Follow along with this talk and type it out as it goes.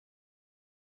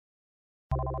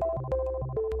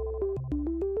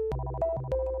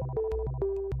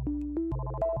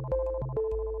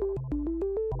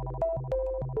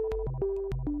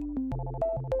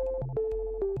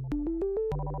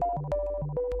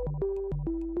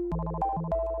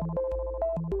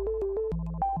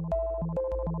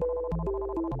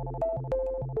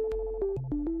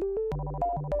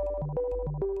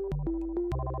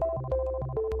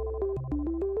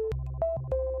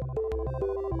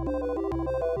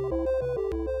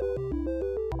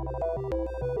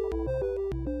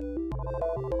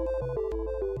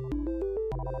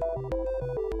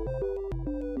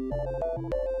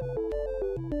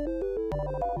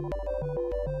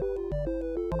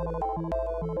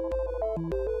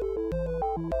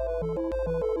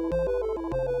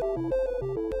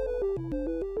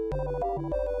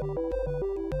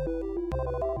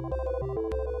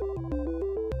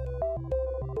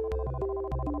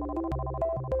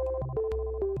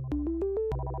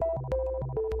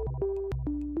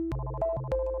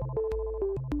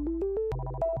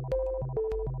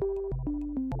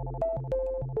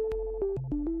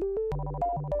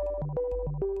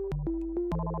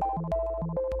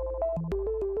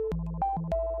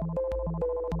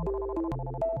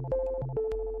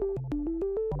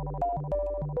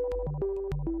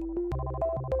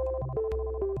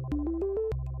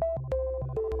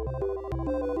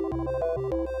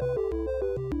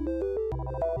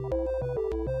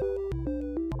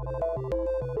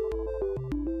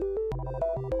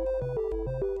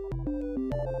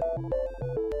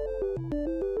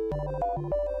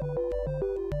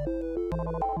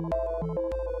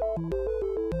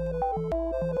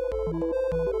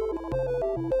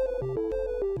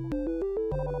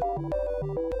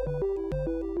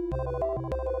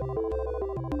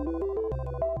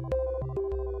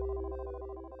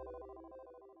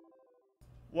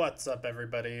What's up,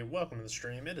 everybody? Welcome to the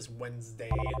stream. It is Wednesday.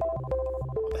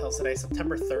 What the hell's today?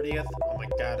 September 30th? Oh my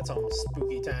god, it's almost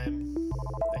spooky time.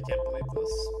 I can't believe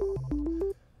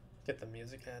this. Get the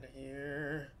music out of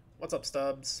here. What's up,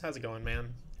 Stubbs? How's it going,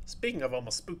 man? Speaking of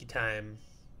almost spooky time,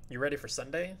 you ready for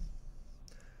Sunday?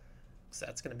 Because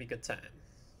that's going to be a good time.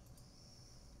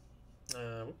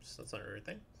 Whoops, that's not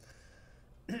everything.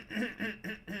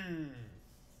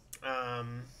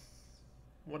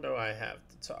 What do I have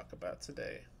to talk about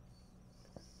today?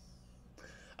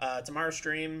 Tomorrow's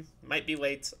stream might be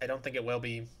late. I don't think it will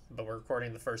be, but we're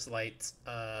recording the first light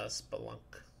Spelunk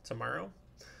tomorrow.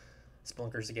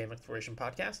 Spelunker's a game exploration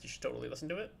podcast. You should totally listen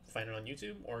to it. Find it on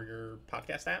YouTube or your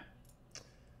podcast app.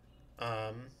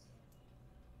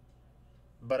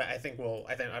 But I don't think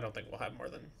we'll have more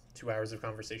than 2 hours of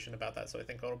conversation about that, so I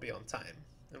think it'll be on time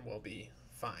and we'll be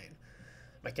fine.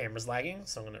 My camera's lagging,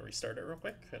 so I'm going to restart it real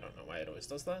quick. I don't know why it always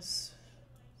does this.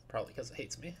 Probably because it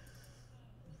hates me.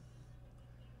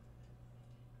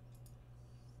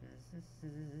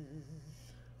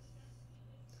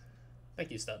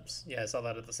 Thank you, Stubbs. Yeah, I saw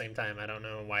that at the same time. I don't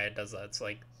know why it does that. It's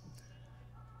like,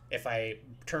 if I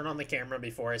turn on the camera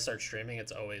before I start streaming,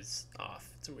 it's always off.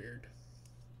 It's weird.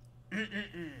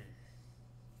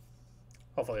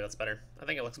 Hopefully that's better. I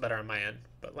think it looks better on my end,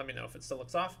 but let me know if it still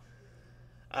looks off.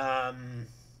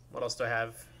 What else do I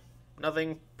have?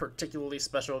 Nothing particularly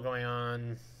special going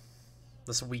on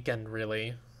this weekend,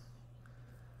 really.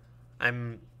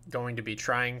 I'm going to be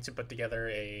trying to put together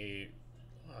a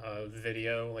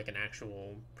video, like an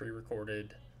actual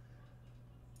pre-recorded,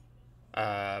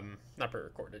 not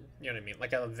pre-recorded, you know what I mean,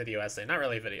 like a video essay. Not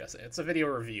really a video essay, it's a video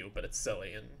review, but it's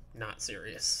silly and not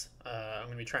serious. I'm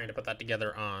going to be trying to put that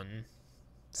together on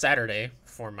Saturday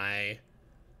for my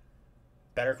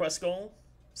Better Quest goal.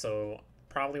 So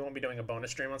probably won't be doing a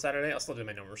bonus stream on Saturday. I'll still do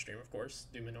my normal stream, of course.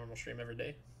 Do my normal stream every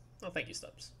day. Oh, thank you,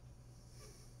 Stubbs.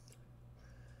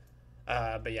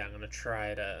 But yeah, I'm going to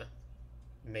try to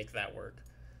make that work.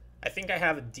 I think I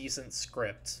have a decent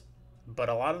script, but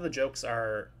a lot of the jokes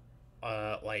are,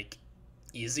 like,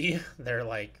 easy. They're,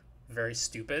 like, very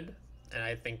stupid, and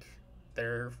I think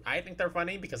they're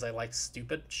funny because I like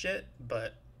stupid shit,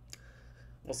 but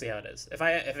we'll see how it is. If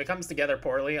it comes together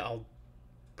poorly, I'll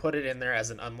put it in there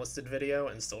as an unlisted video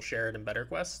and still share it in Better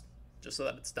Quest, just so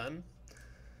that it's done.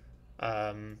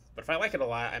 But if I like it a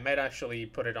lot, I might actually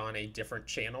put it on a different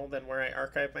channel than where I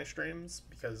archive my streams,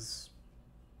 because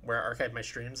where I archive my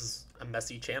streams is a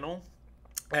messy channel.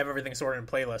 I have everything sorted in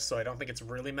playlists, so I don't think it's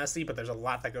really messy, but there's a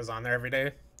lot that goes on there every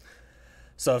day.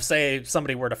 So if, say,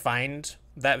 somebody were to find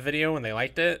that video and they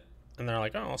liked it, and they're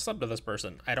like, oh, I'll sub to this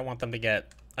person, I don't want them to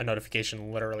get a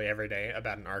notification literally every day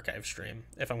about an archive stream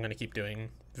if I'm going to keep doing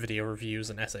video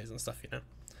reviews and essays and stuff, you know?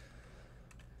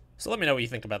 So let me know what you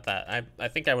think about that. I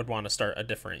think I would want to start a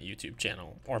different YouTube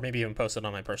channel, or maybe even post it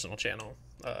on my personal channel,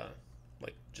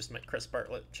 like just my Chris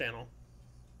Bartlett channel.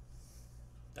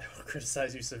 I will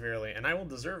criticize you severely, and I will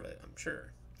deserve it, I'm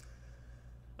sure.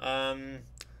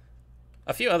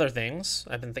 A few other things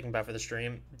I've been thinking about for the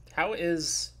stream. How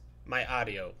is my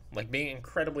audio? Like, being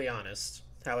incredibly honest,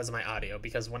 how is my audio?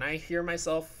 Because when I hear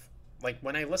myself, like,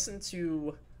 when I listen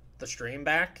to the stream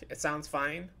back, it sounds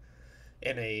fine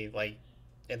in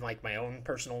my own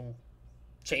personal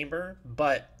chamber,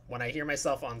 but when I hear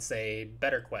myself on, say,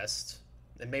 Better Quest,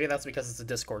 and maybe that's because it's a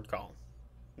Discord call,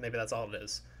 maybe that's all it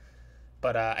is,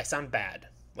 but I sound bad,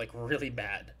 like really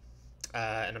bad,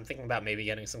 and I'm thinking about maybe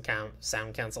getting some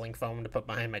sound canceling foam to put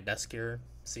behind my desk here,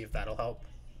 see if that'll help,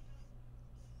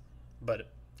 but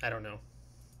I don't know.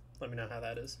 Let me know how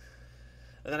that is.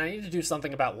 And then I need to do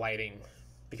something about lighting,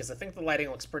 because I think the lighting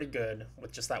looks pretty good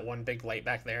with just that one big light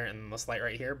back there and this light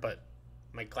right here, but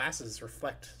my glasses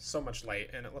reflect so much light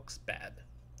and it looks bad.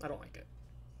 I don't like it.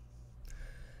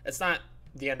 It's not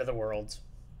the end of the world,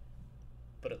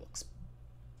 but it looks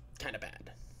kind of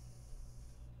bad.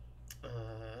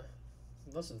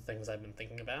 Those are the things I've been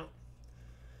thinking about.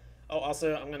 Oh,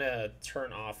 also, I'm going to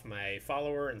turn off my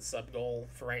follower and sub goal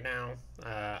for right now.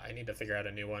 I need to figure out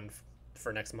a new one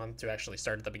for next month to actually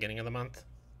start at the beginning of the month.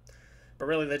 But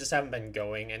really, they just haven't been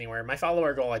going anywhere. My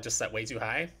follower goal I just set way too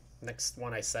high. Next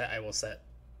one I will set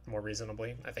more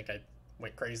reasonably. I think I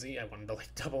went crazy. I wanted to, like,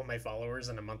 double my followers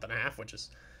in a month and a half, which is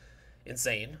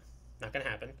insane. Not going to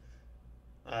happen.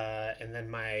 And then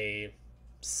my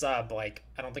sub, like,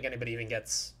 I don't think anybody even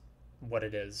gets what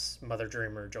it is. Mother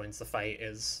Dreamer joins the fight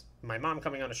is my mom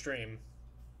coming on a stream,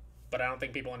 but I don't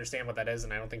think people understand what that is,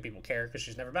 and I don't think people care because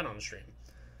she's never been on a stream.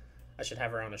 I should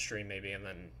have her on a stream maybe, and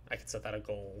then I could set that a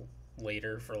goal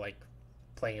later for, like,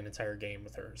 playing an entire game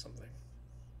with her or something.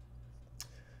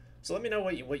 So let me know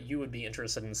what you would be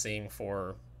interested in seeing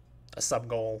for a sub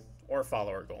goal or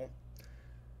follower goal.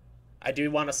 I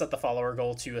do want to set the follower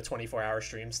goal to a 24-hour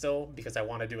stream still, because I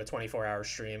want to do a 24-hour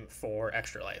stream for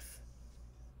Extra Life.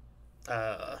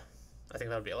 I think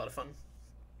that would be a lot of fun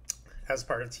as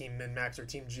part of Team Min-Max or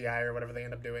Team GI or whatever they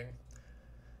end up doing.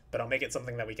 But I'll make it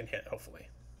something that we can hit, hopefully.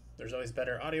 There's always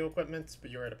better audio equipment, but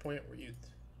you're at a point where you'd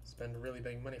spend really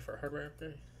big money for a hardware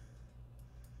upgrade.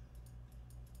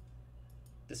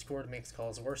 Discord makes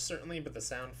calls worse, certainly, but the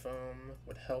sound foam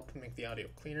would help make the audio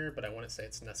cleaner, but I wouldn't say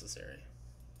it's necessary.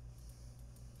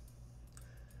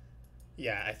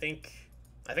 Yeah, I think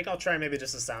I'll try maybe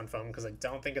just a sound foam, because I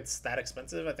don't think it's that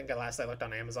expensive. I think last I looked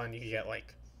on Amazon, you could get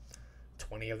like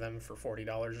 20 of them for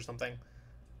 $40 or something.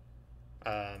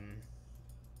 I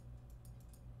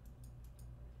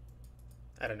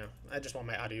don't know. I just want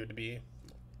my audio to be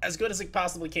as good as it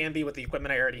possibly can be with the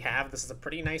equipment I already have. This is a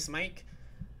pretty nice mic.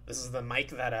 This is the mic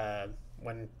that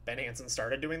when Ben Hansen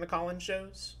started doing the call-in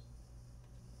shows.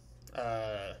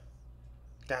 God,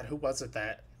 who was it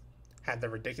that had the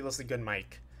ridiculously good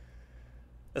mic?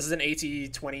 This is an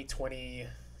AT2020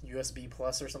 USB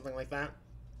Plus or something like that.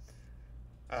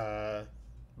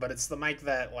 But it's the mic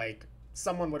that, like,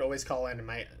 someone would always call in and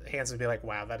my hands would be like,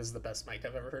 wow, that is the best mic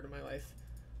I've ever heard in my life.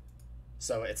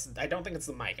 So I don't think it's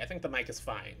the mic. I think the mic is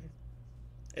fine.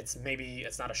 It's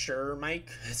not a Shure mic.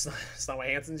 It's not what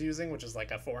Hansen's using, which is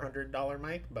like a $400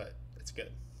 mic, but it's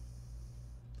good.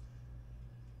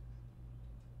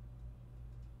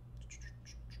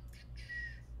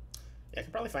 Yeah, I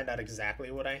can probably find out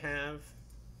exactly what I have.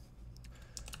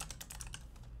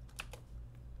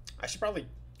 I should probably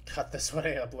cut this when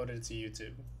I upload it to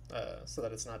YouTube, so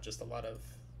that it's not just a lot of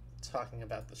talking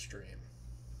about the stream.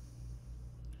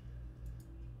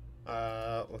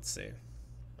 Let's see.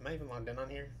 Am I even logged in on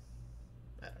here?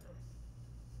 I don't know.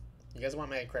 You guys want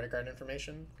my credit card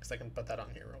information? Because I can put that on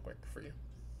here real quick for you.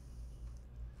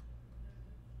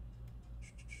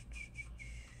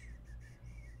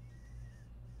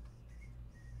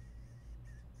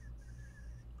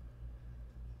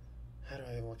 How do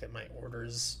I look at my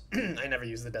orders? I never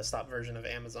use the desktop version of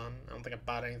Amazon. I don't think I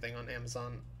bought anything on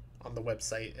Amazon on the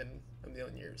website in a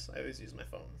million years. I always use my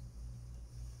phone.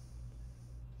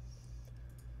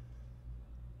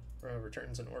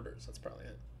 Returns and orders, that's probably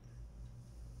it.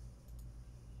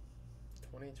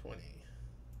 2020.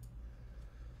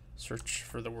 Search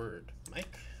for the word mic,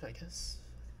 I guess.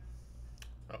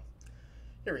 Oh,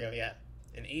 here we go, yeah.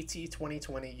 An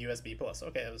AT2020 USB Plus.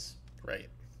 Okay, I was right.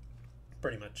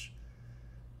 Pretty much.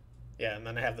 Yeah, and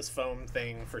then I have this foam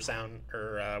thing for sound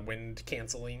or wind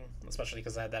canceling, especially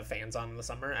because I had to have fans on in the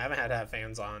summer. I haven't had to have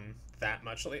fans on that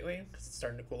much lately because it's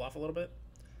starting to cool off a little bit,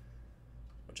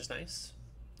 which is nice.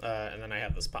 And then I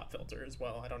have this pop filter as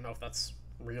well. I don't know if that's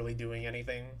really doing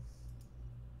anything,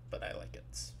 but I like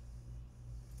it.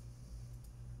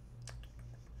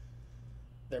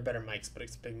 They're better mics, but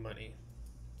it's big money.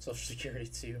 Social Security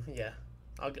too. Yeah,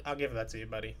 I'll give that to you,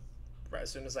 buddy. Right, as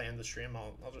soon as I end the stream,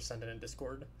 I'll just send it in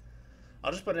Discord.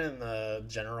 I'll just put it in the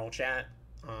general chat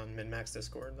on MinMax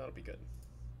Discord. That'll be good.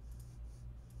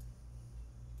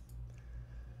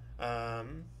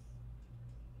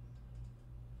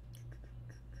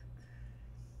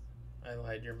 I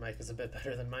lied, your mic is a bit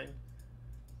better than mine.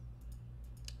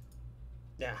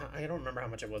 Yeah, I don't remember how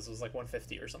much it was. It was like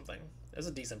 $150 or something. It was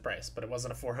a decent price, but it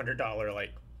wasn't a $400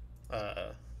 like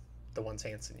the ones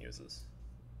Hansen uses.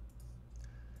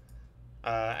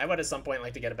 I would at some point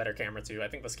like to get a better camera too. I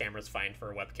think this camera's fine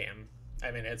for a webcam.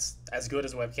 I mean, it's as good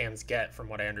as webcams get from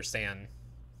what I understand.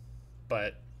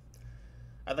 But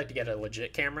I'd like to get a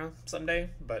legit camera someday,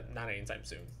 but not anytime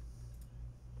soon.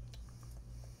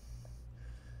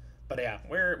 But yeah,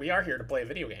 we are here to play a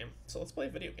video game, so let's play a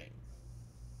video game.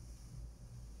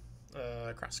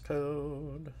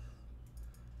 Crosscode.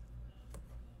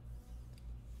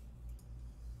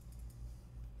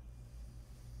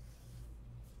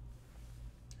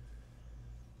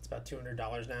 It's about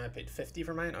 $200 now. I paid $50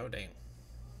 for mine. Oh dang.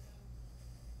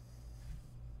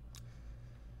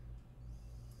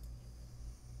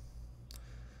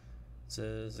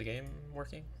 Is the game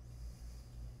working?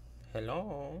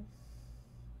 Hello?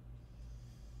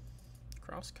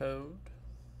 Crosscode.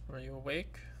 Are you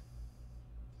awake?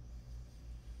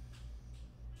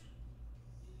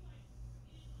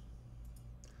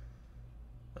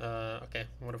 Okay,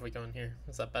 what if we go in here?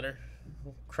 Is that better?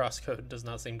 Crosscode does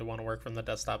not seem to want to work from the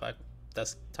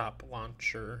desktop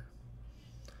launcher.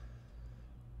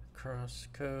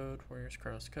 Crosscode, where's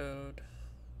Crosscode?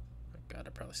 Oh god, I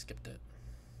probably skipped it.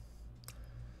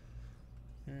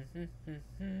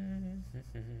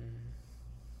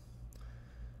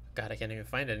 God, I can't even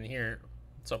find it in here.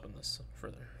 Let's open this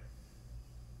further.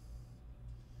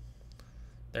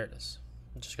 There it is.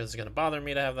 Just because it's going to bother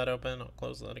me to have that open, I'll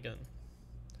close that again.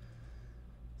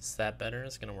 Is that better?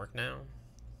 It's going to work now.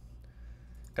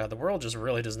 God, the world just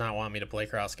really does not want me to play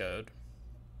crosscode.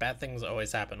 Bad things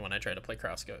always happen when I try to play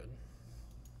crosscode.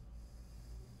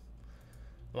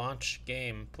 Launch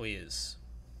game, please.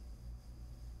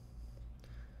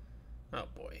 Oh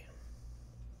boy.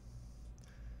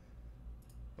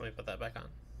 Let me put that back on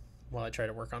while I try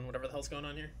to work on whatever the hell's going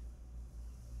on here.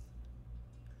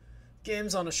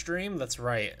 Games on a stream? That's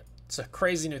right. It's a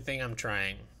crazy new thing I'm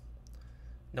trying.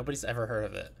 Nobody's ever heard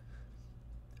of it.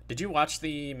 Did you watch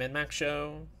the MinMax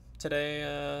show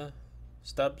today,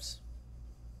 Stubbs?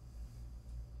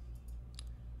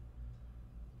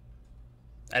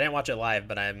 I didn't watch it live,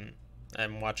 but I'm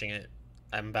watching it.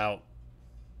 I'm about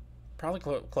probably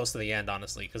close to the end,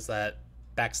 honestly, because that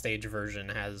backstage version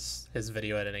has his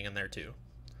video editing in there too.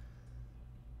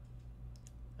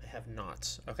 I have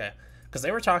not. Okay. Because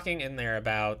they were talking in there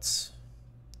about...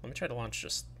 Let me try to launch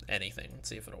just anything and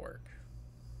see if it'll work.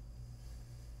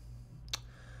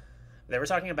 They were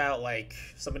talking about, like,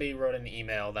 somebody wrote an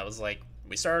email that was like,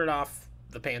 we started off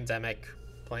the pandemic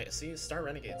playing... See, Star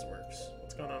Renegades works.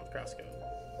 What's going on with crosscode?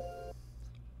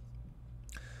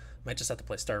 Might just have to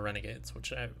play Star Renegades,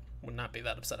 which I would not be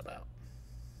that upset about.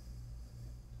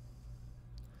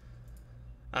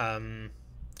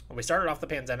 We started off the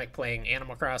pandemic playing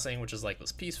Animal Crossing, which is like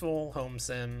this peaceful home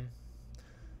sim.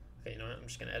 Okay, you know what? I'm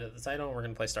just going to edit the title and we're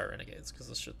going to play Star Renegades because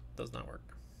this shit does not work.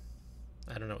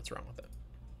 I don't know what's wrong with it.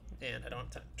 And I don't have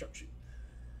time to troubleshoot.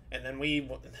 And then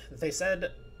they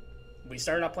said we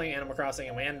started off playing Animal Crossing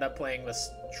and we ended up playing this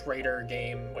trader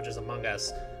game, which is Among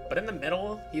Us. But in the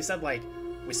middle, he said, like,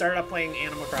 we started off playing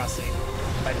Animal Crossing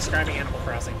by describing Animal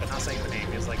Crossing, but not saying the name.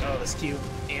 He was like, oh, this cute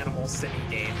animal city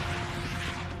game.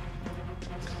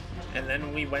 And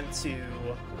then we went to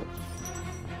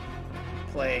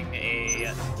playing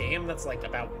a game that's like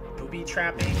about booby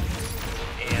trapping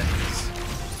and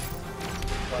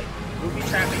like booby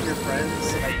trapping your friends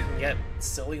so that you can get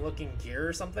silly looking gear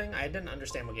or something. I didn't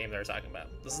understand what game they were talking about.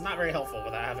 This is not very helpful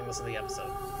without having listened to the episode.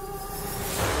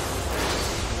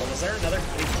 Well, was there another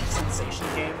big sensation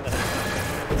game that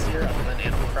happened this year other than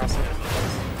Animal Crossing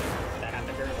that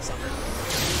happened during the summer?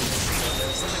 There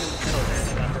was something in the middle there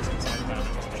that person was talking about.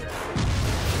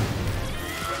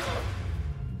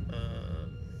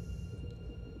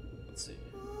 Let's see.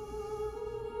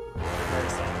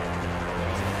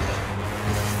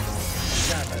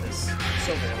 God, that is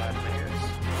so very loud in my ears.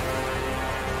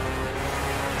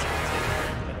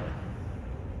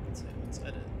 Let's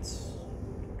edit.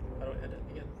 How do I edit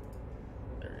again?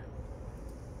 There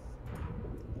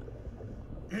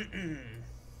we go.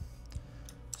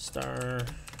 Star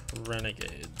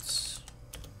Renegades.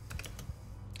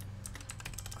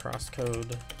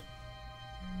 Crosscode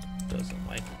doesn't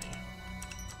like me.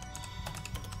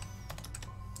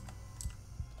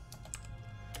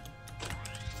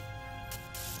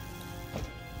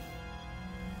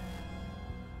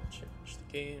 Change the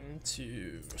game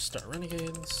to Star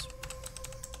Renegades.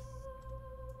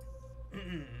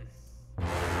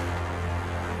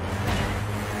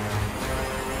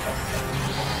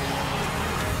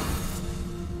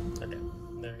 Okay,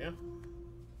 there we go.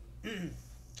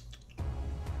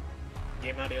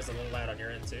 Game audio is a little loud on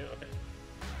your end too? Okay.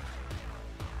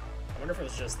 I wonder if it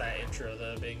was just that intro,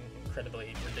 though, being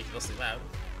incredibly, ridiculously loud.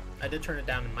 I did turn it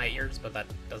down in my ears, but that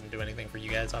doesn't do anything for you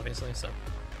guys, obviously, so...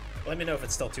 Let me know if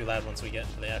it's still too loud once we get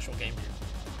into the actual game.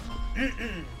 You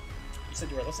said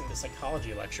you were listening to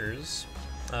psychology lectures.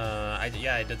 Yeah,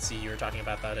 I did see you were talking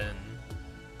about that in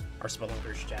our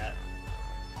Spelunkers chat.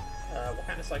 What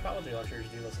kind of psychology lectures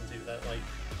do you listen to that, like,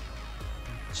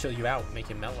 chill you out, make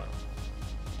you mellow?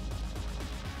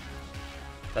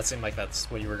 That seemed like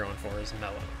that's what you were going for, is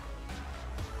mellow.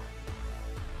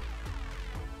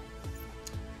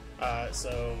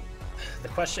 So the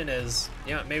question is,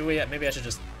 you know, maybe I should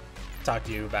just talk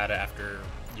to you about it after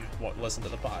you listen to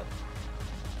the pod.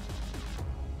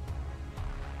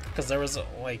 Because there was,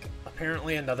 like,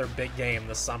 apparently another big game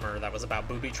this summer that was about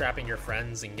booby trapping your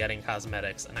friends and getting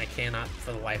cosmetics, and I cannot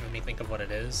for the life of me think of what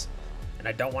it is. And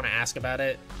I don't want to ask about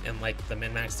it in, like, the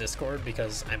MinMax Discord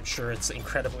because I'm sure it's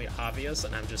incredibly obvious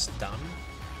and I'm just dumb.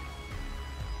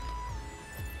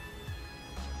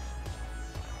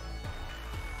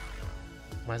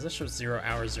 Why does this show 0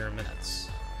 hours, 0 minutes?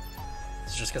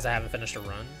 It's just because I haven't finished a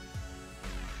run?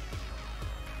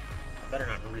 I better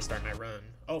not restart my run.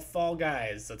 Oh, Fall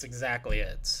Guys. That's exactly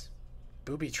it.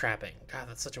 Booby trapping. God,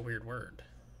 that's such a weird word.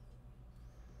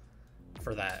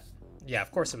 For that. Yeah,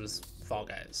 of course it was Fall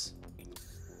Guys.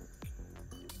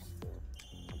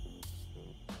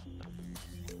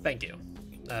 Thank you.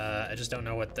 I just don't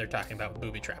know what they're talking about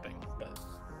booby trapping, but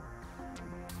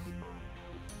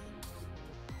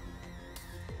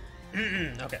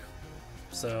Okay.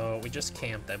 So we just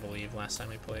camped, I believe, last time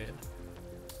we played.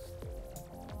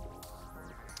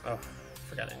 Oh,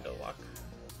 forgot into lock.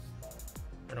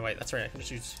 Oh no, wait, that's right. I can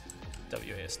just use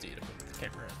WASD to move the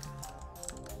camera in.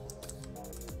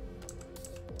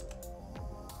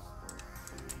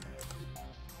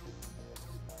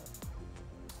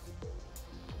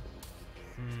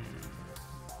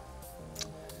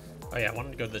 Oh yeah, I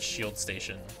wanted to go to the shield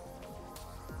station.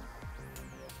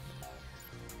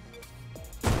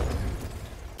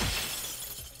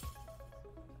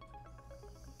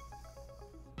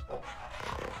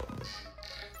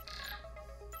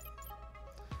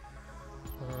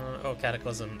 Oh,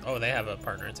 Cataclysm. Oh, they have a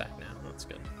partner attack now. That's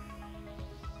good.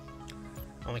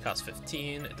 Only costs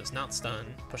 15. It does not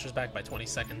stun. Pushes back by 20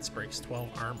 seconds. Breaks 12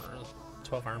 armor.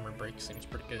 12 armor break seems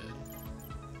pretty good.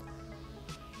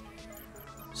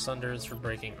 Sunders for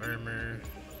breaking armor.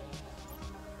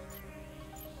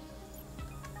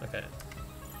 Okay.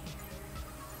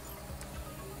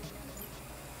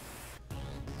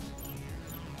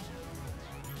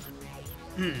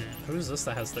 Who's this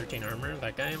that has 13 armor?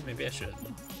 That guy? Maybe I should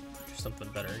do something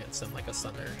better against him, like a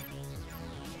Sunder.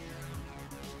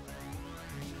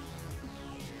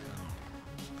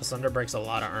 The Sunder breaks a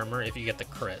lot of armor if you get the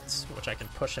crits, which I can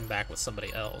push him back with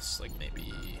somebody else, like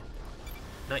maybe...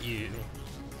 Not you.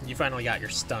 You finally got your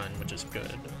stun, which is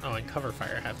good. Oh, and cover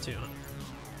fire I have too,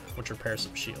 which repairs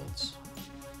some shields.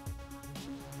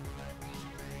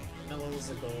 Mellows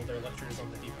the gold. Their lectures on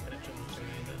the deep connection between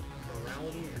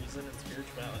morality, reason, and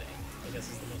spirituality. I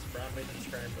guess is the most broad way to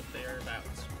describe what they are about.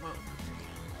 Wow.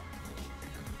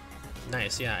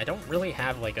 Nice, yeah. I don't really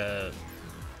have like a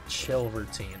chill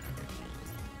routine,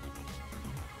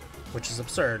 which is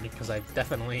absurd because I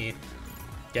definitely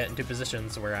get into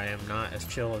positions where I am not as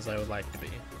chill as I would like to be.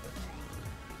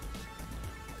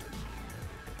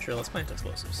 Sure, let's plant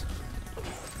explosives.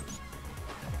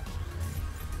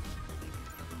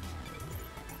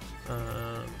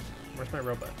 Where's my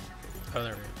robot? Oh,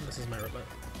 there we go. This is my robot.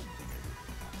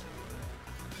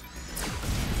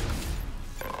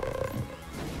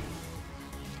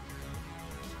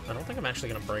 I don't think I'm actually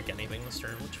gonna break anything this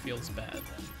turn, which feels bad.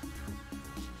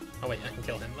 Oh wait, I can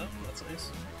kill him though. That's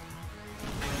nice.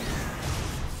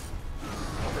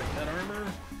 I'll break that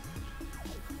armor.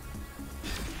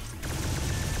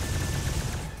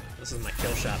 This is my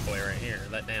kill shot boy right here,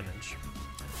 that damage.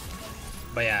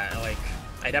 But yeah, like,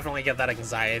 I definitely get that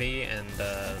anxiety and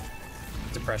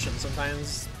depression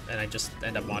sometimes, and I just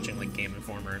end up watching like Game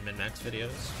Informer and Min-Max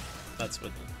videos. That's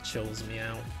what chills me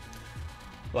out.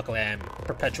 Luckily I'm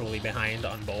perpetually behind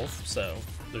on both, so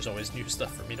there's always new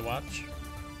stuff for me to watch.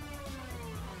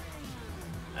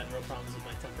 I had real problems with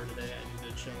my temper today. I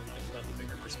need to chill and think about the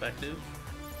bigger perspective.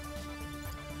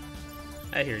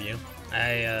 I hear you.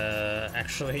 I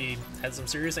actually had some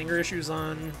serious anger issues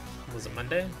on, was it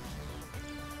Monday?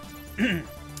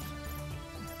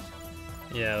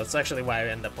 Yeah, that's actually why I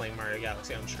ended up playing Mario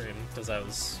Galaxy on stream, because I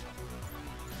was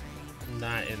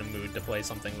not in a mood to play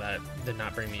something that did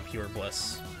not bring me pure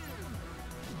bliss.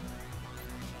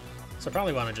 So I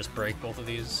probably want to just break both of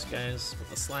these guys with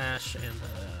the slash and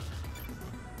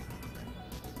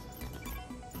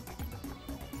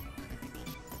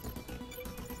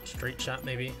straight shot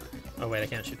maybe. Oh wait, I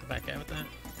can't shoot the back guy with that.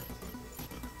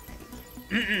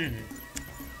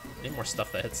 Need more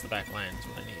stuff that hits the back line is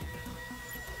what I need.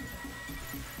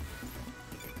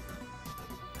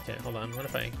 Okay, hold on. What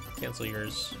if I cancel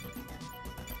yours?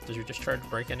 Does your discharge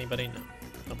break anybody? No.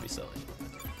 Don't be silly.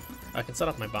 I can set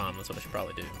off my bomb. That's what I should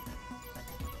probably do.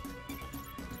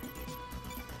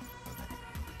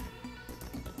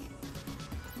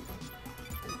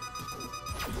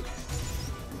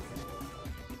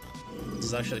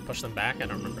 Does it actually push them back? I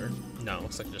don't remember. No, it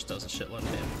looks like it just does a shitload of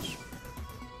damage.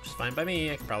 Which is fine by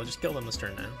me. I can probably just kill them this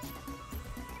turn now.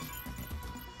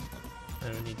 I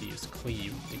don't need to use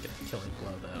cleave to get the killing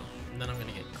blow though. And then I'm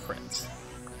gonna get crits.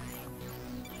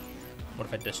 What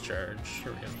if I discharge?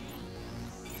 Here we go.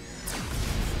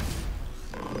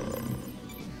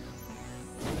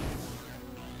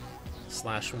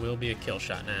 Slash will be a kill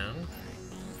shot now.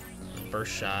 And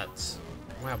burst shots.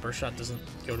 Wow, burst shot doesn't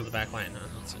go to the back line, huh?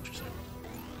 That's interesting.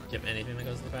 Do you have anything that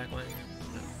goes to the back line?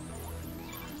 No.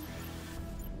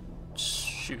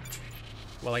 Shoot.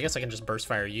 Well, I guess I can just burst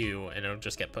fire you, and it'll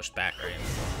just get pushed back, right?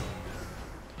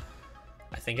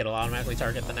 I think it'll automatically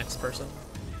target the next person.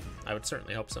 I would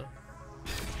certainly hope so.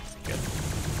 Good.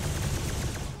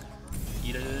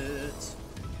 Eat it.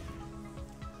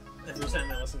 Every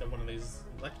time I listen to one of these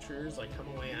lectures, I come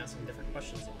away asking different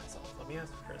questions of myself. Let me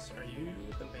ask you, Chris, are you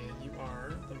the man you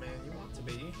are, the man you want to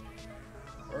be?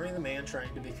 Or are you the man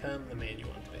trying to become the man you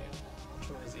want to be? Which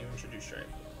one is you and should you strive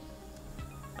for?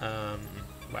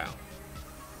 Wow.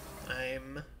 I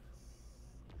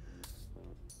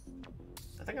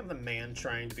think I'm the man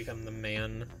trying to become the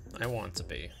man I want to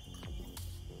be.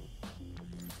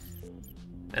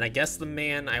 And I guess the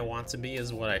man I want to be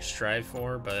is what I strive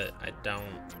for, but I don't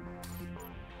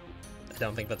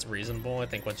think that's reasonable. I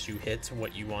think once you hit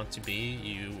what you want to be,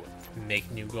 you make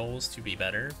new goals to be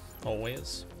better,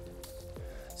 always.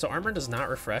 So armor does not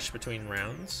refresh between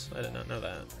rounds. I did not know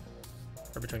that.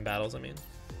 Or between battles, I mean.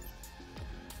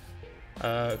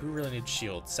 Who really needs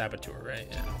shield? Saboteur, right?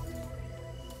 Yeah.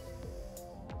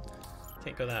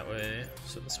 Can't go that way,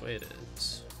 so this way it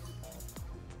is.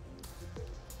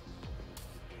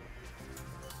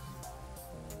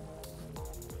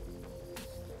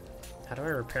 How do I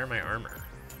repair my armor?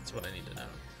 That's what I need to know.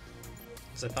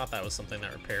 Because I thought that was something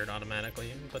that repaired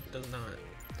automatically, but it does not.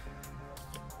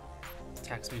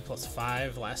 Attack speed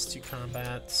 +5, last 2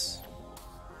 combats.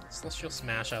 Celestial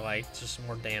Smash I like, just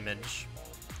more damage.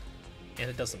 And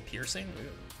it does some piercing. Ooh.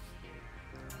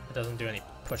 It doesn't do any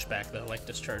pushback though, like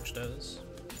Discharge does.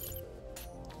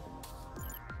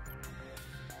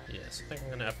 Yes, I think I'm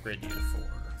gonna upgrade you to 4.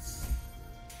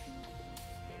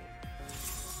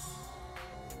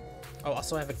 Oh,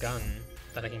 also I have a gun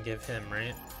that I can give him,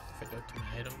 right? If I go to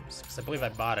my items. Because I believe I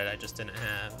bought it, I just didn't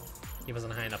have. He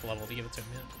wasn't a high enough level to give it to him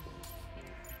yet.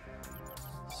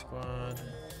 Squad.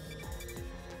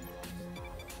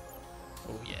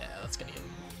 Oh yeah, that's gonna get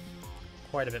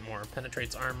quite a bit more.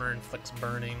 Penetrates armor, inflicts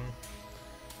burning.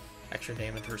 Extra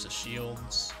damage versus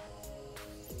shields.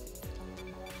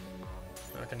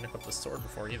 I couldn't equip the sword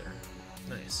before either.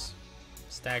 Nice.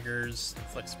 Staggers,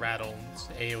 inflicts rattles,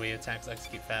 AoE attacks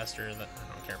execute faster. I don't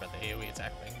care about the AoE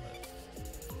attack thing,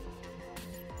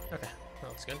 but... Okay, that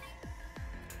looks good.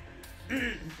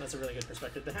 That's a really good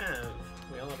perspective to have.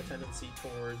 We all have a tendency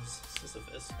towards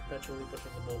Sisyphus, perpetually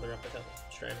pushing the boulder up the hill,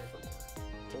 striving for more.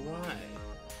 But why?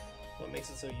 What makes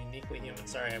it so uniquely human?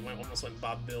 Sorry, I almost went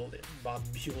Bob Buell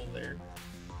there.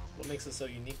 What makes it so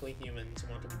uniquely human to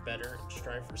want to be better and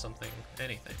strive for something,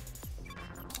 anything?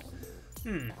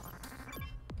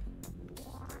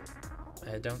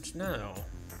 I don't know.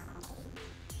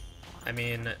 I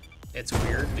mean, it's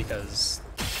weird because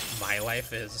my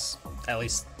life is, at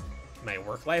least my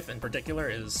work life in particular,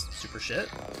 is super shit.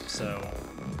 So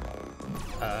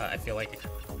I feel like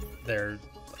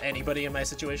anybody in my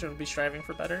situation would be striving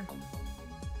for better.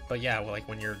 But yeah, well, like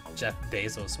when you're Jeff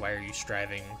Bezos, why are you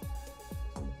striving?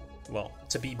 Well,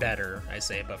 to be better, I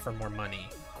say, but for more money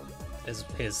is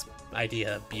his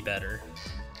idea. Be better.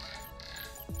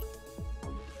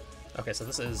 Okay, so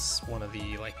this is one of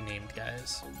the like named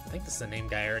guys. I think this is a named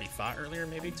guy I already fought earlier,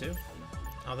 maybe too.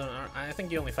 Although I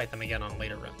think you only fight them again on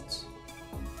later runs.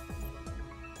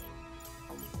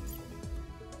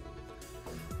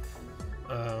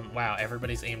 Wow,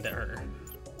 everybody's aimed at her.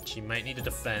 She might need to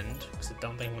defend, because I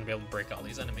don't think I'm going to be able to break all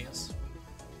these enemies.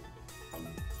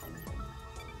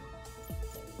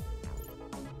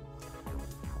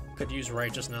 Could use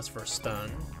Righteousness for a stun.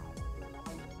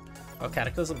 Oh,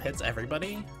 Cataclysm hits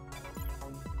everybody?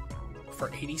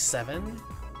 For 87?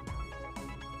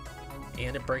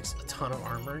 And it breaks a ton of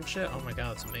armor and shit? Oh my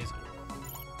god, that's amazing.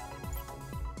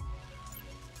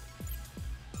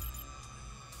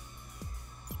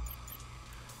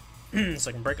 So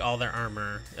I can break all their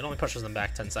armor. It only pushes them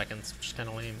back 10 seconds, which is kind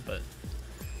of lame, but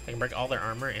I can break all their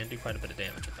armor and do quite a bit of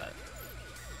damage with that.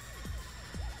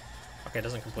 Okay, it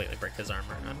doesn't completely break his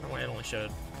armor. I don't know why it only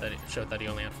showed that he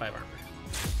only had 5 armor.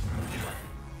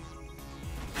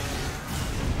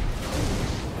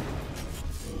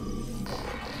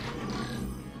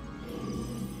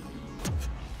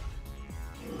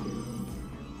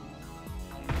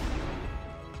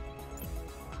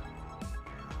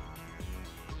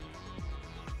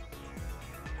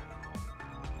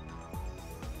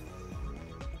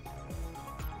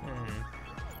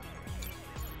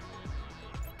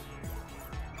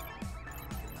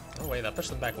 Oh wait, that pushed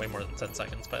them back way more than 10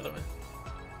 seconds, by the way.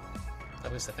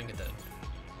 At least I think it did.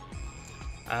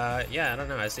 Yeah, I don't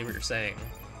know, I see what you're saying.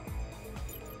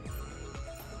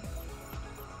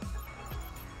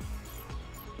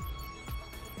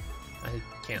 I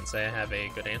can't say I have a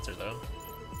good answer, though.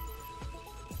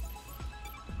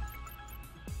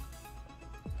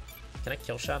 Can I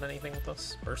kill shot anything with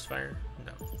this? Burst fire?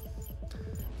 No.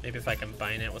 Maybe if I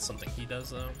combine it with something he does,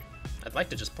 though. I'd like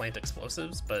to just plant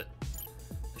explosives, but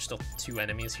there's still 2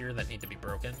 enemies here that need to be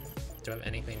broken. Do I have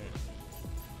anything?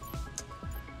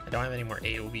 I don't have any more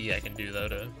AoE I can do, though,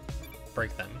 to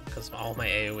break them, because all my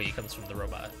AoE comes from the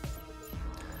robot.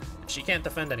 And she can't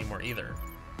defend anymore, either,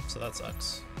 so that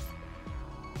sucks.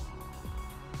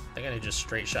 I think I need to just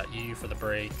straight shot you for the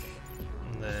break,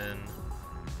 and then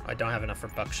I don't have enough for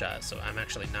buckshot, so I'm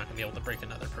actually not gonna be able to break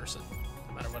another person,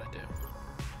 no matter what I do.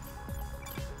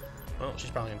 Well,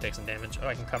 she's probably gonna take some damage. Oh,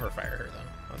 I can cover fire her though.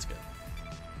 That's good.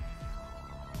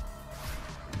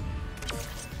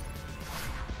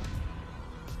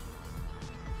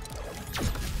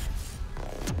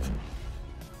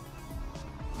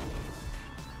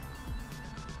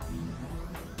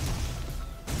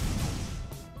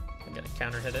 I get a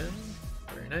counter hit in.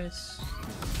 Very nice.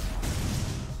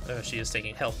 Oh, she is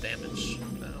taking health damage.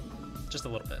 No, just a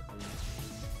little bit.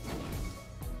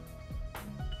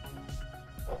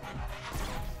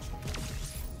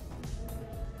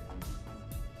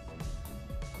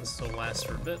 This will last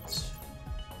for a bit.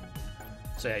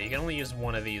 So yeah, you can only use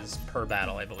one of these per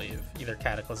battle, I believe. Either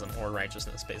Cataclysm or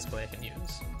Righteousness, basically, I can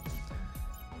use.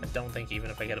 I don't think even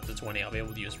if I get up to 20, I'll be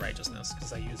able to use Righteousness,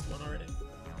 because I used one already.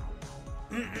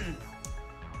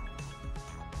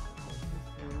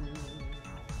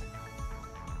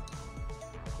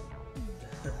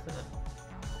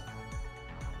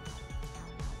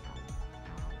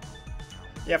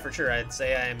 Yeah, for sure. I'd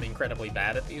say I'm incredibly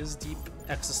bad at these deep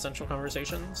existential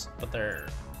conversations, but they're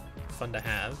fun to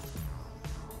have.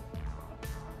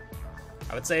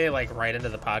 I would say, like, right into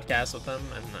the podcast with them,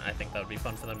 and I think that would be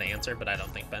fun for them to answer, but I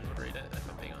don't think Ben would read it, if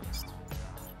I'm being honest.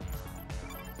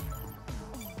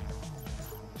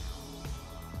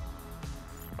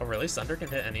 Oh, really? Sunder can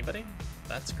hit anybody?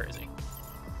 That's crazy.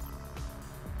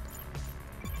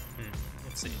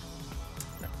 Let's see.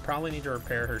 I probably need to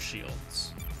repair her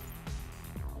shields.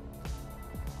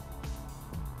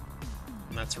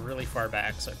 And that's really far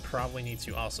back, so I probably need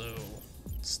to also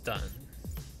stun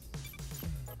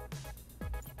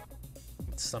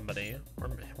somebody. Or,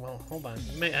 well, hold on.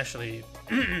 You may actually...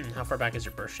 How far back is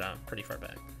your burst shot? Pretty far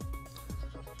back.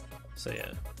 So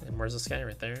yeah. And where's this guy?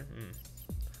 Right there?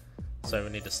 So I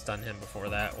would need to stun him before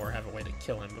that, or have a way to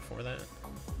kill him before that.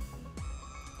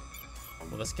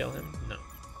 Will this kill him? No.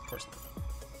 Of course not.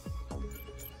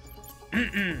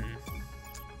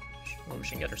 Well, we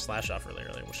should get her slash off really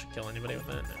early. Will she kill anybody with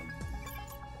that?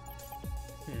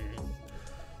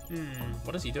 No.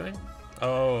 What is he doing?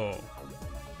 Oh.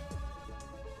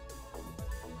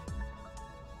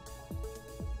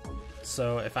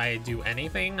 So if I do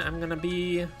anything, I'm gonna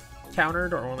be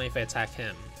countered, or only if I attack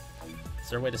him? Is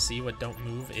there a way to see what don't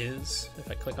move is if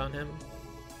I click on him?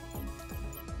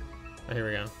 Oh, here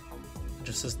we go. It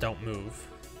just says don't move.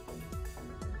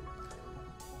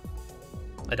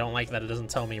 I don't like that it doesn't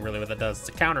tell me really what that does. It's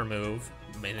a counter move,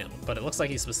 but it looks like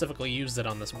he specifically used it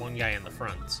on this one guy in the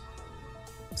front.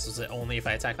 So is it only if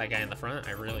I attack that guy in the front?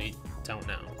 I really don't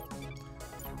know.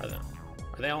 Are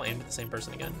they all aimed at the same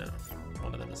person again? No.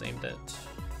 One of them is aimed at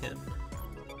him.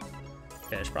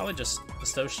 Okay, I should probably just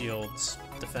bestow shields,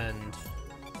 defend,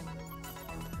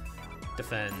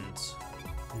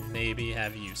 maybe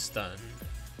have you stun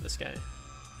this guy.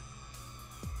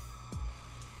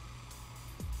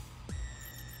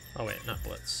 Oh wait, not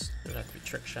blitz. It would have to be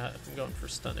trick shot if I'm going for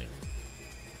stunning.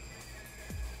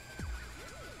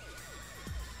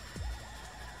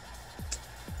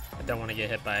 I don't want to get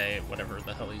hit by whatever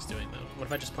the hell he's doing though. What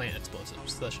if I just plant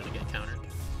explosives? That shouldn't get countered.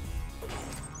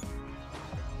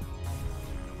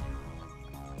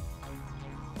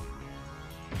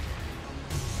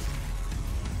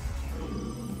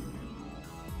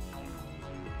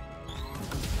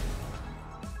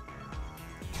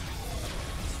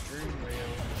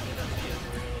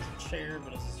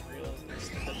 But is this real? Is this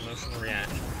an emotional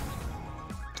reaction?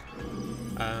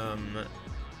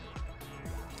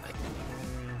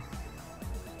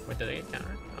 Wait, did I get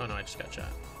countered? Oh no, I just got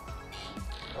shot.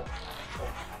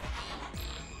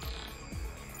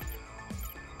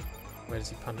 Wait, is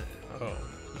he punting? Oh,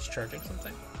 he's charging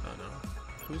something? Oh no.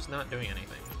 Who's not doing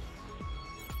anything?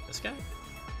 This guy?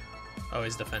 Oh,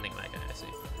 he's defending that guy, I see.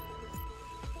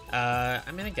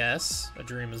 I mean, I guess a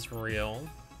dream is real.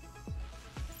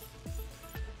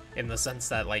 In the sense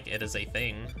that, like, it is a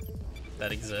thing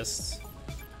that exists,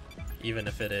 even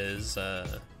if it is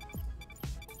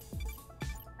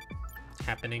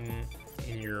happening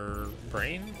in your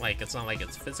brain. Like, it's not like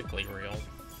it's physically real,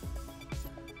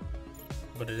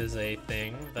 but it is a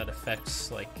thing that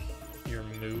affects, like, your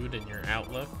mood and your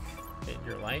outlook in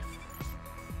your life.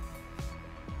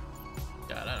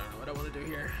 God, I don't know what I want to do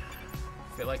here.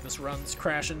 I feel like this run's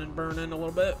crashing and burning a little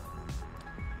bit.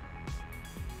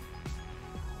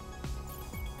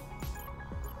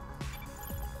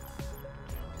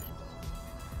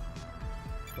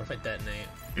 What if I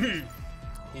detonate?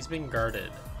 He's being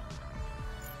guarded,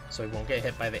 so he won't get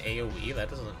hit by the AoE? That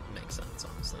doesn't make sense,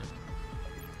 honestly.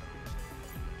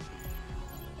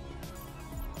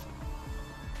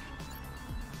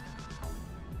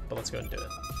 But let's go and do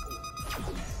it.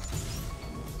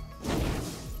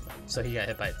 So he got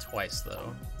hit by it twice,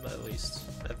 though. At least.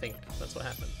 I think that's what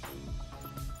happened.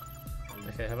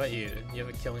 Okay, how about you? Do you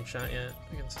have a killing shot yet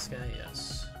against this guy?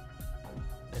 Yes.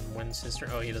 And when's his turn?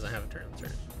 Oh, he doesn't have a turn.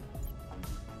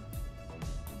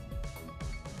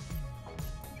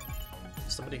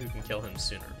 Somebody who can kill him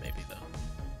sooner, maybe, though.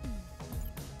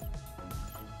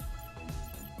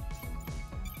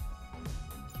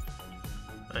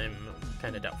 I'm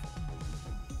kind of doubtful.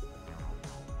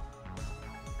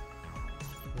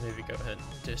 Maybe go ahead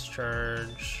and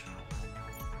discharge.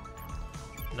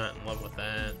 Not in love with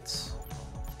that.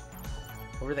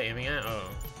 What were they aiming at? Oh.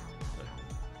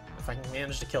 If I can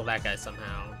manage to kill that guy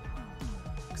somehow.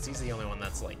 Because he's the only one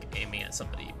that's, like, aiming at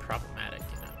somebody problematic,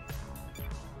 you know?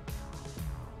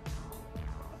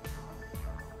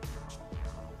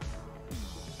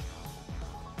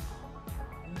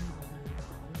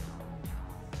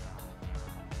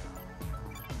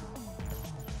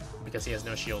 Because he has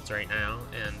no shields right now,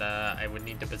 and I would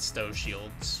need to bestow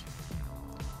shields,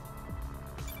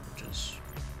 which is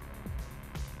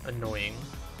annoying.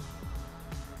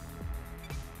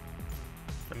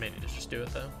 I may need to just do it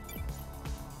though.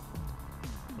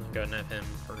 I'm gonna go and have him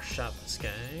first shot this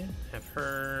guy. Have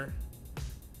her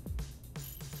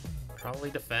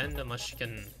probably defend unless she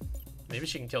can. Maybe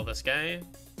she can kill this guy.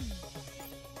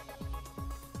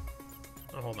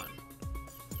 Oh, hold on.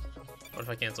 What if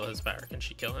I cancel his power? Can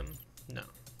she kill him? No.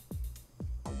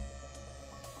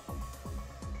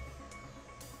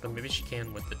 But maybe she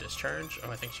can with the discharge. Oh,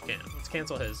 I think she can. Let's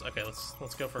cancel his. Okay,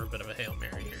 let's go for a bit of a Hail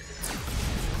Mary here.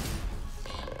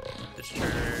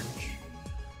 Discharge.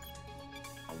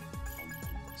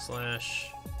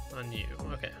 Slash on you.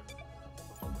 Okay.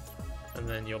 And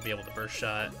then you'll be able to burst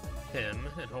shot him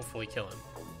and hopefully kill him.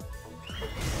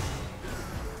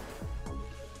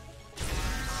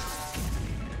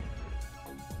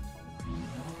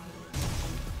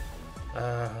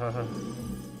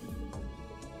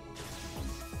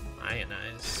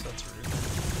 Ionize, that's rude.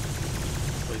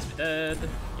 Please be dead.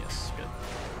 Yes, good.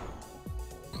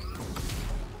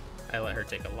 I let her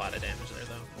take a lot of damage there,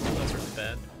 though. That's really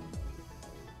bad.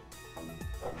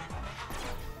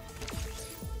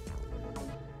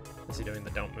 Is he doing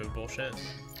the don't move bullshit?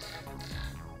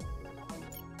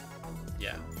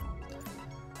 Yeah.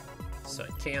 So I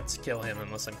can't kill him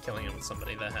unless I'm killing him with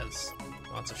somebody that has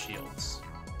lots of shields.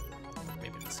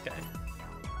 Maybe this guy.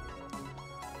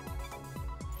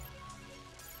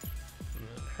 And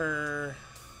then her.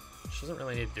 She doesn't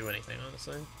really need to do anything,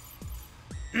 honestly.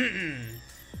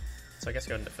 So I guess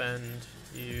go and defend.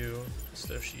 You.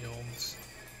 Bestow shields.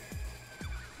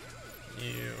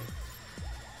 You.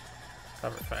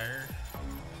 Cover fire.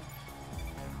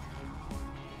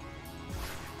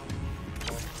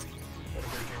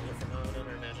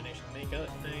 Our imagination make up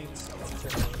nights.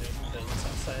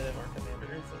 Outside of our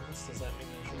commander influence. Does that mean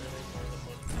there's really more than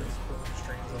one first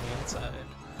strings on the inside?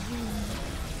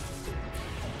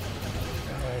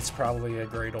 It's probably a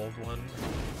great old one.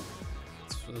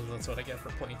 That's what I get for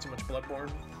playing too much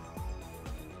Bloodborne.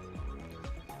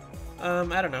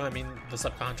 I don't know. I mean, the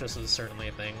subconscious is certainly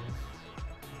a thing.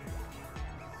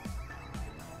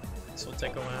 So we'll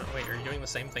take a while. Wait, are you doing the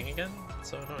same thing again? It's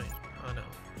so annoying. Oh no,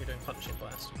 you're doing Punishing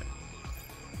Blast. Okay.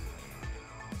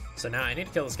 So now I need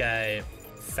to kill this guy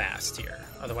fast here.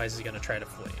 Otherwise he's gonna try to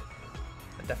flee.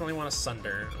 I definitely want to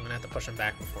Sunder. I'm gonna have to push him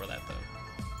back before that though.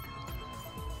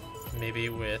 Maybe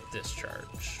with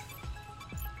Discharge.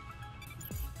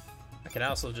 I could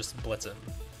also just blitz him.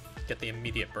 Get the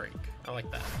immediate break. I like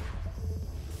that.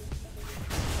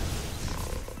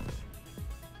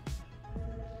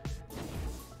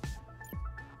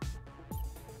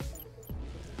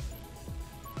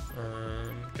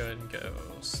 Go ahead and go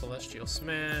Celestial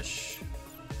Smash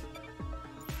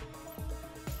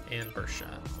and Burst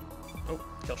Shot. Oh,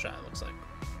 Kill Shot, it looks like.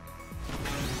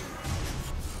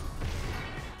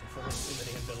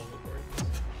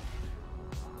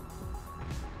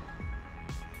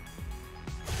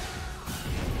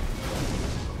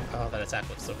 Oh, that attack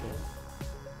looks so cool.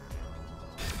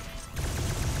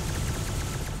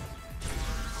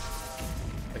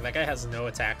 Like, that guy has no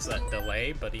attacks that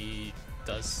delay, but he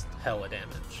does hella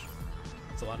damage.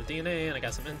 It's a lot of DNA, and I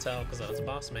got some intel because I was a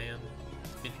boss man.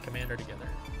 Beat the commander together.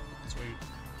 Sweet.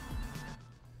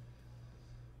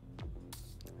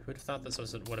 Who would have thought this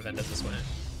would have ended this way?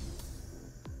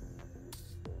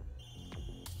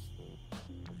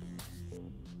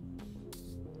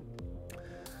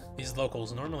 These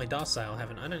locals, normally docile,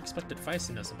 have an unexpected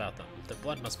feistiness about them. Their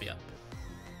blood must be up.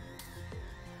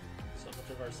 So much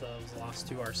of ourselves lost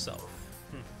to ourself.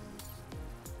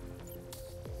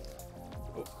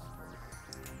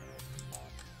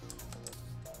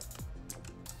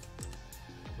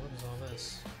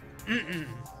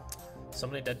 So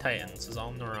many dead titans. Is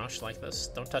all Norosh like this?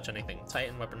 Don't touch anything.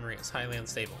 Titan weaponry is highly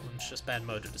unstable, and it's just bad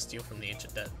mojo to steal from the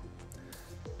ancient dead.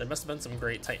 There must have been some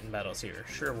great titan battles here.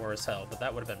 Sure, war is hell, but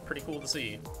that would have been pretty cool to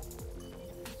see.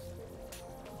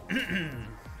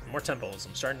 More temples.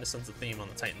 I'm starting to sense a theme on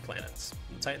the Titan planets.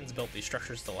 The Titans built these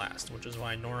structures to last, which is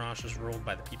why Norosh is ruled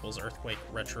by the People's Earthquake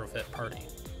Retrofit Party.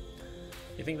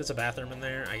 You think there's a bathroom in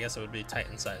there? I guess it would be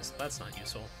Titan-sized. That's not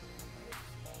useful.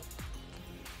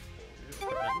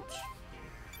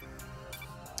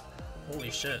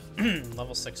 Holy shit.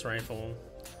 Level 6 rifle.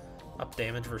 Up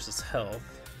damage versus health.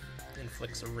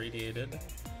 Inflicts irradiated.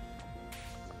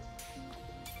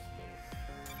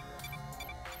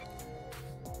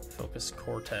 Focus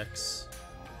cortex.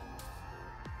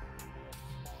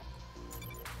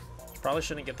 Probably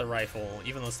shouldn't get the rifle,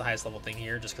 even though it's the highest level thing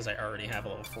here, just because I already have a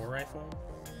level 4 rifle.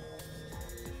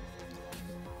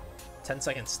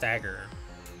 10-second stagger.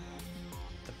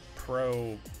 The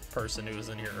pro person who was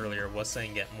in here earlier was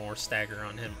saying get more stagger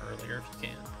on him earlier if you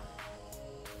can.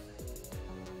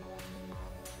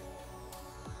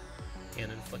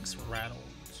 And inflicts rattled.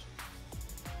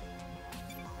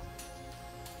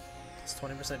 It's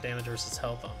 20% damage versus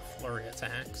health on flurry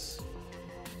attacks.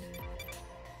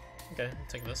 Okay, I'll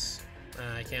take this.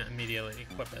 I can't immediately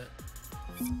equip it.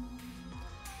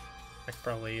 I could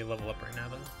probably level up right now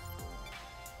though.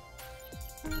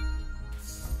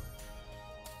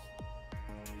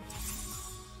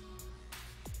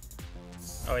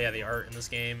 Oh yeah, the art in this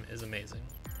game is amazing.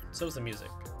 So is the music.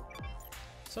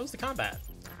 So is the combat.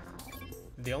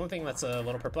 The only thing that's a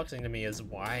little perplexing to me is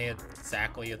why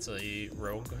exactly it's a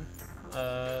rogue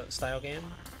style game.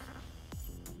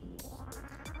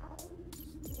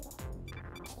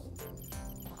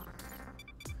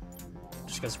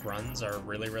 Just because runs are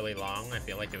really, really long, I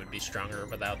feel like it would be stronger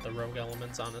without the rogue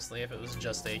elements, honestly, if it was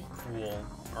just a cool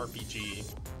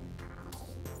RPG.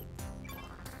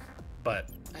 But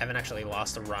I haven't actually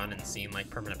lost a run and seen like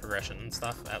permanent progression and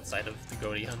stuff outside of the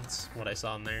goatee hunts, what I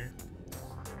saw in there.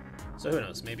 So who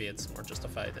knows, maybe it's more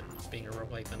justified in being a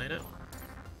roguelike than I know.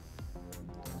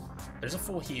 There's a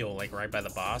full heal like right by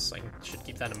the boss. I should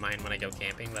keep that in mind when I go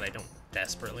camping, that I don't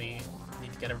desperately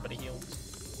need to get everybody healed.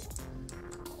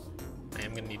 I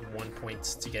am going to need 1 point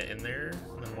to get in there,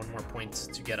 and then 1 more point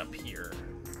to get up here.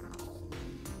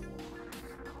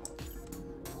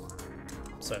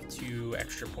 So I have 2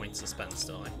 extra points to spend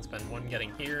still. I can spend 1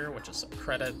 getting here, which is some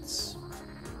credits.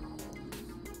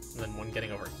 And then 1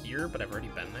 getting over here, but I've already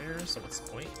been there, so what's the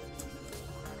point?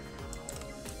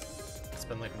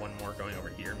 Spend like 1 more going over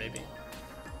here, maybe.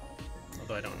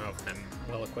 Although I don't know if I'm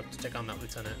well equipped to take on that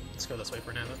lieutenant. Let's go this way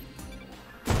for now, though.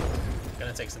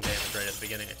 Gonna take some damage right at the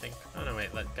beginning, I think. Oh no,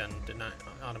 wait, that gun did not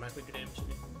automatically do damage to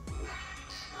me.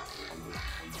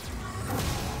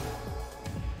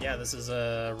 Yeah, this is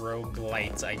a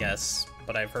roguelite, I guess,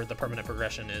 but I've heard the permanent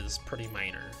progression is pretty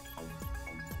minor.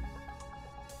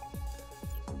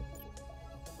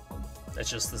 It's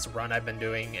just this run I've been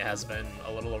doing has been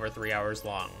a little over 3 hours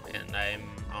long, and I'm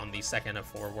on the second of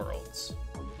 4 worlds,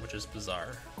 which is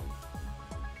bizarre.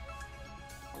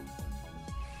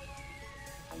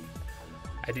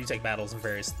 I do take battles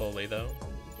very slowly though,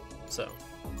 so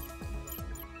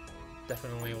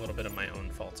definitely a little bit of my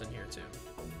own fault in here too.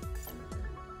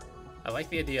 I like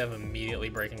the idea of immediately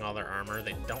breaking all their armor.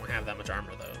 They don't have that much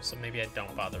armor though, so maybe I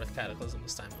don't bother with Cataclysm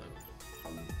this time though.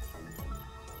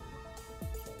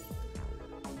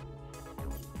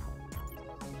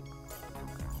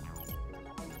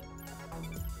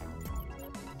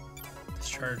 This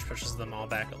charge pushes them all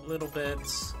back a little bit.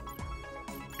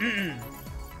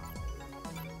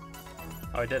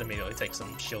 Oh, I did immediately take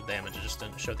some shield damage, it just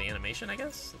didn't show the animation, I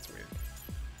guess? That's weird.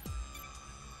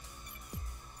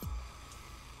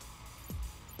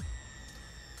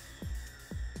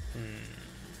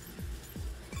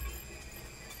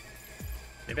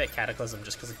 Maybe I Cataclysm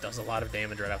just because it does a lot of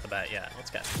damage right off the bat. Yeah, let's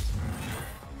go.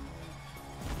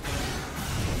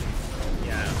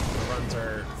 Yeah, the runs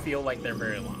feel like they're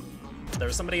very long. There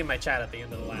was somebody in my chat at the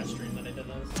end of the last stream that I did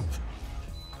those.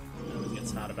 I always get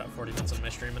snot about 40 minutes of my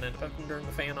stream and end up turning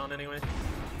the fan on anyway.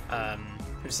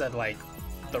 Who said like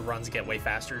the runs get way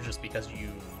faster just because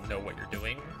you know what you're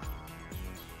doing,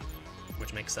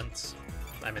 which makes sense.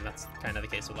 I mean, that's kind of the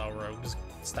case with all rogues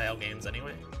style games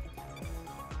anyway.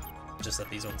 Just that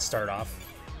these ones start off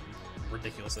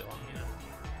ridiculously long, you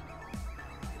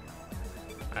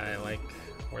know. I like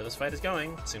where this fight is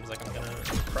going. Seems like I'm gonna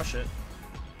crush it.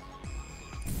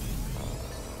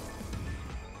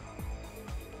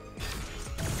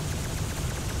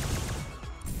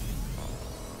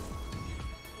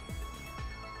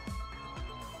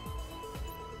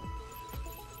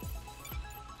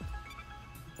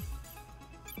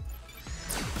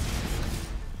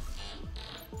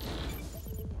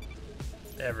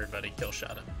 Everybody kill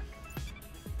shot him.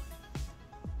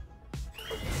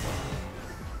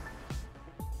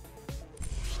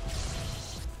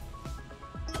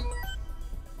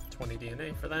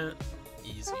 DNA for that.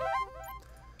 Easy.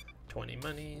 20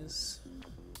 monies.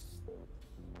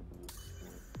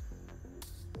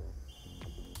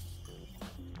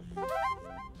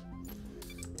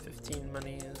 15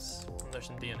 monies. And there's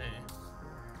some DNA.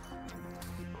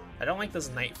 I don't like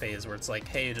this night phase where it's like,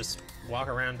 hey, just walk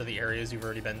around to the areas you've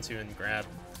already been to and grab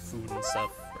food and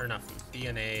stuff. Or not food,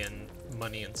 DNA and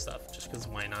money and stuff. Just because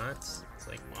why not? It's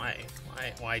like, why?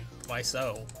 Why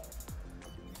so?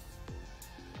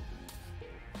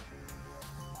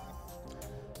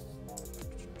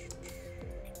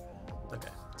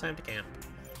 Time to camp.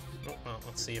 Oh, well,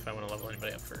 let's see if I want to level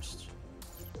anybody up first.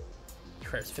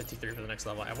 Requires 53 for the next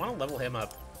level. I want to level him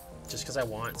up just because I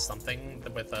want something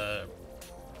with a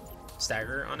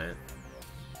stagger on it.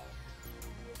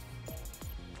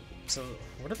 So,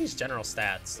 what are these general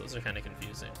stats? Those are kind of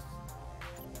confusing.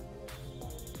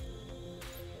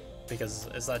 Because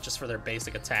is that just for their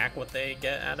basic attack, what they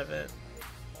get out of it?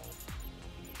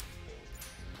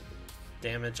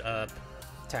 Damage up,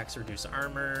 attacks reduce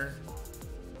armor.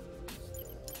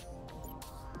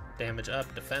 Damage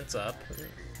up, defense up,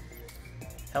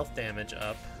 health damage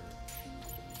up.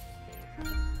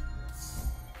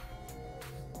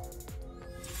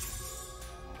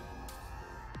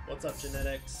 What's up,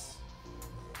 genetics?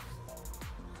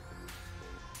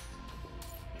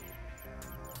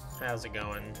 How's it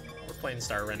going? We're playing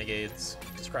Star Renegades.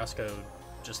 This crosscode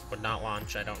just would not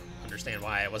launch. I don't understand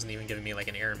why. It wasn't even giving me like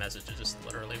an error message. It just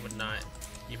literally would not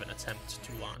even attempt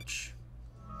to launch.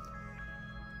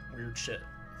 Weird shit.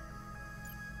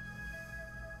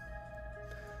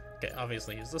 Okay,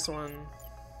 obviously use this one,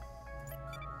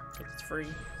 because it's free,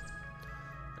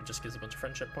 and just gives a bunch of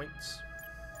friendship points.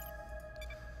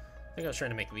 I think I was trying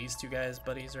to make these two guys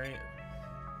buddies, right?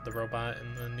 The robot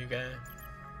and the new guy.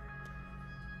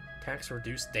 Attacks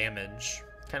reduce damage,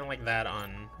 kind of like that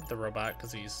on the robot,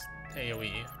 because he's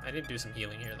AoE. I did do some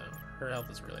healing here, though. Her health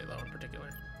is really low in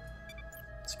particular.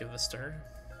 Let's give this to her.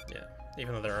 Yeah,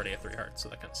 even though they're already at 3 hearts, so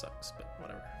that kind of sucks, but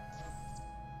whatever.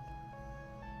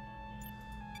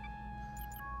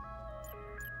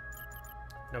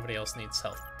 Nobody else needs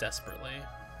health desperately.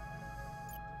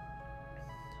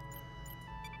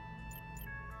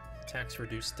 Attacks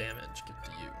reduce damage. Give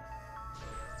to you.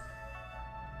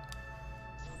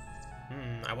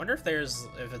 I wonder if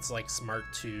it's like smart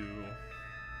to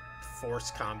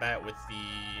force combat with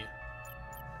the,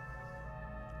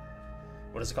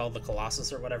 what is it called, the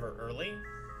Colossus or whatever, early,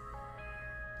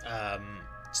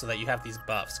 so that you have these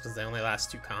buffs because they only last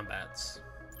 2 combats.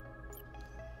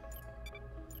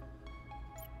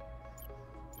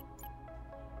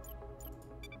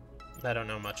 I don't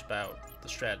know much about the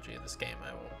strategy of this game,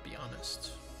 I will be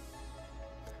honest.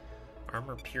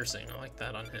 Armor piercing, I like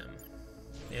that on him.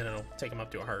 And it'll take him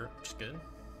up to a heart, which is good.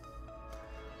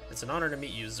 It's an honor to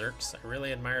meet you, Zerx. I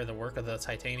really admire the work of the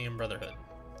Titanium Brotherhood.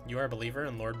 You are a believer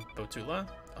in Lord Botula?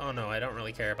 Oh no, I don't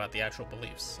really care about the actual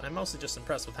beliefs. I'm mostly just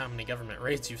impressed with how many government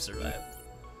raids you've survived.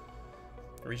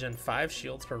 Regen 5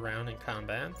 shields per round in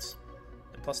combat,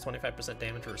 and plus 25%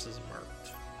 damage versus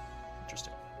marked.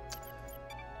 Interesting.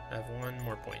 I have 1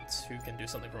 more point. Who can do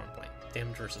something for 1 point?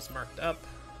 Damage versus marked up.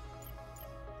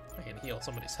 I can heal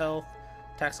somebody's health.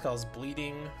 Attacks cause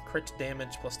bleeding. Crit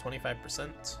damage plus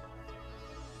 25%.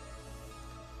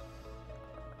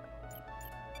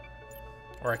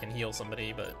 Or I can heal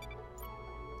somebody, but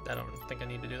I don't think I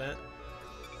need to do that.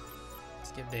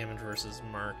 Let's give damage versus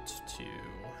marked to,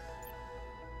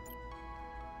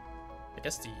 I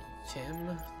guess, to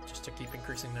him, just to keep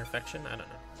increasing their affection. I don't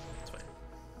know. It's fine.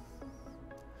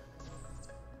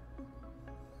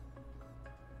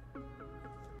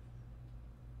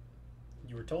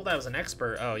 You were told I was an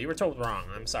expert. Oh, you were told wrong.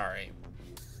 I'm sorry.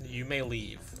 You may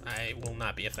leave. I will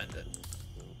not be offended.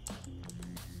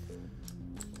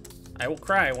 I will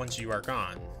cry once you are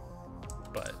gone,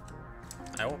 but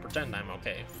I will pretend I'm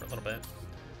okay for a little bit.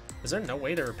 Is there no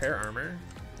way to repair armor?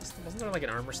 Wasn't there like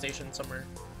an armor station somewhere?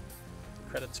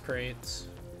 Credits crate.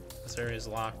 This area is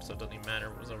locked, so it doesn't even matter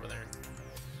what was over there.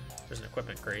 There's an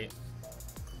equipment crate.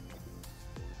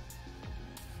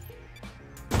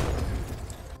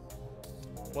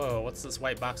 Whoa, what's this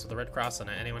white box with the red cross on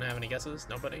it? Anyone have any guesses?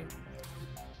 Nobody?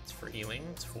 It's for healing.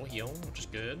 It's full heal, which is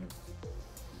good.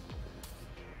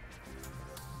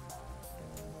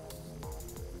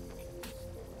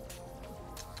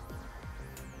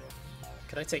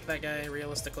 Could I take that guy,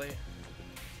 realistically?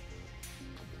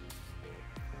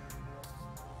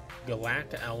 Galak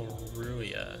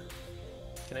Alruia.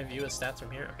 Can I view his stats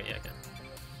from here? Okay, yeah, I can.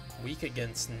 Weak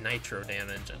against nitro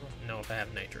damage. I don't know if I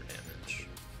have nitro damage.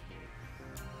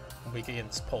 Weak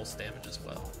against pulse damage as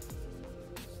well.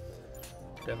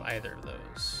 Do I have either of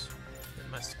those in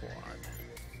my squad?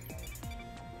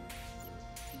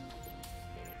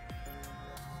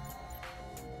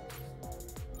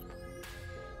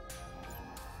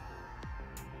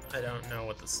 I don't know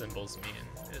what the symbols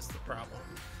mean is the problem.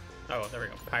 Oh, there we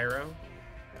go. Pyro?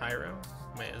 Pyro?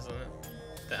 Wait, isn't it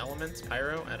the elements?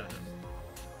 Pyro? I don't know.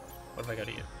 What if I go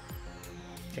to you?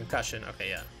 Concussion. Okay,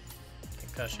 yeah.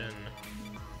 Concussion.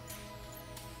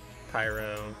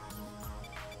 Pyro.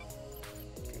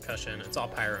 Concussion. It's all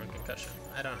pyro and concussion.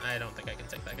 I don't think I can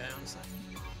take that guy, honestly.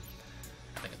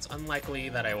 I think it's unlikely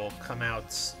that I will come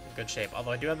out in good shape.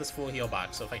 Although I do have this full heal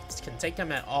box, so if I can take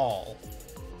him at all,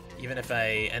 even if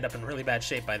I end up in really bad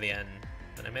shape by the end,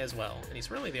 then I may as well. And he's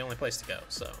really the only place to go,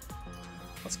 so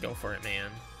let's go for it, man.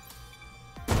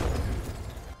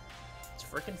 Let's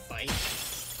freaking fight.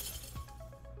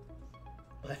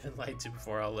 I've been lied to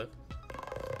before, I'll live.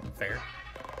 Fair.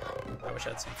 I wish I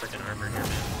had some freaking armor here,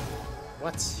 man.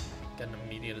 What? Get an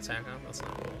immediate attack on? That's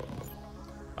not cool.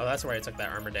 Oh, that's where I took that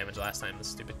armor damage last time, the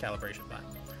stupid calibration bot.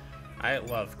 I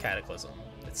love Cataclysm.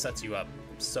 It sets you up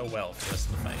so well for the rest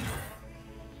of the fight.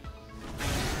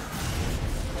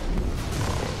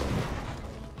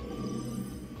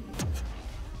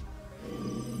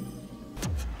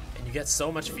 And you get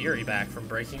so much fury back from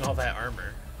breaking all that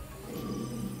armor.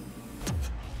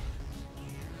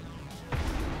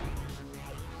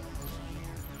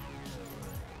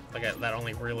 Like, that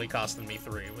only really costed me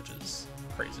 3, which is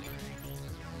crazy.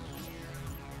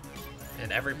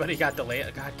 And everybody got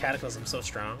delayed. God, Cataclysm's so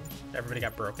strong. Everybody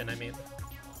got broken, I mean.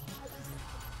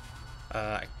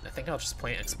 I think I'll just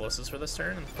plant explosives for this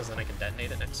turn, because then I can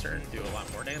detonate it next turn and do a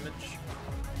lot more damage.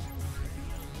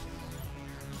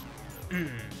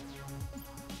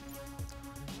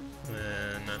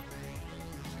 Then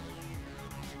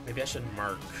maybe I should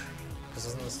mark, because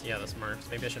isn't this, yeah, this marks.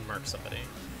 Maybe I should mark somebody.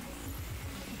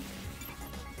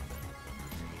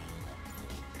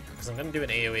 Because I'm going to do an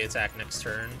AoE attack next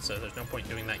turn, so there's no point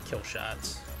doing that kill shot.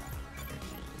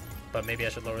 But maybe I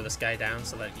should lower this guy down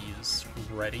so that he's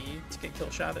ready to get kill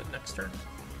shotted next turn.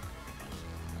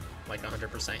 Like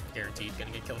 100% guaranteed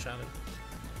going to get kill shotted.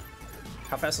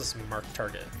 How fast is mark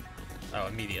target? Oh,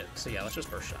 immediate. So yeah, let's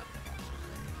just burst shot.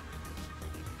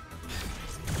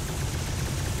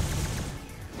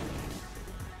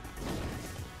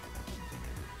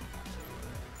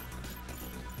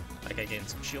 Like, I gained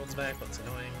some shields back, that's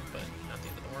annoying, but not the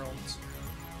end of the world.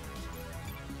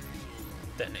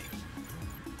 Detonate.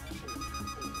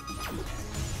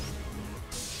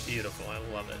 Beautiful, I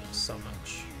love it so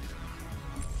much.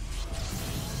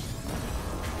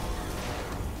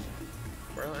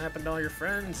 What happened to all your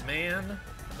friends, man?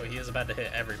 Oh, he is about to hit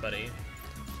everybody.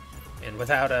 And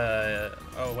without a...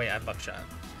 Oh, wait, I have buckshot.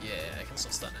 Yeah, I can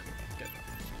still stun him. Good.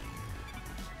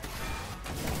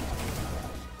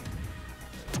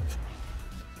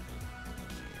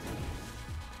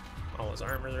 All his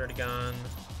armor's already gone.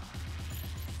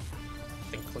 I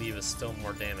think Cleave is still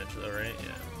more damage though, right?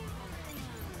 Yeah.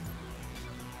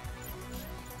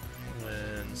 And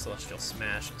then Celestial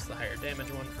Smash is the higher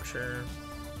damage one for sure.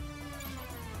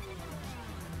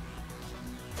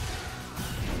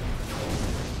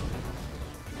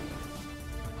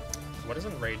 What does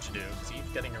Enrage do? Because he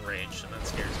keeps getting enraged and that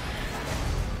scares me.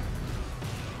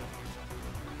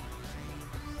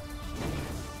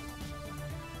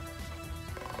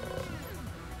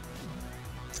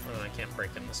 Oh, I can't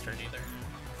break him this turn either.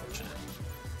 Unfortunate.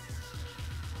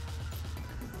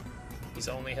 He's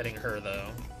only hitting her though.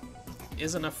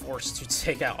 Is enough force to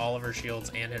take out all of her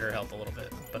shields and hit her health a little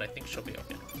bit, but I think she'll be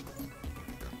okay.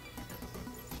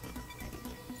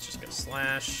 Let's just go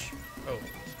slash. Oh,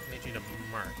 I need you to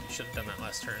mark. You should have done that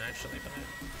last turn actually, but I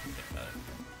didn't think about it.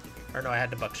 Or no, I had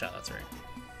to buckshot, that's right.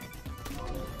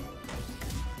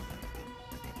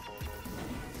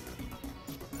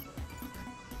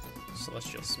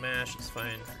 Celestial Smash is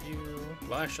fine for you.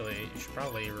 Well, actually, you should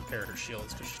probably repair her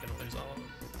shields because she's going to lose all of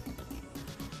them.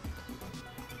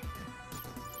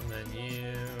 And then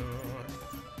you...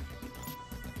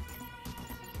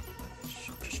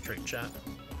 just straight shot.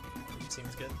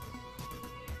 Seems good.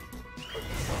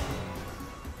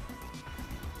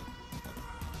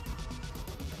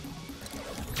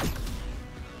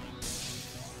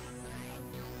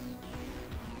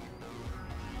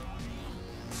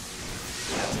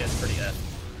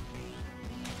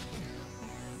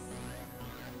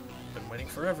 Been waiting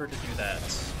forever to do that.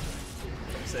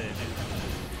 Say, dude.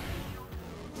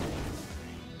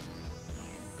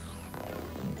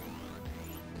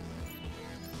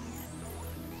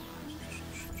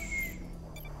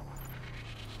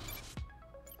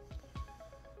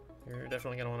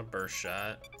 definitely gonna want a burst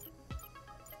shot.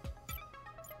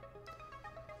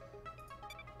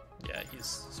 Yeah,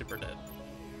 he's super dead.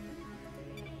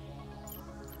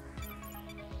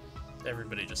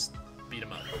 Everybody just beat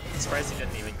him up. I'm surprised he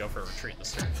didn't even go for a retreat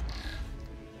this turn.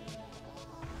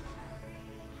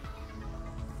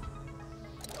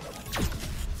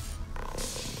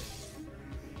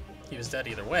 He was dead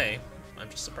either way. I'm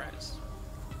just surprised.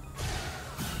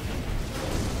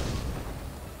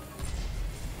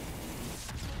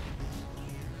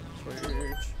 Switch.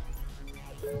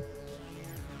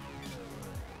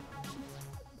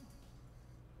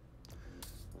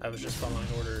 I was just following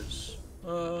orders.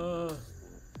 No,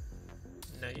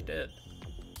 you did.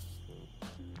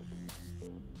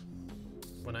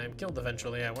 When I am killed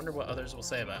eventually, I wonder what others will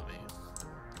say about me.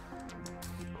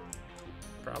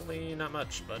 Probably not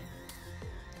much, but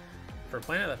for a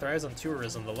planet that thrives on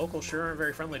tourism, the locals sure aren't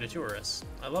very friendly to tourists.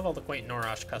 I love all the quaint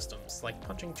Norosh customs, like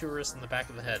punching tourists in the back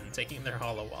of the head and taking their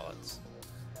hollow wallets.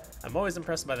 I'm always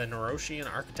impressed by the Noroshian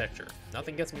architecture.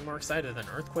 Nothing gets me more excited than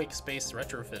earthquake space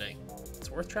retrofitting.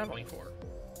 It's worth traveling for.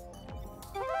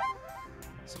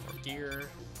 Some more gear.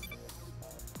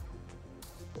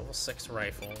 Level 6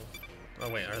 rifle. Oh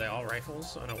wait, are they all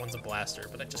rifles? Oh no, one's a blaster,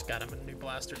 but I just got him a new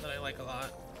blaster that I like a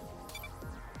lot.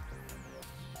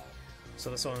 So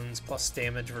this one's plus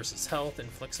damage versus health,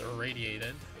 inflicts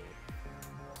irradiated.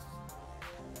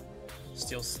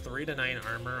 Steals 3 to 9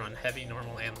 armor on heavy,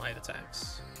 normal, and light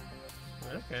attacks.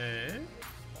 Okay.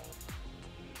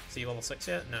 Is he level 6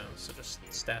 yet? No, so just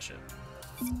stash it.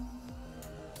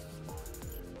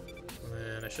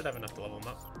 And I should have enough to level him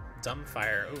up.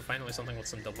 Dumbfire. Oh, finally something with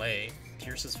some delay.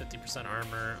 Pierces 50%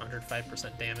 armor,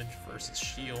 105% damage versus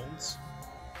shields.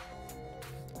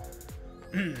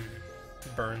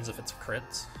 Burns if it's a crit.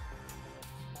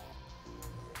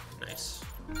 Nice.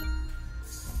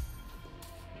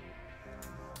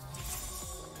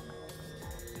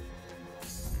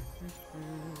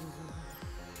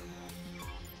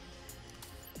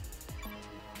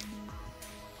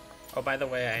 Oh, by the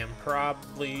way, I am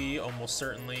probably, almost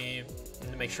certainly,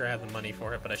 to make sure I have the money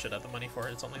for it, but I should have the money for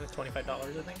it. It's only like $25,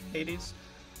 I think, Hades.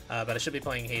 But I should be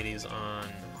playing Hades on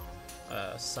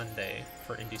Sunday,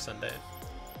 for Indie Sunday.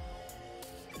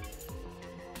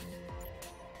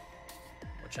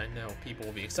 Which I know people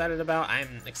will be excited about.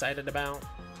 I'm excited about.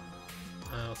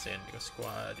 Let's see, Indigo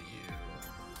Squad, you.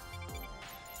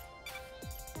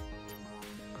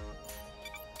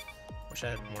 Wish I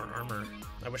had more armor.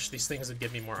 I wish these things would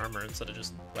give me more armor instead of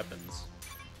just weapons.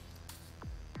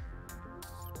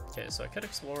 Okay, so I could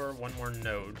explore one more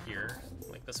node here,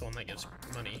 like this one that gives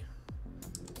money.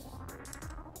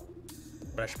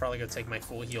 But I should probably go take my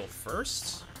full heal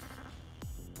first.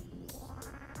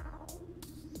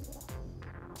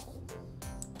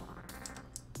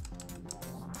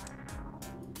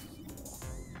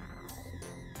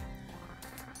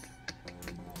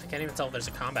 I can't even tell if there's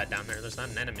a combat down there. There's not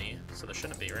an enemy, so there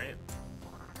shouldn't be, right?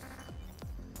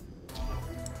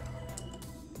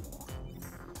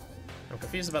 I'm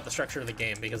confused about the structure of the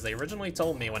game because they originally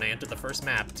told me when I entered the first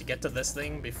map to get to this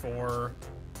thing before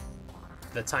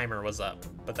the timer was up,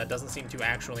 but that doesn't seem to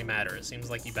actually matter. It seems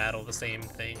like you battle the same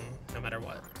thing no matter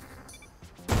what.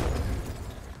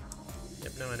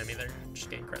 Yep, no enemy there. Just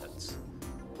gain credits.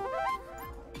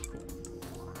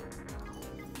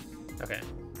 Okay.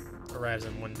 Arrives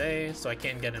in 1 day, so I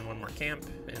can get in one more camp,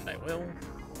 and I will.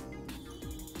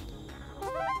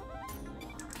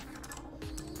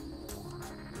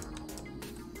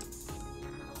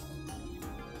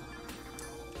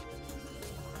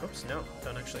 Oops, no,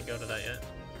 don't actually go to that yet.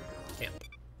 Camp.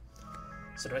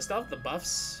 So do I still have the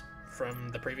buffs from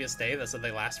the previous day that said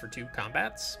they last for 2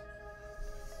 combats?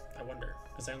 I wonder,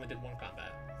 because I only did 1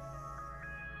 combat.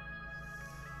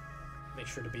 Make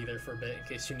sure to be there for a bit in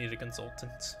case you need a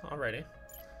consultant. Alrighty.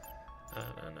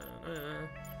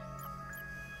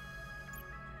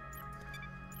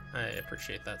 I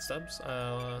appreciate that, Stubbs.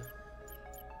 Oh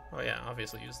yeah,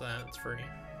 obviously use that. It's free.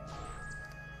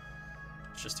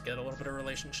 It's just to get a little bit of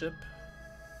relationship.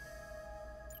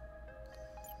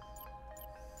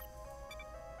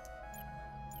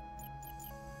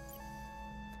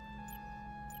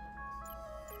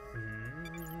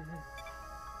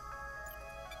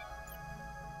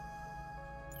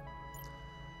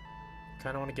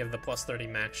 Kind of want to give the plus 30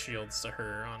 max shields to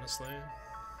her, honestly.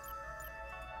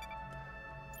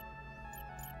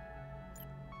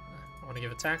 I want to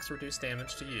give attacks reduce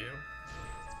damage to you.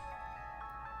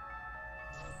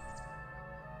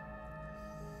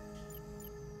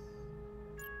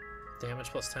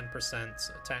 Damage plus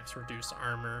 10%, attacks reduce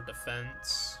armor,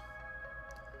 defense.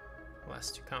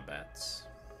 Last 2 combats.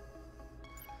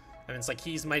 I mean, it's like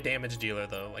he's my damage dealer,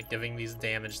 though. Like, giving these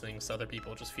damage things to other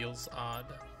people just feels odd.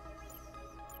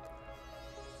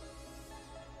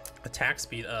 Attack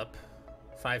speed up.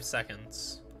 5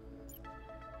 seconds.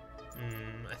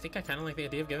 I think I kind of like the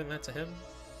idea of giving that to him.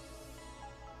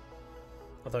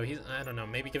 Although he's, I don't know,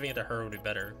 maybe giving it to her would be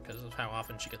better because of how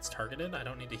often she gets targeted. I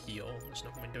don't need to heal. There's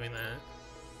no point doing that.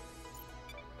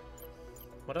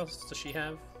 What else does she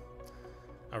have?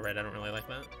 Oh, right, I don't really like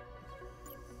that.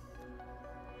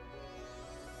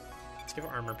 Let's give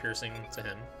armor piercing to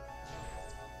him.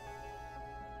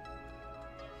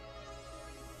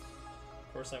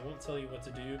 Of course, I won't tell you what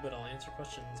to do, but I'll answer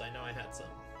questions. I know I had some,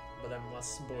 but I'm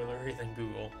less spoilery than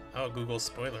Google. Oh, Google's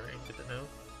spoilery. Good to know.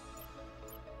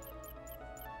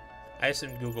 I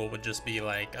assumed Google would just be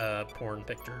like porn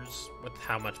pictures with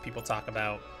how much people talk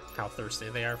about how thirsty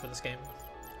they are for this game.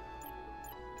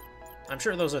 I'm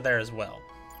sure those are there as well.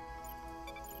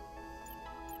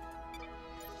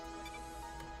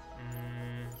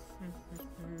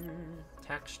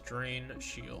 Tax drain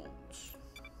shields.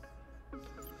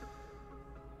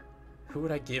 Who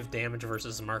would I give damage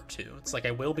versus mark to? It's like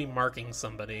I will be marking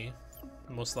somebody,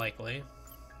 most likely.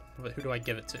 But who do I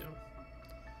give it to?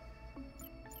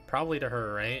 Probably to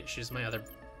her, right? She's my other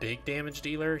big damage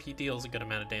dealer. He deals a good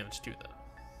amount of damage too, though.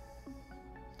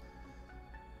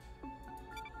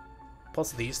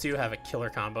 Plus, these two have a killer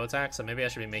combo attack, so maybe I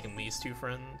should be making these two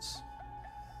friends.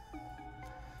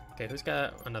 Okay, who's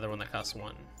got another one that costs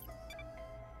 1?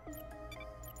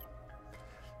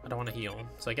 I don't want to heal,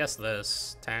 so I guess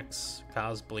this. Tax,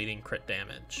 cause bleeding, crit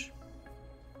damage.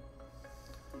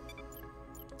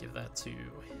 Give that to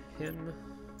him,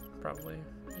 probably.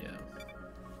 Yeah.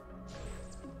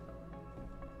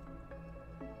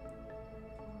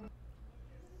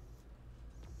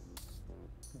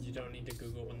 You don't need to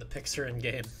Google when the pics are in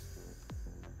game.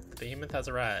 The behemoth has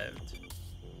arrived.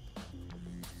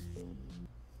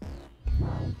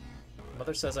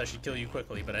 Mother says I should kill you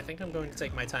quickly, but I think I'm going to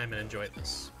take my time and enjoy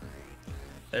this.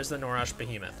 There's the Norash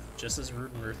behemoth, just as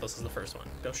rude and ruthless as the first one.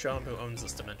 Go show him who owns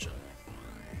this dimension.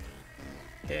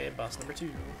 Okay, boss number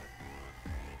 2.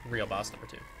 Real boss number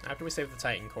 2. After we save the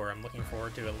Titan core, I'm looking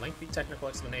forward to a lengthy technical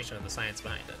explanation of the science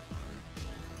behind it.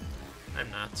 I'm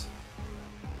not.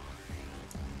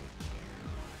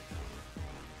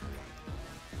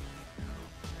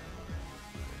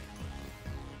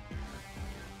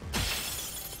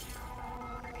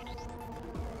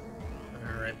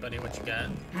 Buddy, what you got?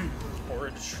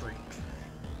 Horrid Shriek.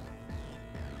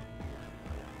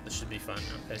 This should be fun.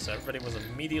 Okay, so everybody was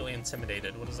immediately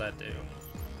intimidated. What does that do?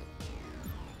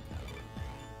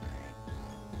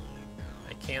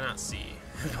 I cannot see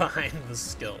behind the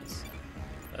skills.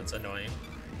 That's annoying.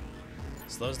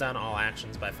 Slows down all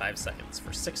actions by 5 seconds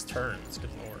for 6 turns.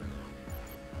 Good lord.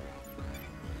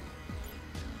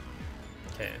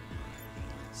 Okay.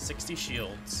 60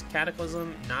 shields.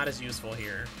 Cataclysm, not as useful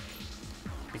here,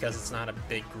 because it's not a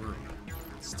big group.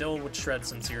 Still would shred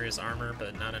some serious armor,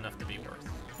 but not enough to be worth,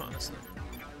 honestly.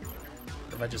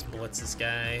 If I just blitz this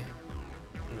guy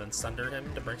and then sunder him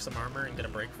to break some armor and get a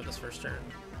break for this first turn.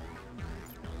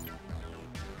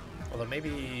 Although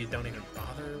maybe don't even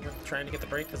bother with trying to get the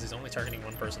break because he's only targeting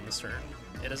one person this turn.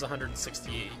 It is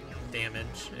 168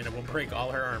 damage and it will break all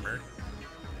her armor.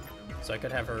 So I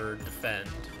could have her defend.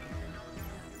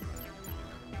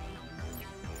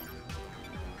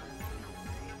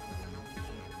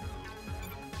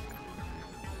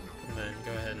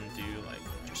 Go ahead and do like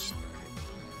just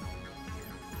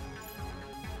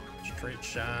straight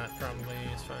shot, probably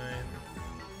is fine.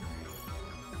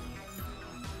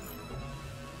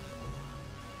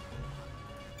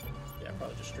 Yeah,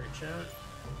 probably just straight shot.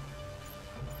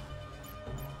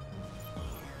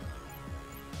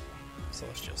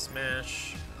 Celestial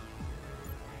Smash.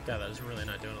 God, that is really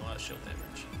not doing a lot of shield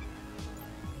damage.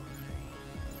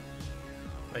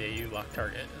 Oh yeah, you lock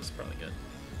target is probably good.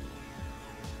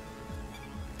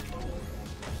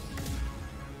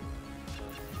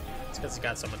 It's because it's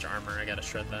got so much armor, I gotta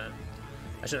shred that.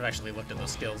 I should have actually looked at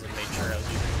those skills and made sure I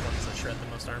was using the ones that shred the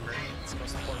most armor. It's the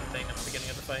most important thing at the beginning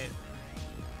of the fight.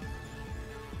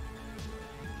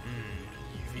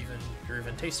 You're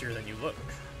even tastier than you look.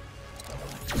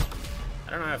 I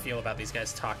don't know how I feel about these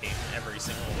guys talking every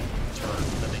single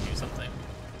turn that they do something.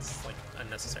 It's like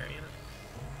unnecessary, you know?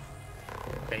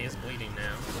 Okay, he is bleeding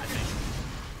now, I think.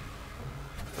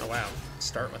 Oh wow,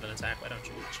 start with an attack, why don't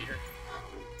you, cheater?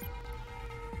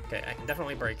 Okay, I can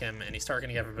definitely break him, and he's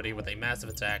targeting everybody with a massive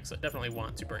attack, so I definitely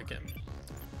want to break him.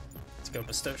 Let's go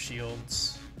bestow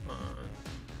shields on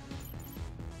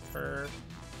her.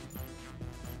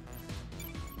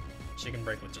 She can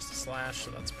break with just a slash,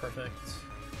 so that's perfect.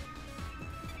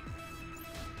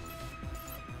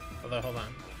 Although, hold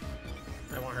on.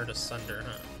 I want her to sunder,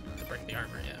 huh? To break the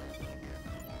armor, yeah.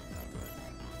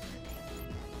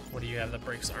 What do you have that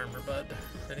breaks armor, bud?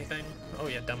 Anything? Oh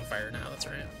yeah, dumbfire now, that's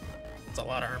right. It's a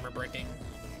lot of armor breaking.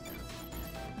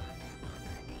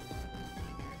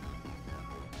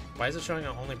 Why is it showing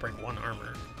I'll only break one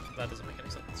armor? That doesn't make any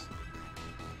sense.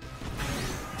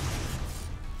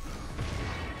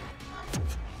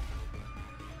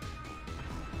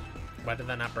 Why did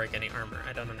that not break any armor?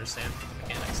 I don't understand the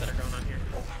mechanics that are going on here,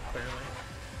 clearly.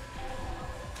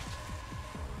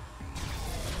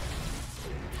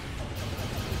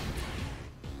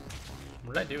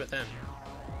 What did I do with him?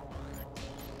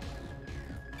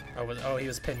 Oh, he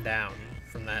was pinned down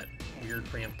from that weird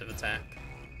preemptive attack.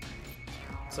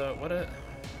 So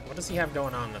what does he have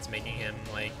going on that's making him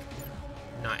like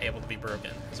not able to be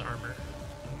broken? His armor.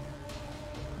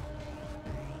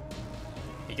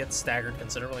 He gets staggered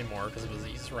considerably more because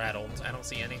he's rattled. I don't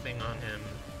see anything on him.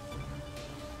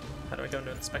 How do I go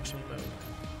into inspection mode?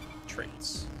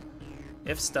 Traits.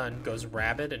 If stunned, goes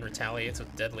rabid and retaliates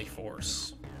with deadly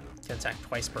force. Can attack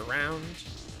twice per round.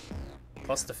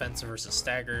 Plus defensive versus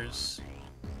staggers.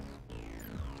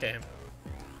 Okay.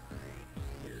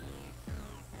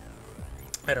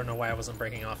 I don't know why I wasn't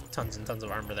breaking off tons and tons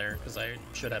of armor there, because I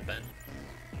should have been.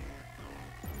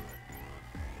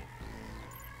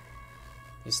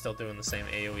 He's still doing the same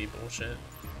AoE bullshit.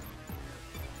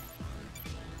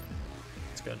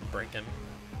 Let's go ahead and break him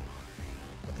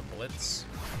with the Blitz.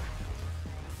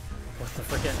 With the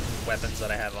freaking weapons that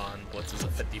I have on, Blitz is a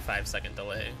 55-second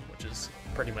delay, which is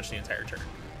pretty much the entire turn,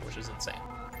 which is insane.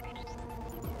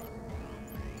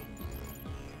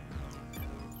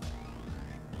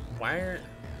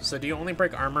 So do you only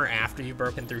break armor after you've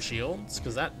broken through shields?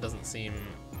 Because that doesn't seem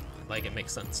like it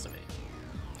makes sense to me.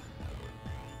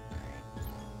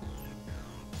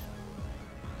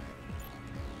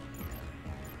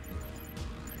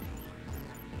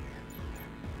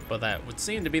 But that would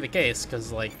seem to be the case,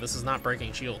 because like this is not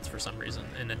breaking shields for some reason,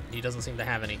 and he doesn't seem to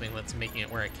have anything that's making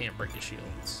it where I can't break his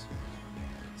shields.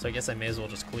 So I guess I may as well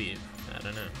just cleave. I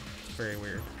don't know. It's very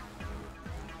weird.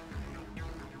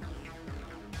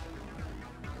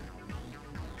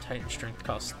 Titan strength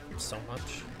costs so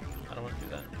much. I don't want to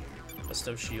do that.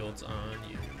 Bestow shields on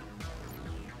you.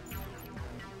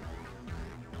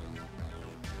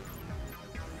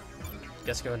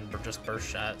 Guess go ahead and just burst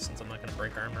shot since I'm not going to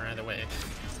break armor either way.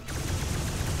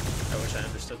 I wish I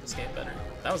understood this game better.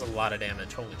 That was a lot of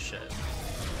damage. Holy shit.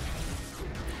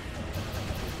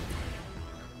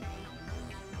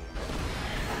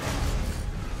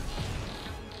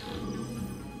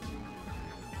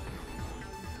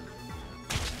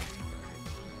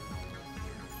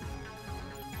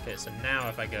 Okay, so now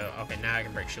if I go... Okay, now I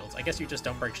can break shields. I guess you just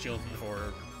don't break shields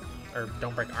before... Or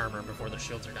don't break armor before the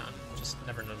shields are gone. Just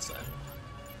never noticed that.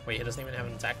 Wait, he doesn't even have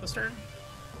an attack this turn?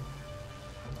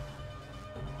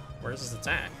 Where's his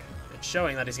attack? It's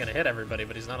showing that he's gonna hit everybody,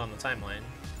 but he's not on the timeline.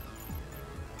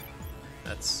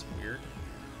 That's weird.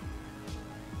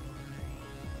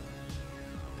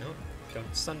 Nope. Go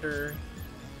Sunder.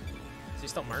 Is he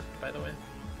still marked, by the way?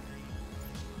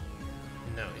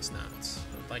 No, he's not.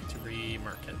 I'd like to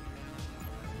re-mark him.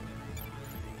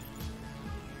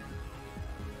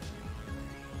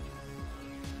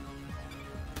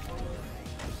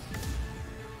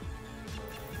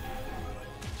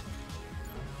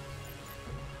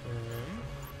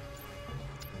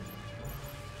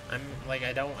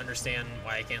 I don't understand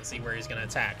why I can't see where he's gonna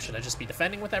attack. Should I just be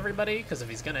defending with everybody? Because if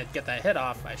he's gonna get that hit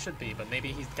off, I should be, but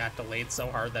maybe he's got delayed so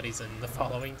hard that he's in the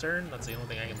following turn. That's the only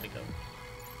thing I can think of.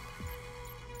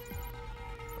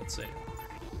 Let's see.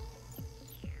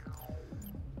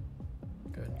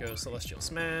 Go ahead and go Celestial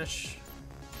Smash.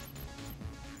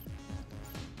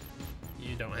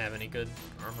 You don't have any good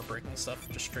armor breaking stuff,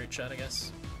 just straight shot, I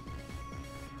guess.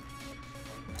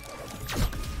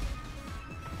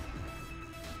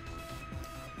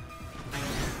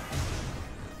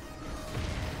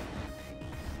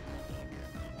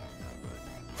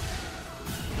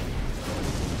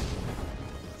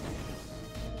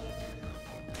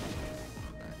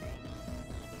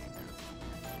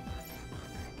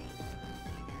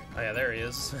 Oh yeah, there he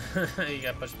is. He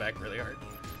got pushed back really hard.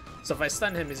 So if I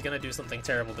stun him, he's gonna do something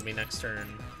terrible to me next turn.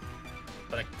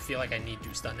 But I feel like I need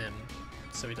to stun him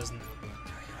so he doesn't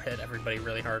hit everybody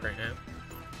really hard right now.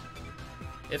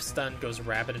 If stunned, goes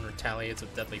rapid and retaliates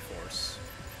with deadly force.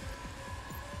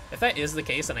 If that is the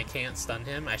case and I can't stun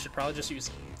him, I should probably just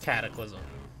use Cataclysm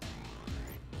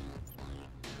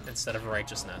instead of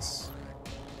Righteousness,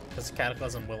 because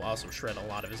Cataclysm will also shred a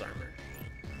lot of his armor.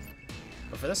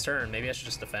 But for this turn, maybe I should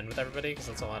just defend with everybody, because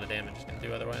that's a lot of damage he's going to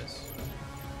do otherwise.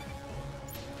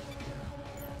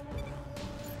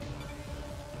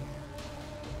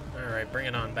 Alright, bring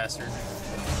it on, bastard.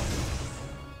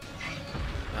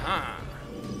 Aha!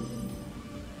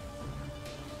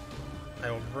 I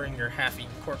will bring your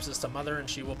half-eaten corpses to Mother, and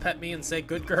she will pet me and say,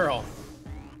 "Good girl."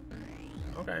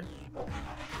 Okay.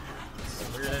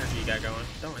 Some weird energy you got going.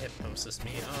 Don't hypnosis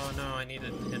me. Oh no, I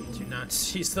needed him to not...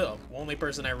 She's the only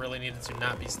person I really needed to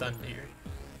not be stunned here.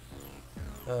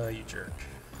 You jerk.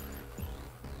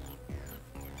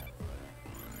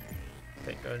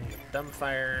 Okay, go ahead and get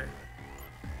Dumbfire.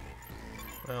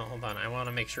 Well, hold on. I want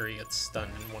to make sure he gets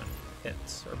stunned in one hit.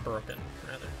 Or broken,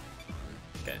 rather.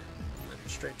 Okay. And then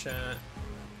straight shot.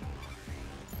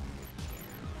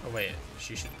 Oh wait,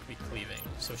 she should be cleaving.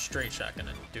 So straight shot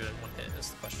gonna do it in one hit is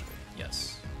the question.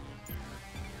 Yes.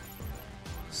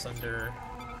 Sunder.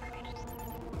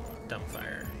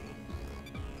 Dumbfire.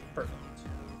 Perfect.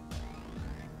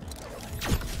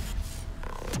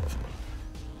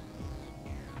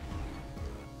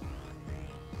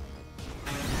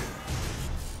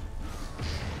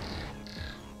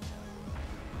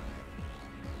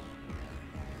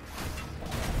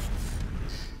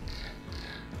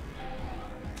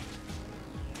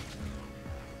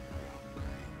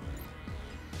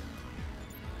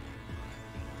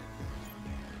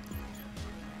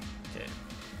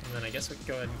 And then I guess we can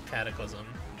go ahead and Cataclysm.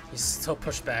 He's still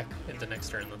pushed back into next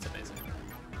turn, that's amazing.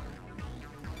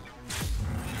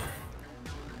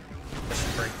 That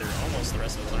should break through almost the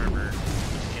rest of his armor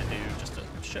and do just a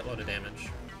shitload of damage.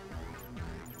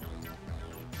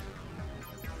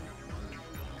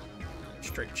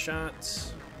 Straight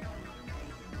shots.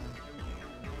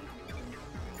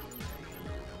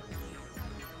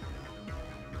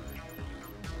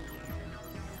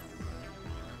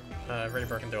 I've already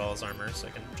broken through all his armor, so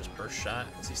I can just burst shot.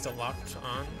 Is he still locked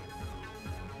on?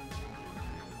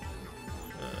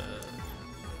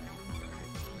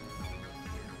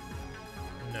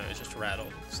 No, he's just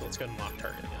rattled. So let's go ahead and lock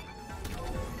target again.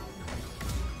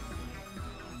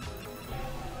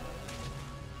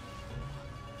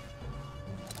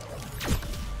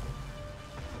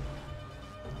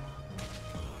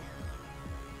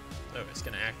 Oh, he's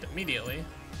going to act immediately,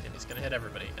 and he's going to hit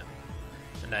everybody again.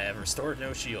 And I have restored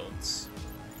no shields.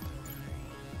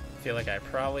 I feel like I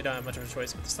probably don't have much of a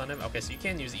choice but to stun him. Okay, so you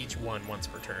can use each one once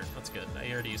per turn. That's good. I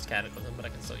already used Cataclysm, but I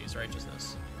can still use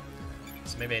Righteousness.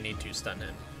 So maybe I need to stun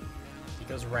him. He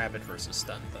goes Rabid versus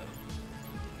stun, though.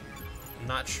 I'm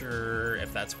not sure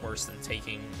if that's worse than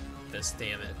taking this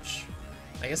damage.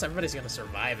 I guess everybody's going to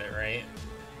survive it, right?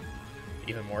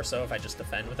 Even more so if I just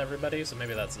defend with everybody, so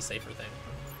maybe that's the safer thing.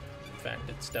 In fact,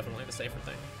 it's definitely the safer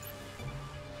thing.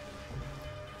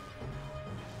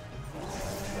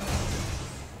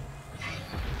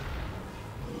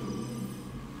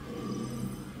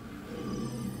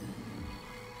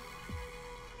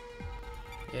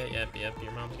 Yep,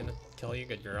 your mom's gonna kill you,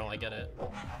 good girl, I get it.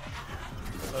 Oh,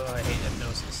 I hate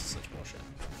hypnosis, it's such bullshit.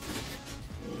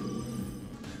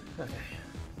 Okay.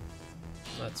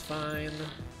 That's fine.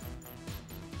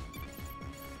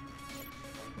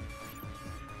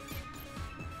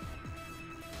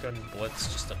 Go ahead and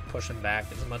blitz just to push him back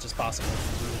as much as possible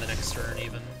through the next turn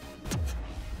even.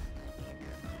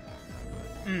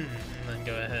 And then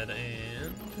go ahead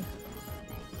and...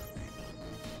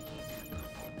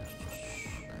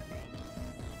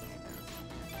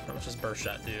 How much does Burst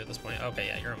Shot do at this point? Okay,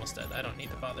 yeah, you're almost dead. I don't need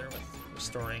to bother with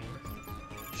restoring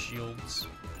shields.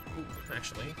 Ooh,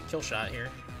 actually, Kill Shot here.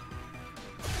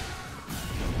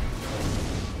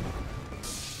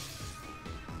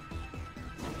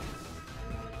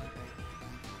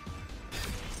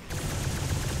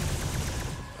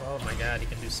 Oh my god, he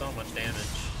can do so much damage.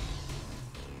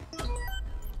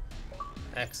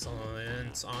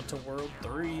 Excellent. On to World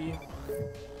 3.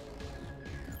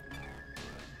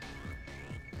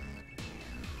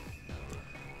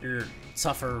 You're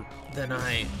tougher than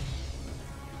I...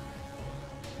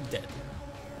 Dead.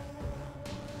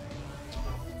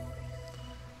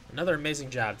 Another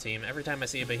amazing job, team. Every time I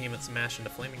see a behemoth smash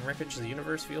into flaming wreckage, the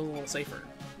universe feels a little safer.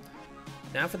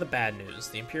 Now for the bad news.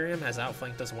 The Imperium has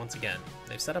outflanked us once again.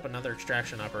 They've set up another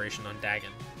extraction operation on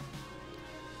Dagon.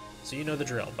 So you know the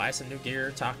drill. Buy some new gear,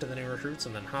 talk to the new recruits,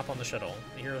 and then hop on the shuttle.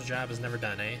 The hero's job is never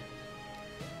done, eh?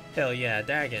 Hell yeah,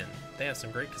 Dagon. They have some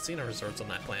great casino resorts on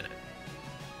that planet.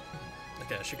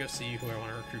 Okay, I should go see who I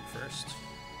want to recruit first.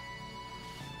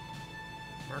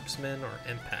 Marksman or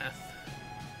Empath?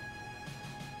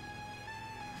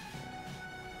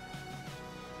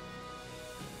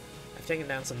 I've taken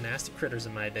down some nasty critters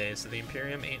in my day, so the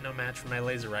Imperium ain't no match for my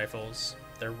laser rifles.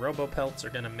 Their robo-pelts are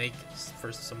gonna make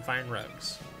for some fine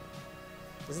rugs.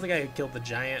 This is the guy who killed the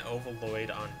giant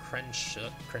Ovaloid on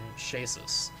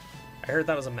Crenshasus. I heard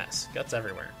that was a mess. Guts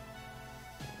everywhere.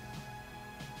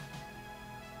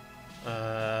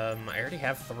 I already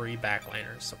have 3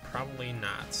 backliners, so probably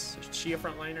not. Is she a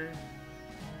frontliner?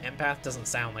 Empath doesn't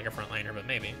sound like a frontliner, but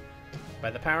maybe.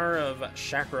 By the power of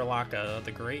Shakralaka,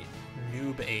 the great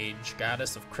noob age,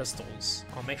 goddess of crystals,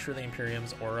 I'll make sure the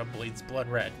Imperium's aura bleeds blood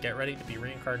red. Get ready to be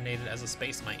reincarnated as a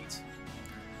space mite.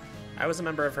 I was a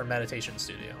member of her meditation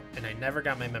studio, and I never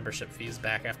got my membership fees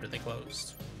back after they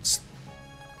closed.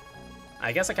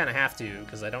 I guess I kind of have to,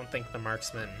 because I don't think the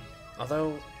marksman...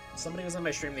 Although, somebody was on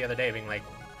my stream the other day being like,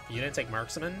 you didn't take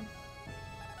marksman?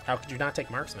 How could you not take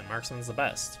marksman? Marksman's the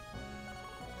best.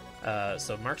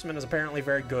 So marksman is apparently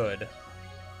very good.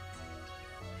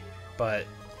 But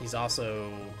he's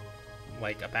also,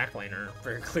 like, a backliner,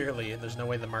 very clearly. There's no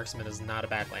way the marksman is not a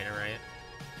backliner, right?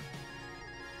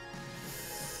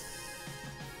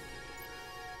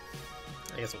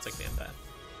 I guess we'll take the empath.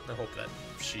 I hope that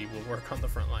she will work on the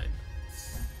front line.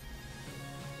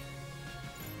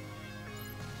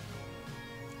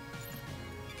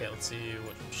 Okay, let's see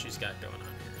what she's got going on here.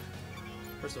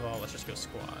 First of all, let's just go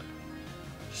squad.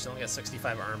 She's only got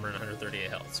 65 armor and 138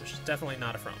 health, so she's definitely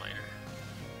not a frontliner.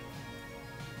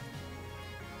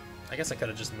 I guess I could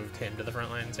have just moved him to the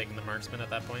front line and taken the marksman at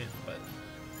that point, but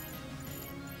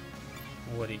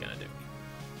what are you gonna do?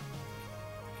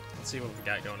 Let's see what we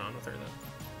got going on with her, though.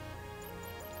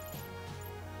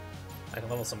 I can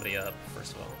level somebody up,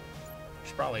 first of all. I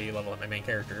should probably level up my main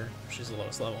character. She's the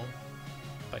lowest level.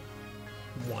 By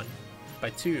 1.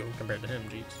 By 2 compared to him,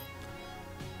 jeez.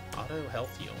 Auto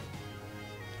health heal.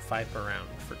 5 per round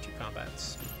for 2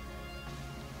 combats.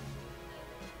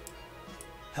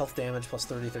 Health damage plus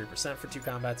 33% for 2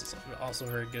 combats is also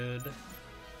very good.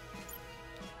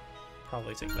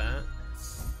 Probably take that.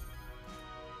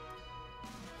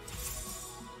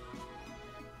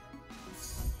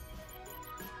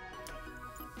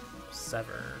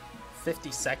 Sever.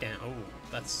 52nd. Oh,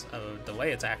 that's a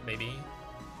delay attack, maybe.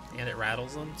 And it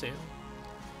rattles them, too.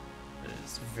 It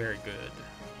is very good.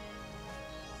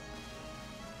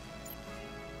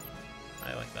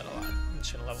 I like that a lot. I'm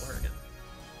just gonna level her again.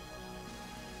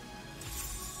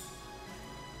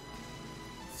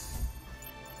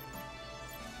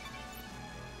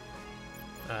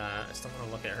 I still want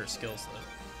to look at her skills, though.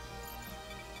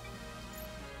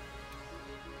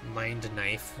 Mind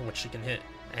Knife, which she can hit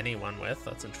anyone with.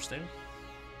 That's interesting.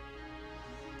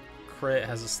 Crit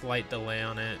has a slight delay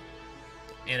on it.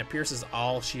 And it pierces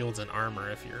all shields and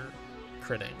armor if you're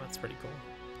critting. That's pretty cool.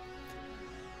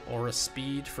 Aura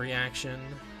Speed, free action.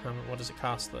 What does it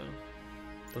cost, though?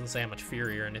 Doesn't say how much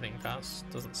Fury or anything it costs.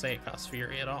 Doesn't say it costs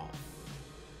Fury at all.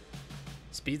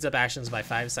 Speeds up actions by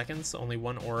 5 seconds. Only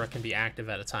 1 aura can be active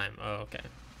at a time. Oh, okay.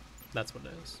 That's what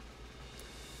it is.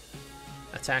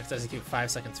 Attacks execute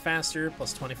 5 seconds faster,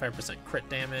 plus 25% crit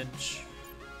damage.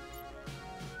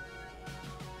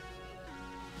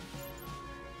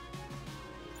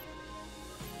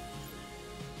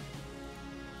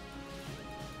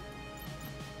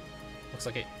 Looks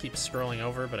like it keeps scrolling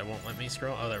over, but it won't let me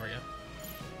scroll. Oh, there we go.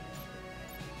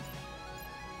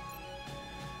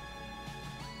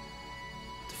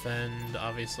 Defend,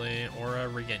 obviously. Aura,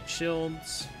 regen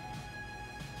shields.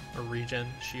 Or regen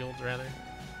shields, rather.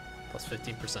 Plus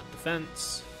 15%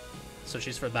 defense. So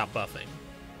she's for that buffing.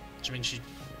 Which means she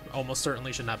almost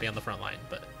certainly should not be on the front line,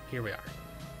 but here we are.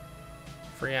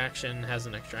 Free action, has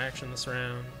an extra action this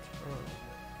round. Oh.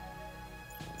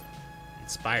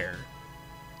 Inspire.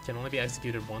 Can only be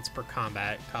executed once per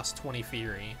combat. Costs 20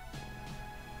 Fury.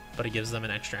 But it gives them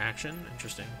an extra action.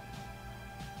 Interesting.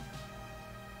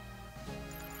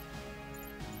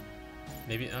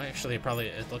 Maybe, actually,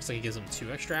 it looks like it gives them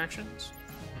 2 extra actions.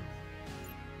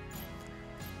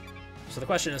 So the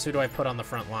question is, who do I put on the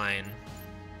front line?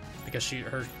 Because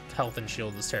her health and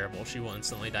shield is terrible. She will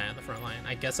instantly die on the front line.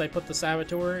 I guess I put the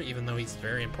Saboteur, even though he's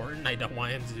very important. I don't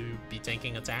want him to be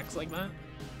tanking attacks like that.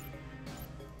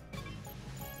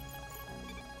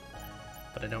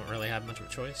 But I don't really have much of a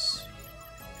choice.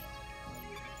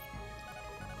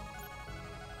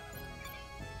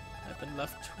 I've been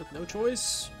left with no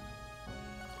choice.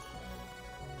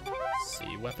 Let's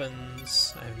see,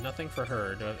 weapons. I have nothing for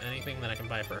her. Do I have anything that I can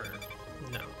buy for her?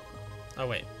 No. Oh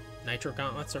wait, Nitro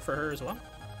Gauntlets are for her as well?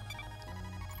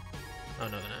 Oh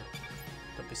no, they're not.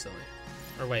 Don't be silly.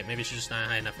 Or wait, maybe she's just not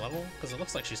high enough level? Because it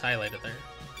looks like she's highlighted there.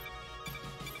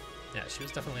 Yeah, she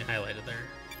was definitely highlighted there.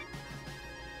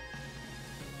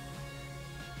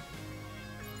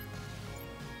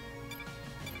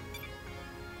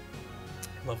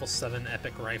 Level 7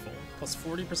 Epic Rifle. Plus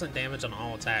 40% damage on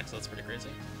all attacks. That's pretty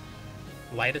crazy.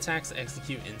 Light attacks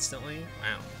execute instantly.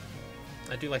 Wow.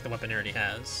 I do like the weapon he already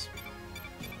has.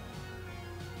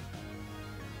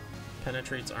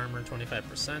 Penetrates armor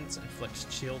 25%, inflicts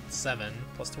shield 7,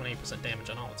 plus 28% damage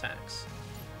on all attacks.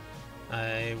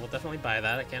 I will definitely buy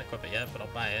that. I can't equip it yet, but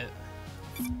I'll buy it.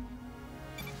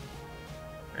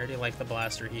 I already like the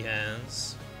blaster he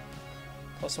has.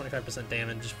 Plus 25%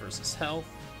 damage versus health.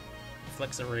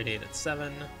 Inflicts irradiated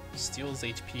 7. Steals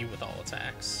HP with all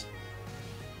attacks.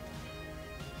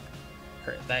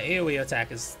 That AoE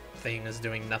attack thing is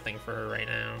doing nothing for her right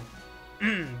now.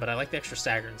 But I like the extra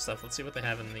stagger and stuff. Let's see what they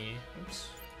have in the... Oops.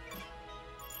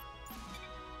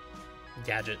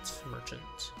 Gadget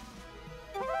Merchant.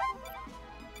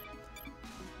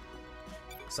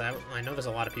 So I know there's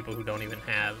a lot of people who don't even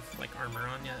have, like, armor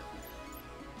on yet.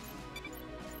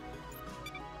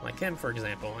 Like him, for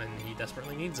example, and he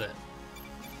desperately needs it.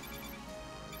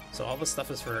 So all this stuff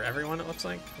is for everyone, it looks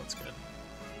like? That's good.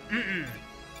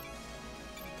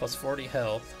 Plus 40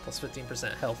 health, plus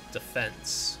 15% health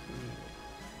defense.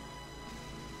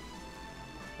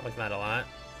 I like that a lot.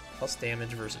 Plus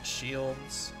damage versus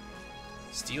shields.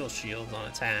 Steel shields on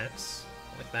attacks.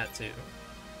 I like that too.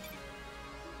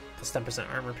 Plus 10%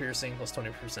 armor piercing, plus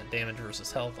 20% damage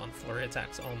versus health on flurry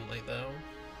attacks only, though.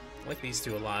 I like these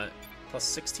two a lot. Plus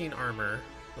 16 armor.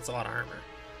 That's a lot of armor.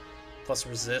 Plus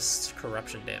resist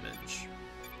corruption damage.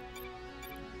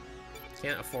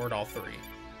 Can't afford all three.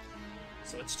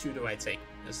 So which two do I take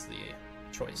is the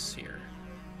choice here.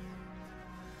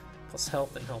 Plus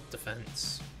health and health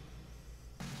defense.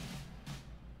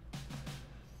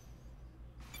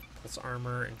 Plus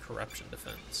armor and corruption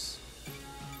defense.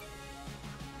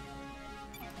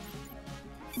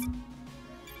 I'm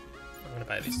gonna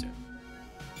buy these two.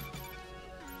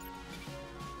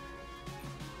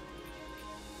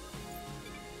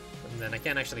 And then I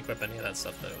can't actually equip any of that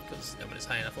stuff though, because nobody's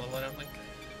high enough level, I don't think.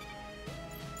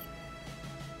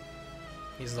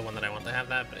 He's the one that I want to have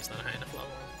that, but he's not a high enough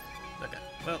level. Okay,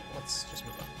 well, let's just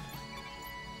move on.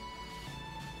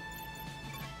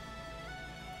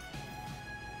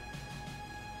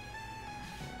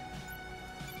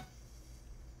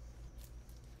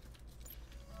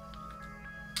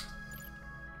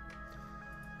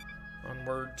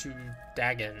 Onward to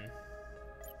Dagon.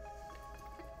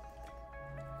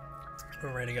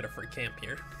 We're ready to get a free camp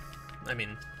here. I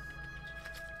mean,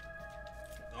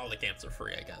 all the camps are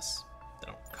free, I guess. They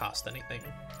don't cost anything.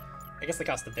 I guess they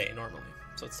cost a day normally,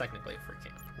 so it's technically a free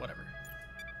camp. Whatever.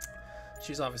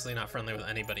 She's obviously not friendly with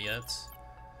anybody yet.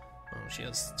 Oh, she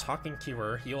has Talking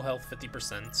Cure, heal health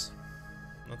 50%.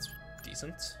 That's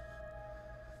decent.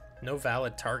 No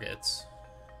valid targets.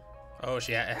 Oh, it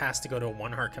has to go to a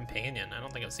one-heart companion. I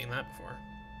don't think I've seen that before.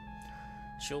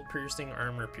 Shield piercing,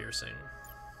 armor piercing.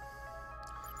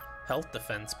 Health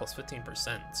defense plus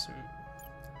 15%.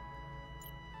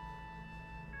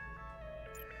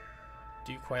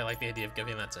 Do you quite like the idea of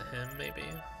giving that to him, maybe?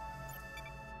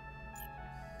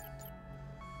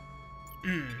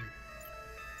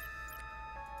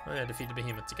 Oh yeah, defeat a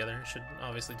behemoth together. Should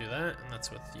obviously do that, and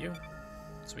that's with you.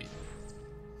 Sweet.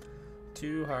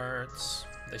 2 hearts.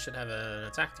 They should have an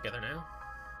attack together now.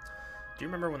 Do you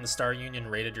remember when the Star Union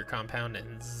raided your compound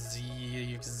in Z6?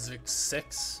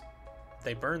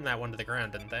 They burned that one to the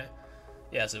ground, didn't they?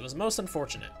 Yes, it was most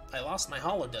unfortunate. I lost my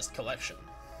holodisc collection.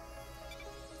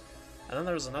 And then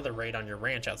there was another raid on your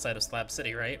ranch outside of Slab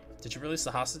City, right? Did you release the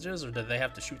hostages, or did they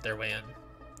have to shoot their way in?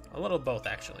 A little of both,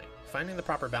 actually. Finding the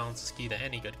proper balance is key to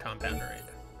any good compound raid.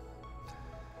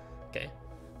 Okay.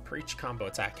 Preach combo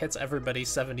attack. Hits everybody,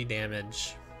 70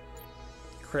 damage.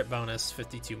 Crit bonus,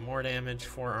 52 more damage.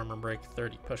 4 armor break,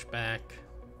 30 pushback.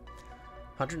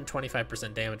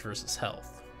 125% damage versus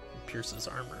health. Pierces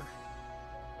armor.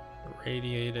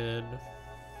 Irradiated.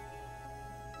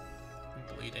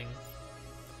 Bleeding.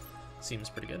 Seems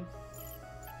pretty good.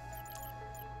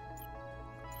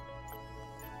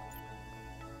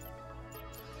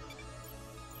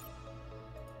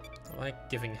 I like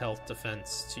giving health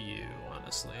defense to you,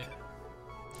 honestly.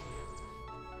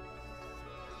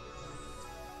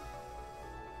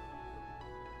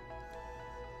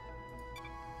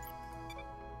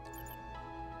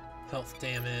 Health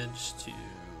damage to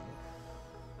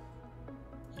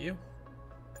you.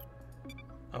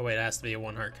 Oh wait, it has to be a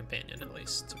one-heart companion at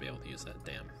least to be able to use that.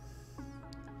 Damn.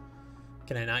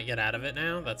 Can I not get out of it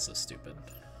now? That's so stupid.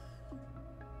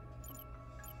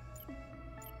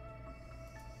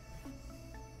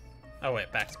 Oh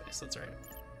wait, backspace, that's right.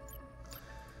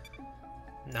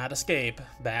 Not escape,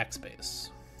 backspace.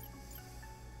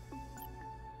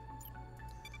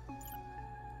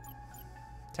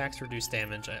 Attacks reduce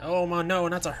damage. Oh my, no,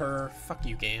 not to her. Fuck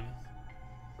you, game.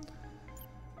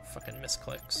 Fucking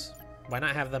misclicks. Why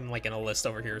not have them like in a list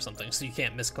over here or something so you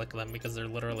can't misclick them, because they're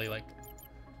literally like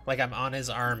I'm on his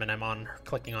arm and I'm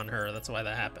clicking on her. That's why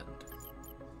that happened.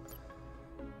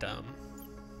 dumb.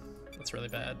 That's really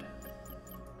bad.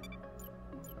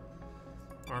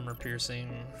 Armor piercing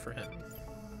for him.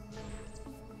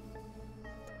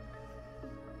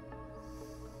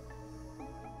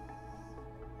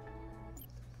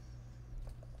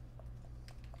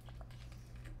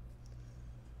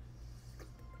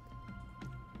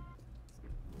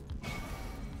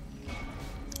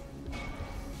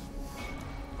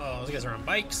 Oh, those guys are on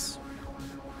bikes.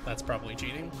 That's probably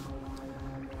cheating.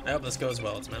 I hope this goes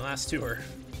well. It's my last tour.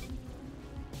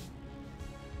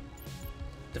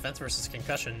 Defense versus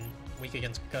concussion. Weak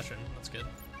against concussion. That's good.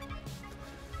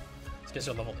 These guys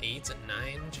are level 8 and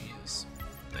 9. Jeez.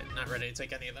 I'm not ready to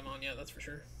take any of them on yet, that's for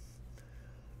sure.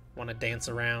 Want to dance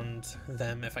around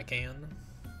them if I can.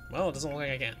 Well, it doesn't look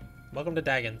like I can. Welcome to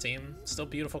Dagon, team. Still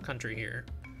beautiful country here.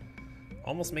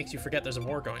 Almost makes you forget there's a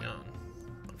war going on.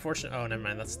 Unfortunately, oh, never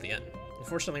mind, that's the end.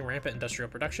 Unfortunately, rampant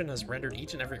industrial production has rendered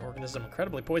each and every organism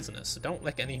incredibly poisonous, so don't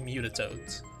lick any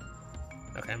mutatoads.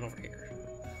 Okay, I'm over here.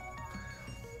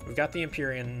 We've got the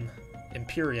Imperium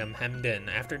hemmed in.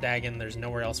 After Dagon, there's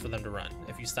nowhere else for them to run.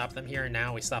 If you stop them here and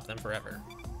now, we stop them forever.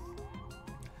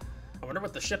 I wonder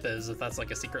what the ship is, if that's like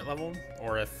a secret level,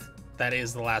 or if that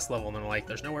is the last level and they're like,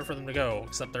 there's nowhere for them to go,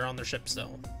 except they're on their ship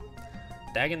still.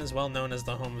 Dagon is well known as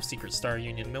the home of secret Star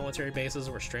Union military bases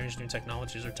where strange new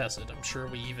technologies are tested. I'm not sure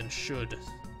we even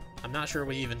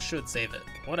should save it.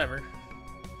 Whatever.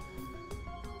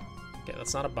 Okay,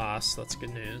 that's not a boss. That's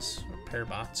good news. Repair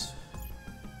bots.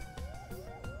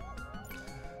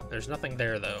 There's nothing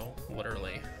there though,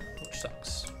 literally, which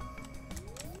sucks.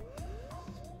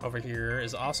 Over here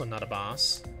is also not a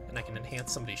boss, and I can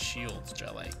enhance somebody's shields, which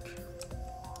I like.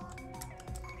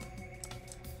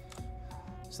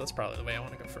 So that's probably the way I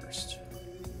want to go first.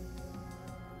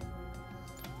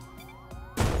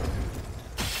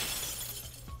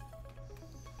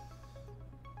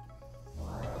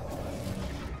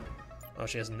 Oh,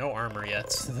 she has no armor yet,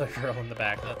 the girl in the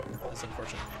back. That is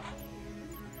unfortunate.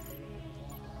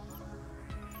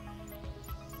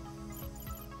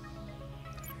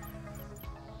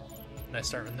 And I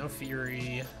start with no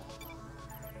fury,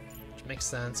 which makes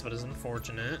sense, but is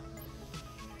unfortunate.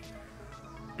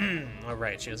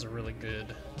 Alright, she has a really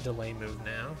good delay move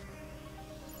now.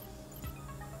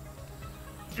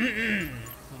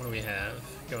 What do we have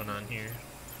going on here?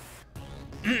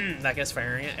 That guy's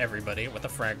firing at everybody with a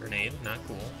frag grenade. Not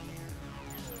cool.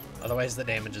 Otherwise, the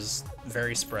damage is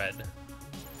very spread.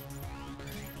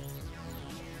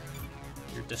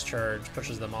 Your discharge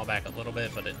pushes them all back a little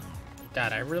bit, but it...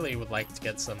 God, I really would like to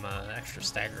get some extra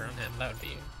stagger on him. That would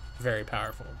be very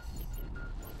powerful.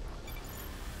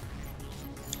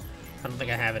 I don't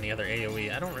think I have any other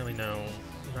AoE. I don't really know.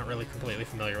 I'm not really completely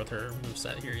familiar with her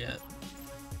moveset here yet.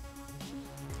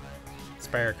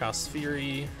 Spire costs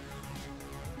Fury.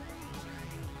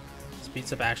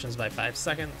 Speeds up actions by 5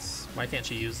 seconds. Why can't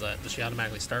she use that? Does she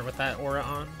automatically start with that aura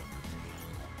on?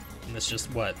 And this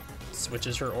just, what,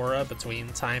 switches her aura between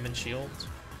time and shield?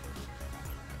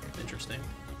 Interesting.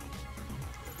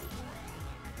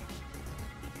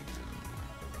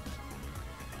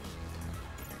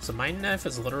 So Mind Knife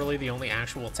is literally the only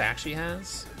actual attack she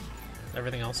has.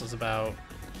 Everything else is about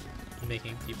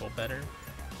making people better.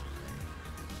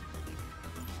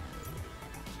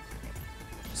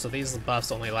 So these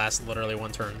buffs only last literally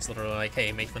one turn. It's literally like,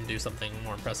 hey, make them do something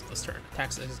more impressive this turn.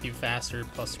 Attacks execute faster,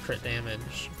 plus crit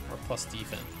damage, or plus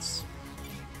defense.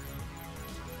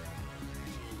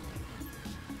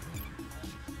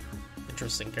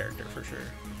 Interesting character for sure.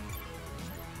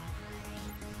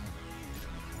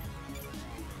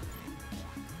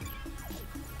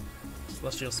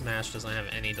 Celestial Smash doesn't have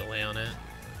any delay on it.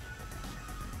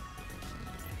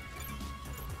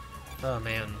 Oh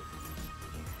man.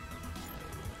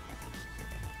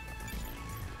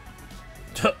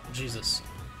 Jesus.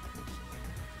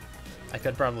 I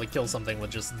could probably kill something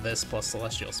with just this plus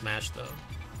Celestial Smash though.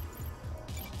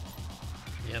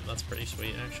 Yeah, that's pretty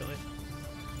sweet actually.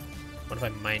 What if I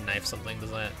Mind Knife something?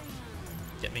 Does that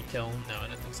get me killed? No, I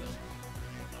didn't think so.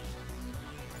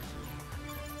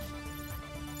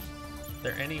 Is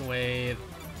there any way...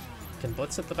 Can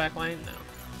Blitz hit the back line? No.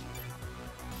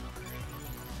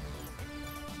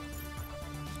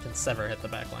 Can Sever hit the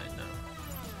back line? No.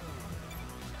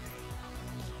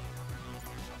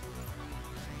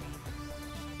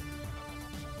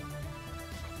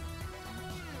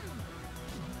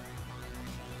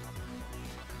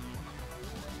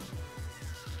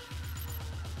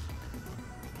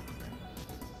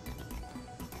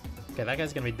 Okay, that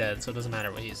guy's gonna be dead, so it doesn't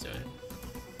matter what he's doing.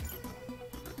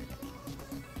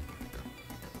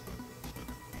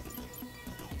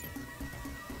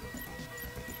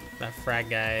 That frag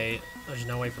guy, there's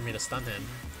no way for me to stun him.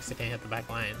 Because I can't hit the back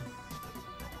line.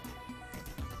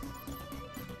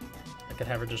 I could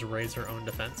have her just raise her own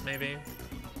defense, maybe.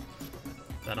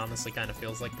 That honestly kind of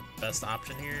feels like the best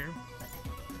option here.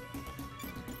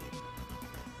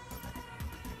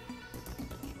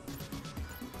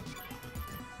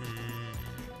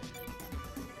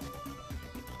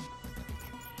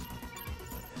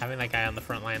 Having that guy on the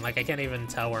front line, like I can't even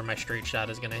tell where my straight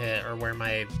shot is gonna hit or where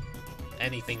my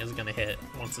anything is gonna hit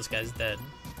once this guy's dead.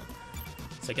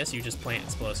 So I guess you just plant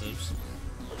explosives.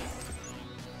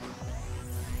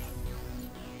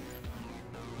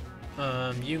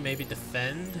 You maybe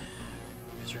defend,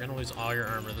 because you're gonna lose all your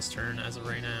armor this turn as of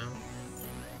right now.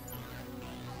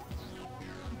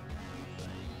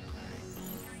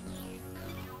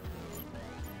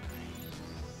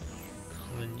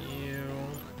 And then you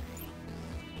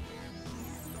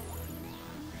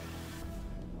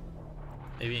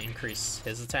maybe increase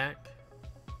his attack.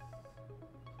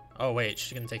 Oh wait,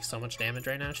 she's gonna take so much damage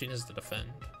right now, she needs to defend.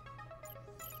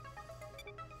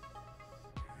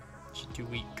 She's too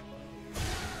weak.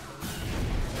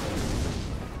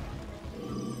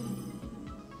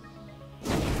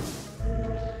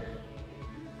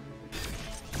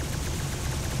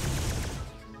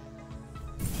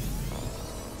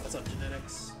 What's up,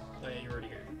 genetics? Oh yeah, you're already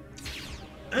here.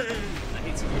 I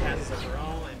mean, some passes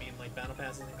overall. I mean, like battle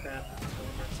passes and crap.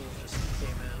 Elementals just came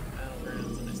out,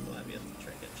 battlegrounds, and I still have yet to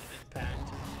try Genshin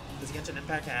Impact. Does Genshin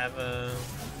Impact have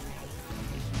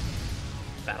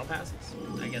battle passes?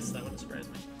 I guess that wouldn't surprise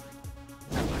me.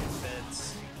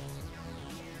 Fits.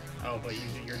 Oh, but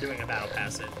you're doing a battle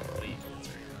pass in Elite.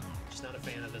 Sorry. Just not a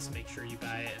fan of this. Make sure you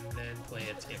buy it and then play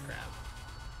it to get crap.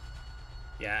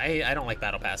 Yeah, I don't like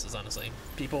battle passes, honestly.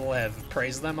 People have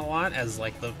praised them a lot as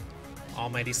like the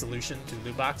almighty solution to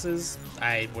loot boxes.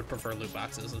 I would prefer loot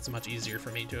boxes. It's much easier for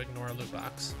me to ignore a loot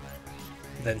box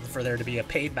than for there to be a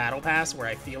paid battle pass where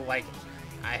I feel like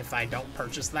if I don't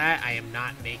purchase that, I am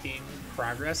not making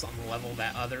progress on the level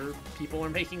that other people are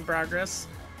making progress.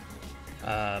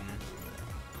 And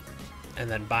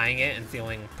then buying it and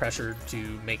feeling pressured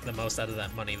to make the most out of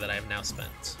that money that I have now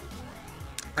spent.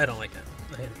 I don't like it.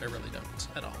 I really don't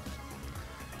at all.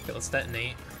 Okay, let's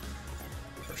detonate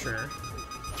for sure.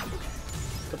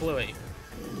 To blue 8.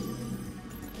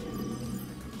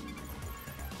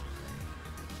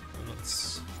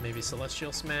 Let's maybe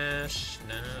Celestial Smash.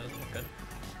 No, doesn't look good.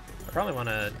 I probably want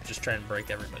to just try and break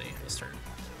everybody this turn.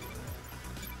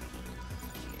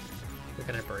 Who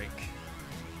can I break?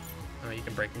 Oh, you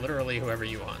can break literally whoever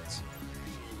you want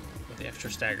with the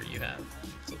extra stagger you have.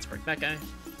 So let's break that guy.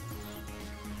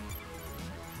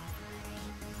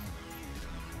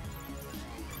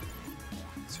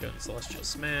 Let's go to Celestial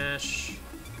Smash.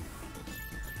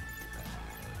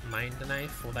 Mind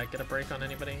Knife, will that get a break on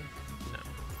anybody? No.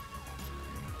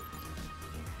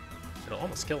 It'll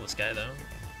almost kill this guy though.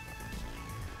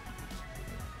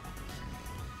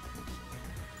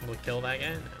 Will it kill that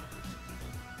guy? No.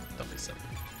 Don't be silly.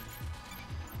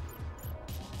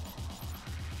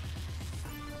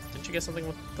 Didn't you get something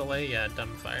with delay? Yeah,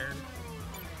 dumb fire.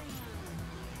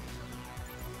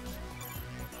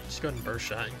 Just go ahead and burst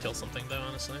shot and kill something though,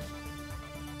 honestly.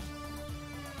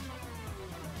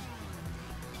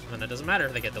 And it doesn't matter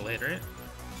if they get delayed, right?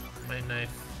 Mind Knife,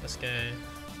 this guy.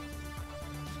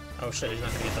 Oh shit, he's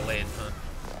not gonna get delayed, huh?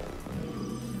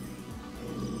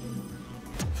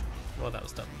 Well, that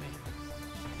was dumb of me.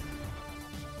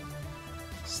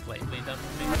 Slightly dumb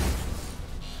of me.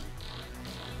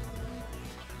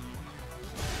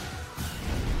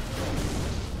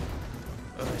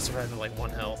 Oh, I survived with like 1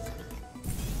 health.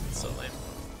 That's so lame.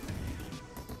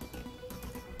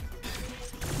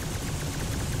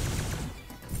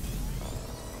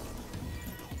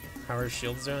 Howard's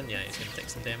shield zone? Yeah, he's gonna take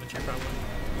some damage here probably.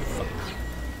 Fuck.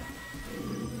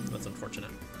 That's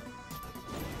unfortunate.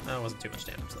 That wasn't too much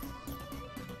damage though.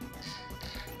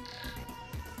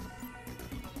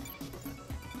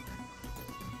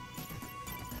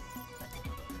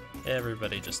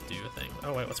 Everybody just do a thing.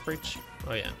 Oh wait, what's Breach?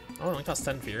 Oh yeah. Oh, it only costs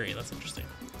 10 Fury, that's interesting.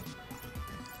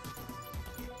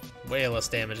 Way less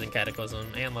damage than Cataclysm,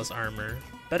 and less armor.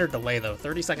 Better delay though,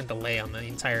 30-second delay on the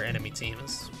entire enemy team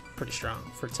is pretty strong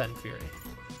for 10 Fury.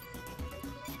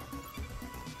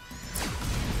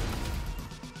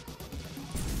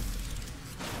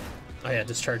 Oh yeah,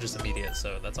 discharge is immediate,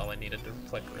 so that's all I needed to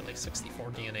click really.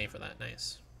 64 DNA for that,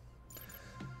 nice.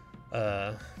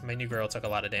 My new girl took a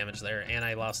lot of damage there, and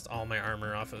I lost all my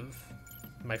armor off of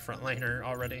my frontliner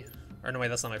already. Or no, wait,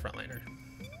 that's not my frontliner.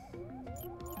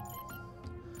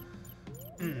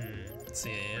 Let's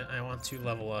see, I want to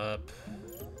level up.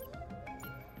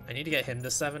 I need to get him to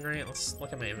 7, right? Let's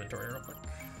look at my inventory real quick.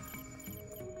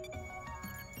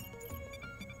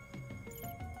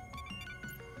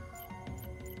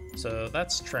 So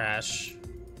that's trash.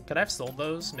 Could I have sold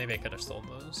those? Maybe I could have sold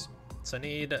those. So I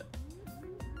need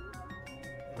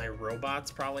my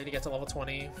robots probably to get to level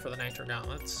 20 for the Nitro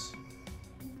Gauntlets.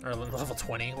 Or level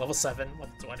 20, level 7,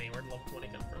 level 20. Where'd level 20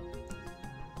 come from?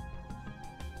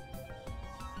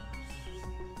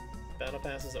 Battle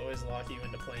passes always lock you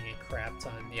into playing a crap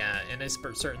ton. Yeah, in a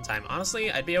certain time.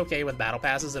 Honestly, I'd be okay with battle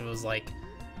passes if it was like,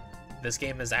 this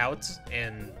game is out,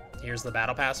 and here's the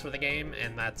battle pass for the game,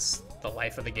 and that's the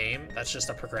life of the game. That's just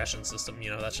a progression system,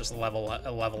 you know, that's just a level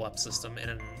up system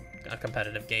in a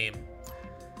competitive game.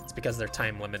 It's because they're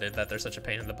time limited that they're such a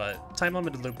pain in the butt. Time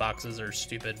limited loot boxes are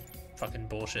stupid fucking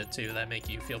bullshit too, that make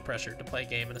you feel pressured to play a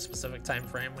game in a specific time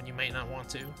frame when you might not want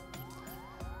to.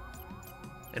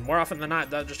 And more often than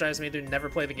not, that just drives me to never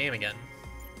play the game again.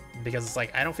 Because it's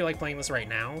like, I don't feel like playing this right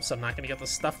now, so I'm not going to get the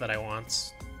stuff that I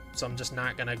want. So I'm just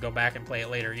not going to go back and play it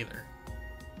later either.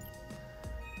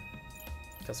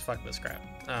 Because fuck this crap.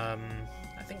 I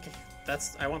think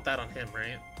that's... I want that on him,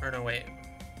 right? Or no, wait.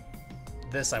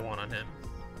 This I want on him.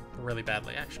 Really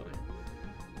badly, actually.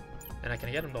 And I can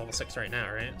get him to level 6 right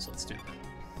now, right? So let's do that.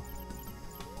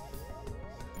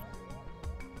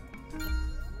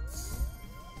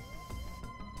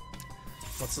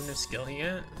 What's the new skill he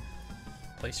get?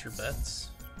 Place your bets.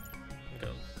 Go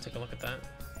take a look at that.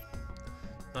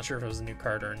 Not sure if it was a new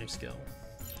card or a new skill.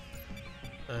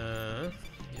 Give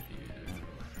you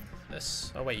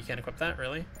this. Oh wait, you can't equip that,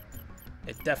 really?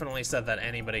 It definitely said that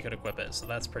anybody could equip it, so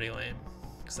that's pretty lame.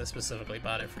 Because I specifically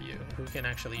bought it for you. Who can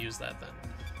actually use that then?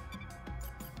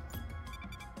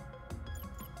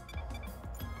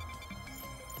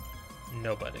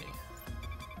 Nobody.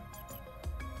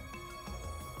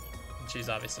 She's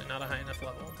obviously not a high enough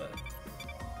level, but...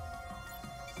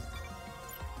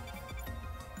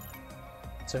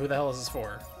 So who the hell is this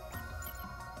for?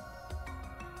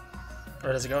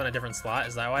 Or does it go in a different slot?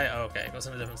 Is that why? Oh, okay, it goes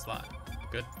in a different slot.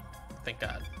 Good. Thank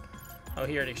God. Oh,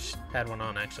 he already had one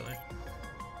on, actually.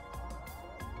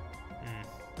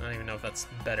 I don't even know if that's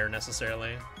better,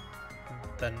 necessarily,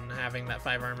 than having that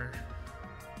 5 armor.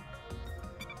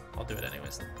 I'll do it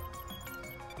anyways, then.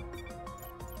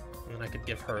 And then I could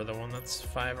give her the one that's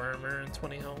 5 armor and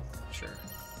 20 health. Sure.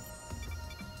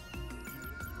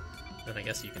 Then I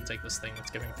guess you can take this thing that's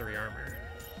giving 3 armor.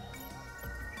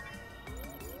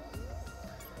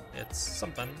 It's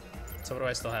something. So what do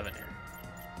I still have in here?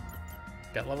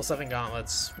 Got level 7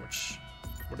 gauntlets, which...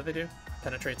 What do they do?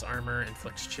 Penetrates armor,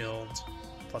 inflicts shield,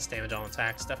 plus damage on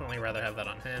attacks. Definitely rather have that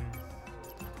on him.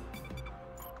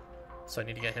 So I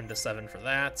need to get him to 7 for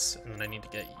that, and then I need to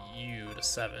get you to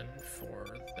 7 for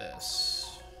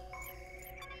this.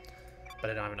 But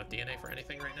I don't have enough DNA for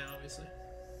anything right now, obviously.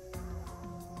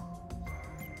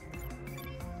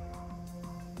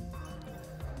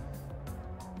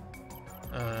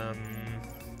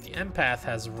 The empath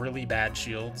has really bad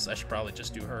shields. I should probably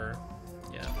just do her.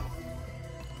 Yeah.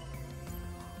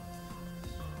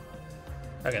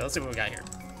 Okay, let's see what we got here.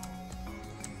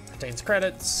 Contains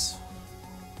credits.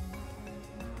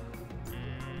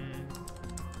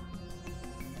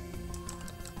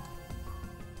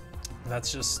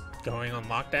 That's just going on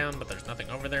lockdown, but there's nothing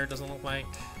over there, it doesn't look like.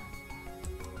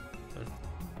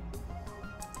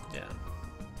 Yeah.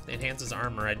 It enhances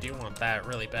armor. I do want that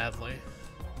really badly.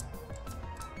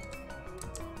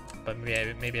 But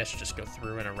maybe I should just go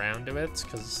through and around to it,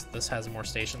 because this has more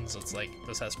stations. It's like,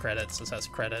 this has credits, this has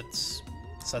credits,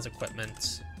 this has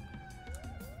equipment.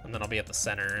 And then I'll be at the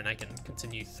center, and I can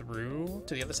continue through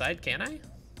to the other side, can I?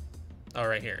 Oh,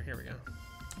 right here. Here we go.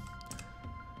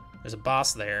 There's a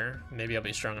boss there. Maybe I'll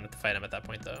be strong enough to fight him at that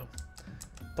point, though.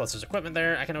 Plus, there's equipment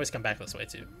there. I can always come back this way,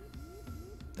 too.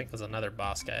 I think there's another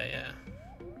boss guy, yeah.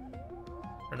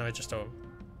 Or no, it's just a...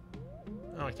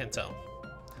 Oh, I can't tell.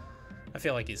 I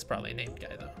feel like he's probably a named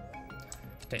guy, though.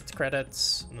 Contains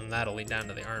credits, and then that'll lead down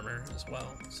to the armor as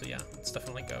well. So yeah, let's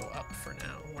definitely go up for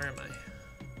now. Where am I?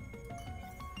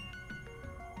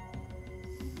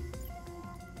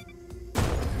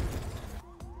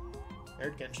 I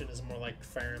heard Genshin is more like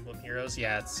Fire Emblem Heroes.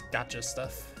 Yeah, it's gacha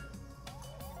stuff.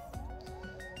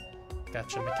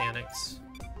 Gacha mechanics.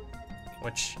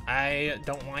 Which I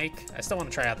don't like. I still want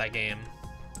to try out that game.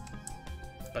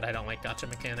 But I don't like gacha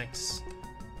mechanics.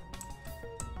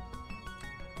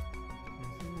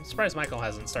 I'm surprised Michael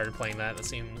hasn't started playing that. That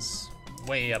seems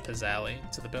way up his alley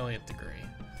to the billionth degree.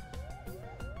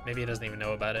 Maybe he doesn't even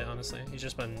know about it, honestly. He's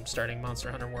just been starting Monster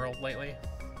Hunter World lately.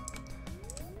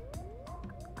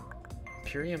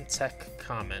 Purium Tech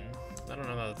Common. I don't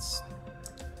know if that's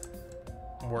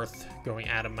worth going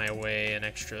out of my way an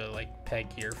extra like peg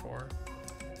here for.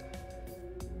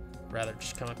 Rather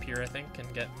just come up here, I think,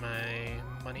 and get my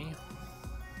money.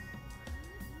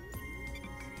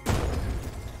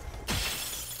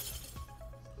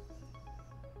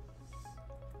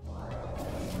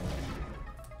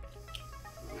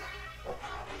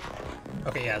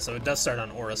 Okay, yeah, so it does start on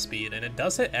aura speed, and it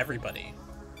does hit everybody.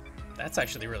 That's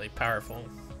actually really powerful.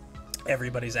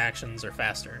 Everybody's actions are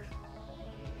faster.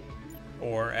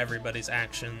 Or everybody's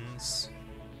actions...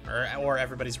 Or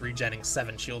everybody's regenning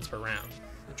 7 shields per round.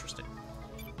 Interesting.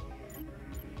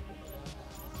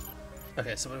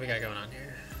 Okay, so what do we got going on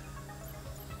here?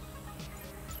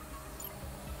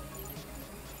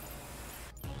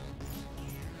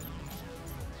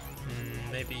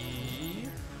 Maybe...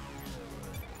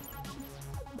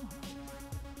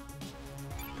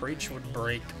 Breach would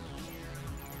break.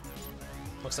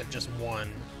 Looks like just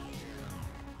one.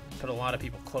 Put a lot of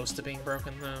people close to being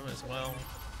broken though as well.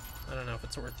 I don't know if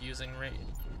it's worth using right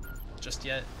just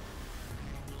yet.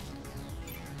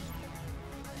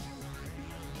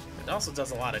 It also does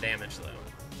a lot of damage though.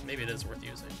 Maybe it is worth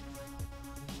using.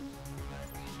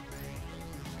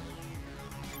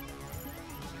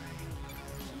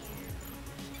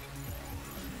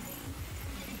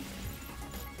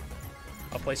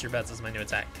 I'll place your bets as my new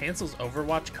attack. Cancels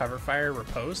Overwatch, Cover Fire,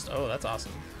 Riposte. Oh, that's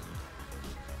awesome.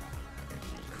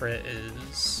 Crit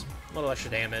is a little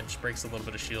extra damage, breaks a little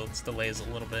bit of shields, delays a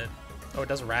little bit. Oh, it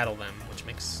does rattle them, which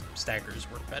makes staggers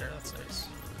work better. That's nice.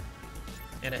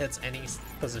 And it hits any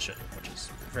position, which is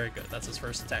very good. That's his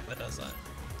first attack that does that,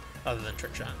 other than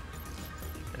Trick Shot.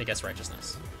 And he gets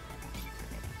Righteousness.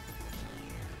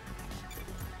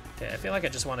 Okay, I feel like I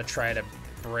just want to try to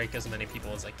break as many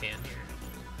people as I can here.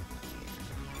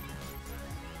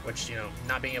 Which, you know,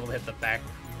 not being able to hit the back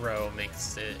row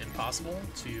makes it impossible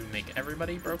to make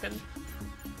everybody broken.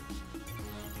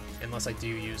 Unless I do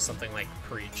use something like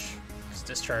Preach. Because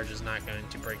Discharge is not going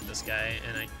to break this guy,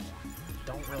 and I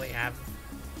don't really have...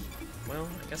 Well,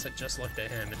 I guess I just looked at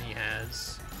him, and he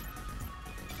has...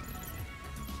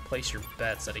 Place your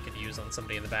bets that he could use on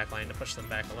somebody in the back line to push them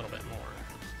back a little bit more.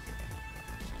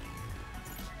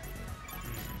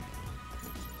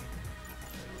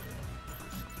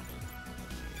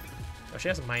 Oh, she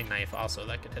has a Mind Knife also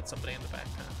that could hit somebody in the back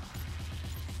path.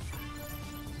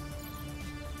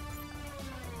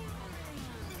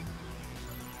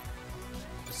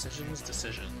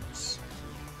 Decisions.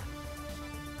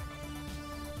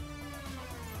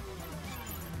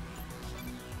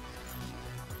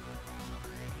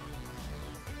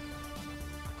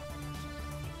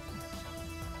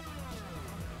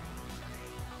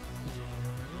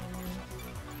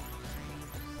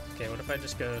 Okay, what if I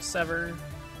just go Sever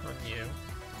on you?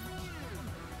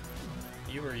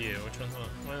 You or you? Which one's one?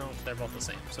 Well, they're both the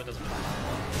same, so it doesn't matter.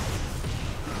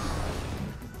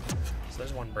 So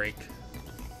there's one break.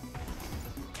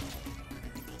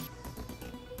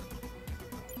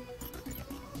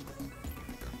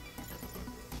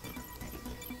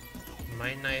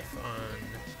 Mind Knife on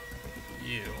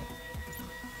you.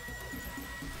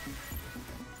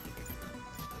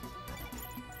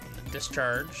 And then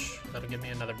Discharge. That'll give me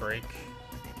another break.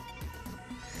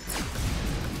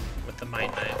 With the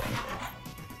Mind Knife.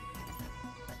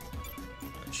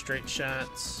 And Straight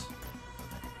Shots.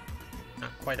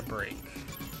 Not quite a break.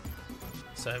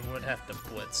 So I would have to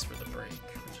blitz for the break,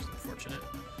 which is unfortunate.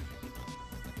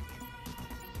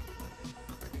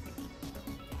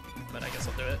 But I guess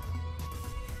I'll do it.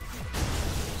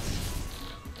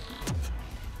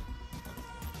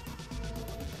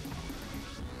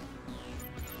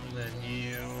 And then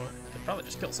you could probably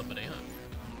just kill somebody, huh?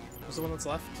 Who's the one that's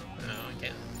left? No, I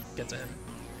can't get to him.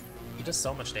 He does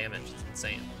so much damage, it's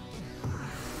insane.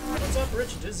 What's up,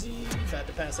 Rich Dizzy? About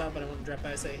to pass out, but I want to drop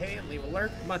by and say hey and leave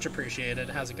alert. Much appreciated.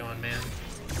 How's it going, man?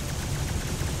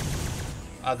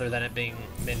 Other than it being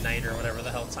midnight or whatever the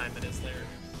hell time it is there.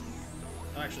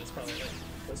 Oh, actually, it's probably like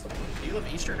close to... Do you live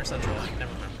Eastern or Central? I can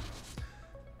never remember.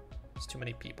 There's too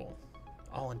many people.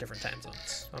 All in different time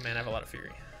zones. Oh man, I have a lot of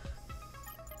fury.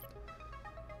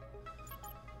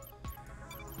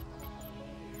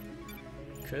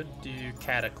 Could do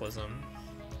Cataclysm.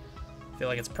 Feel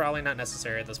like it's probably not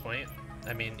necessary at this point.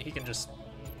 I mean, he can just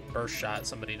burst shot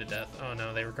somebody to death. Oh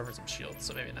no, they recovered some shields,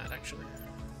 so maybe not actually.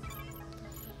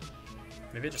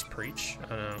 Maybe just Preach. I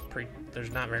don't know.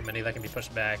 There's not very many that can be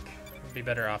pushed back. It'd be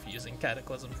better off using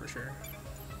Cataclysm for sure.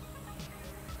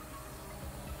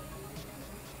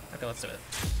 Okay, let's do it.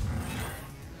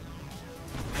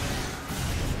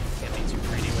 Can't be too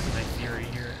greedy with my fury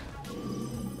here.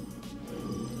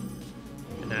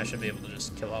 And now I should be able to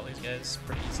just kill all these guys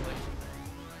pretty easily.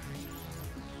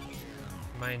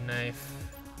 Mind Knife.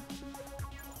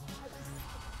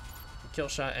 Kill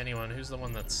shot anyone. Who's the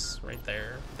one that's right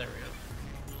there? There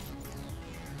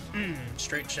we go.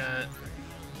 Straight shot.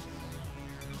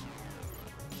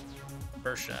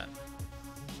 Burst shot.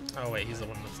 Oh wait, he's the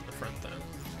one that's in the front though.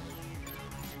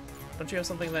 Don't you have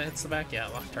something that hits the back? Yeah,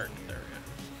 lock target. There we go.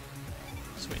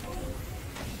 Sweet.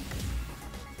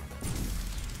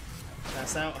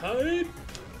 Pass out, hide!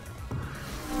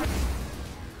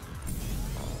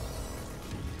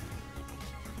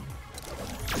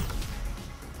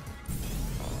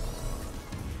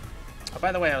 Oh,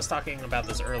 by the way, I was talking about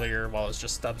this earlier while it was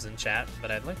just Stubbs in chat, but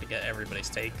I'd like to get everybody's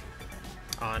take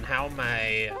on how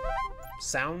my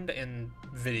sound and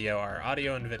video are,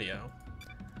 audio and video.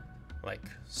 Like,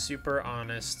 super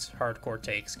honest, hardcore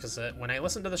takes, because when I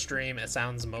listen to the stream, it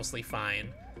sounds mostly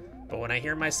fine. But when I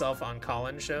hear myself on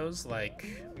call-in shows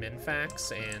like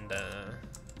Minfax and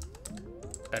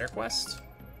Better Quest,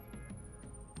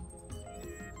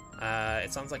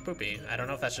 it sounds like poopy. I don't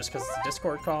know if that's just because it's a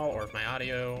Discord call or if my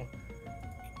audio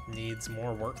needs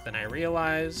more work than I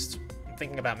realized. I'm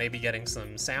thinking about maybe getting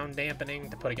some sound dampening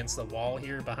to put against the wall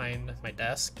here behind my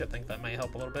desk. I think that might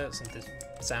help a little bit, some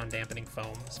sound dampening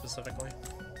foam specifically.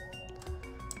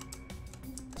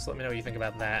 So let me know what you think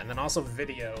about that. And then also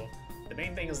video. The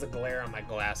main thing is the glare on my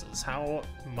glasses. How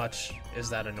much is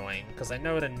that annoying? Because I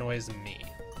know it annoys me.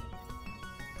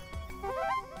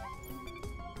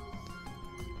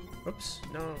 Oops,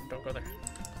 no, don't go there.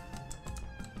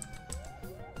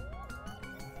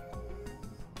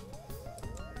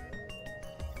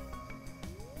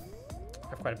 I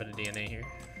have quite a bit of DNA here.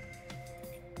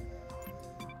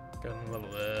 Go and level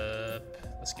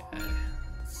up this guy.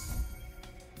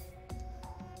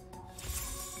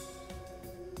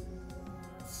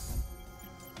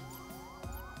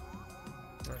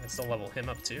 I can still level him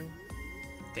up too.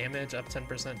 Damage up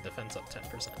 10%, defense up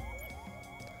 10%.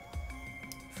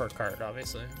 For card,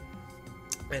 obviously.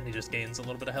 And he just gains a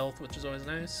little bit of health, which is always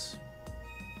nice.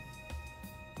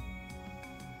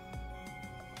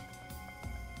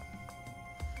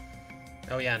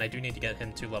 Oh yeah, and I do need to get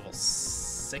him to level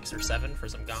 6 or 7 for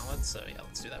some gauntlets, so yeah,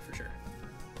 let's do that for sure.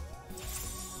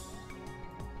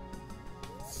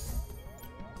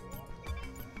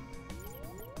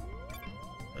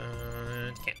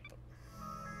 Camp.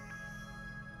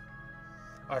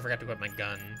 Oh, I forgot to equip my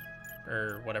gun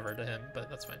or whatever to him, but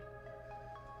that's fine.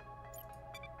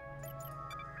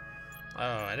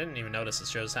 Oh, I didn't even notice it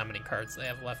shows how many cards they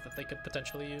have left that they could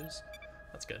potentially use.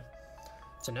 That's good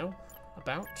to know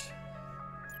about.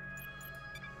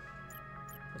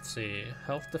 Let's see,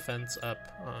 health defense up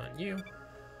on you.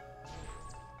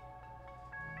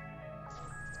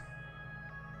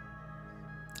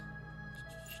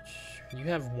 You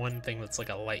have one thing that's like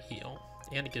a light heal,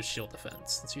 and it gives shield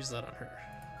defense. Let's use that on her.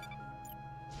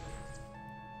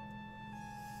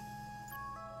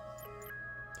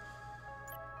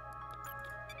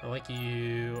 I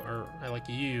like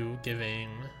you giving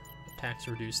attacks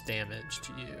reduced damage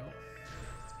to you.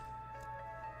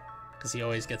 Because he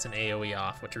always gets an AoE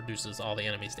off, which reduces all the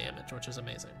enemy's damage, which is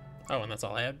amazing. Oh, and that's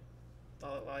all I had?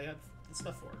 All I had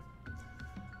stuff for.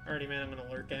 Alrighty, man, I'm gonna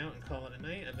lurk out and call it a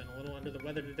night. I've been a little under the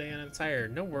weather today and I'm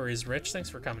tired. No worries, Rich. Thanks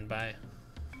for coming by.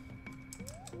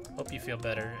 Hope you feel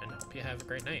better and hope you have a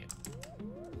great night.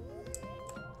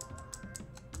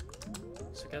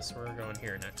 So I guess we're going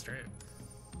here next, right?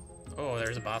 Oh,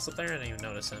 there's a boss up there? I didn't even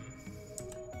notice him.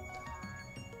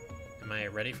 Am I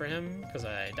ready for him? Because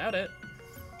I doubt it.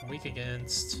 Weak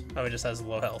against... Oh, he just has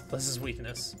low health. This is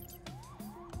weakness.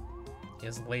 He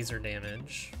has laser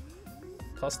damage.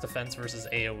 Plus defense versus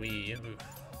AoE. Oof.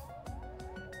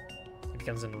 He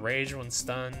becomes enraged when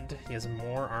stunned. He has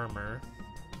more armor.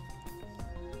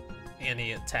 And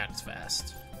he attacks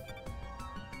fast.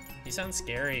 He sounds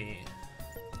scary.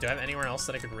 Do I have anywhere else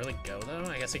that I could really go, though?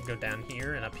 I guess I could go down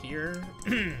here and up here.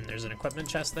 There's an equipment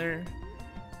chest there.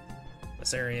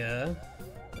 This area...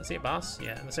 Is he a boss?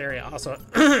 Yeah, this area also...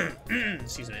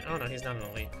 Excuse me. Oh, no, he's not an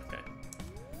elite. Okay.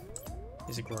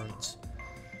 He's a grunt.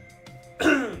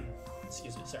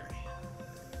 Excuse me, sorry.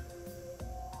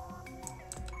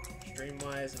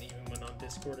 Stream-wise, and even when on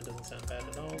Discord, it doesn't sound bad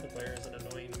at all. The glare isn't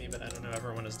annoying me, but I don't know.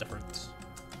 Everyone is different.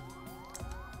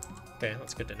 Okay,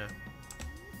 that's good to know.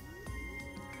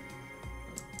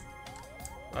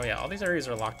 Oh yeah, all these areas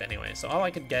are locked anyway, so all I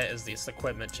could get is this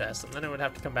equipment chest, and then I would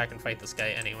have to come back and fight this guy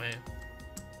anyway.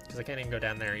 Because I can't even go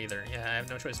down there either. Yeah, I have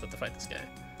no choice but to fight this guy.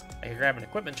 I can grab an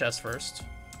equipment chest first.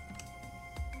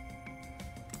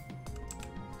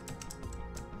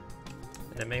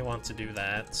 And I may want to do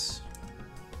that.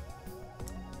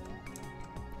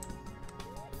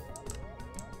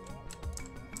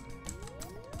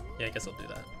 Yeah, I guess I'll do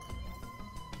that.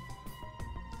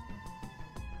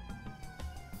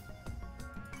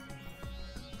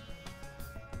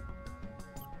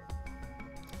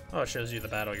 Oh, it shows you the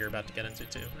battle you're about to get into,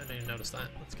 too. I didn't even notice that.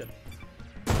 That's good.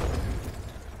 It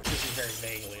shows you very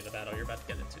vaguely the battle you're about to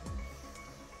get into.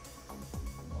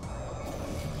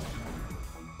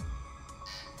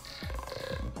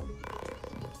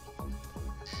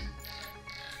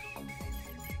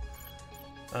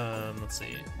 let's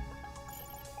see.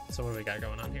 So what do we got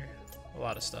going on here? A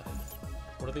lot of stuff.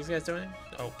 What are these guys doing?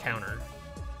 Oh, counter.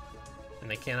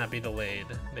 And they cannot be delayed.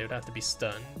 They would have to be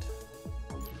stunned.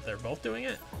 They're both doing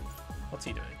it? What's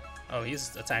he doing? Oh,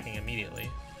 he's attacking immediately.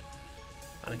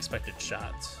 Unexpected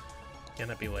shot.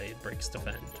 Cannot be delayed, breaks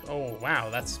defend. Oh, wow,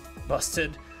 that's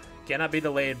busted. Cannot be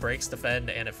delayed, breaks defend,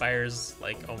 and it fires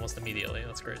like almost immediately.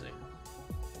 That's crazy.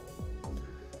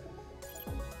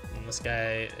 And this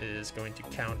guy is going to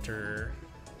counter.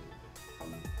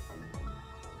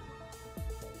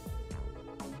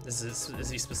 Is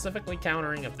he specifically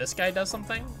countering if this guy does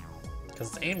something?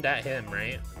 Because it's aimed at him,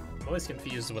 right? I'm always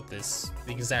confused what the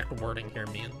exact wording here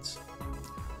means.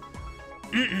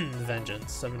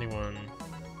 Vengeance, 71.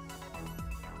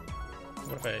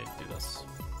 What if I do this?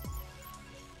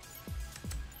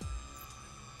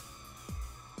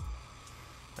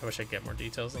 I wish I'd get more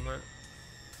details on that.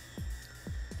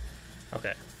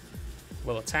 Okay.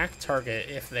 Will attack target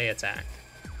if they attack.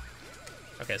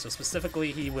 Okay, so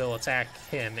specifically he will attack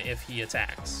him if he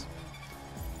attacks.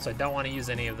 So I don't want to use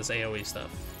any of this AoE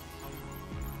stuff.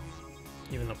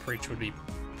 Even though Preach would be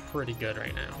pretty good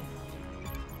right now.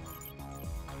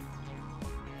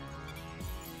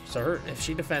 So if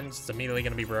she defends, it's immediately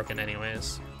going to be broken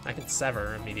anyways. I can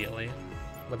sever immediately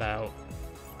without...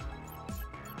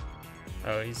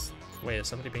 Oh, he's... Wait, is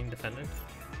somebody being defended?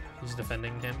 He's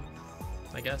defending him,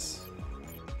 I guess.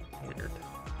 Weird.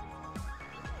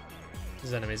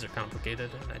 His enemies are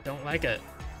complicated, and I don't like it.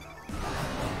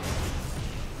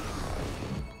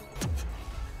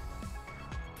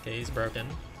 Okay, he's broken.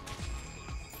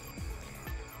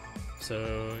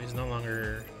 So he's no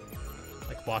longer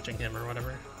like watching him or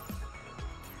whatever.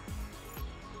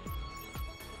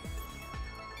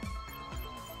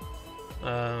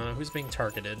 Who's being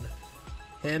targeted?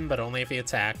 Him, but only if he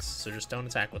attacks, so just don't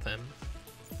attack with him.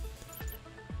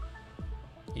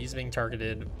 He's being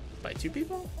targeted by 2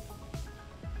 people?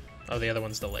 Oh, the other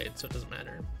one's delayed, so it doesn't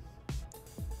matter.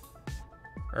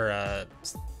 Or,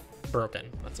 broken,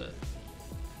 that's it.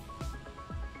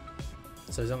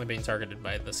 So he's only being targeted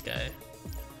by this guy,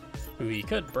 who he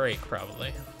could break,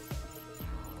 probably.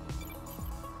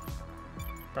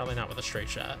 Probably not with a straight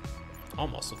shot.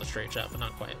 Almost with a straight shot, but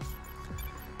not quite.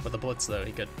 With a blitz, though,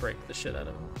 he could break the shit out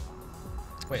of him.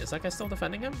 Wait, is that guy still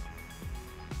defending him?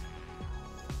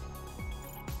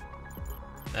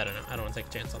 I don't know. I don't want to take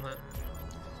a chance on that.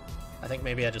 I think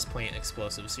maybe I just plant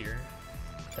explosives here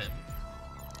with him.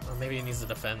 Or maybe he needs to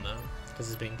defend, though, because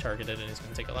he's being targeted and he's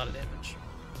going to take a lot of damage.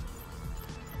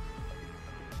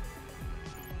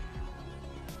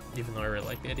 Even though I really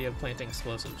like the idea of planting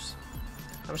explosives.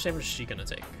 How much damage is she going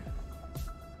to take?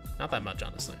 Not that much,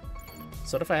 honestly.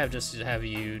 So what if I have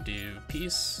you do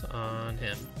peace on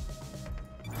him?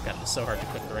 God, it's so hard to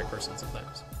click the right person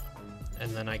sometimes.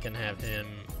 And then I can have him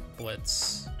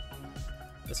blitz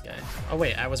this guy. Oh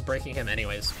wait, I was breaking him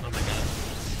anyways. Oh my god.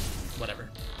 Whatever.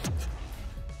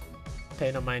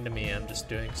 Pay no mind to me, I'm just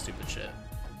doing stupid shit.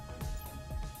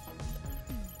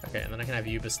 Okay, and then I can have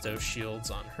you bestow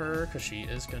shields on her, because she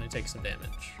is going to take some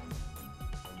damage.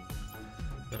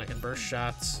 Then I can burst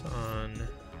shots on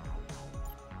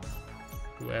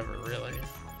whoever, really.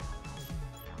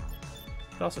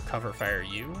 Could also cover fire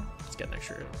you. Let's get an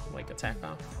extra, like, attack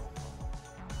off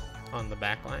on the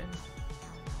back line.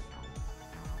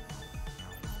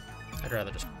 I'd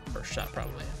rather just burst shot,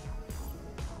 probably.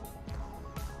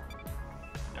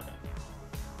 Okay.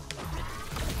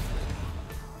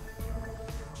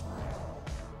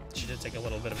 She did take a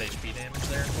little bit of HP damage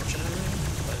there, unfortunately,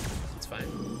 but it's fine.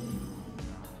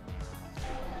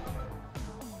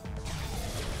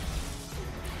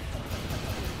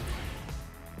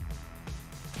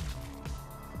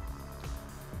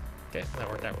 Okay, that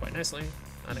worked out quite nicely.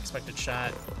 Unexpected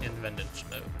shot in vengeance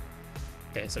mode.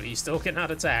 Okay, so he still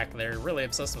cannot attack. They're really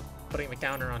obsessed with putting the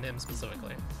counter on him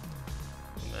specifically.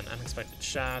 And then unexpected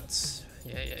shots.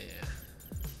 Yeah.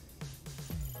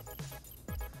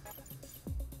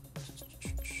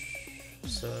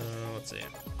 So, let's see.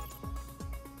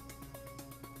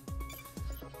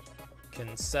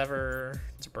 Can sever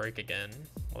to break again.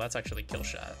 Well, that's actually kill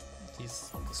shot.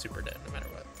 He's super dead no matter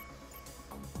what.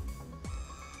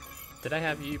 Did I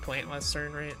have you plant last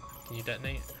turn, right? Can you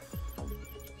detonate?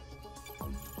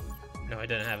 No, I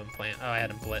didn't have him plant. Oh, I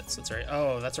had him blitz. That's right.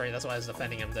 Oh, that's right. That's why I was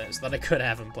defending him, so that I could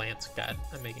have him plant. God,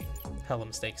 I'm making hella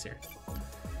mistakes here.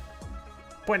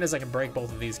 Point is, I can break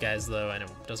both of these guys, though, and it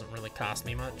doesn't really cost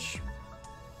me much.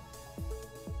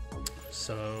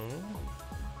 So,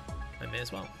 I may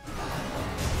as well.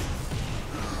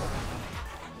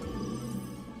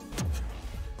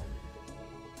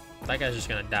 That guy's just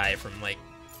gonna die from, like,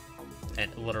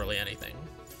 literally anything.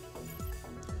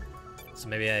 So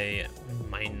maybe I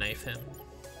mind knife him.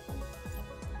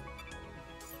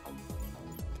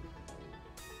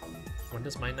 When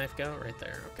does mind knife go? Right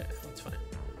there. Okay, that's fine.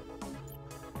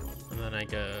 And then I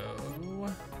go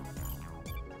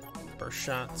burst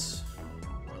shots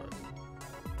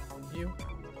on you.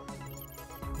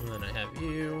 And then I have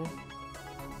you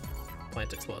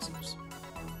plant explosives.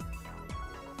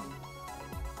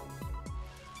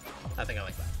 I think I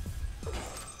like that.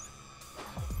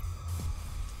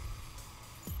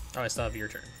 Oh, I still have your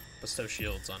turn. Bestow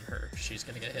shields on her. She's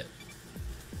gonna get hit.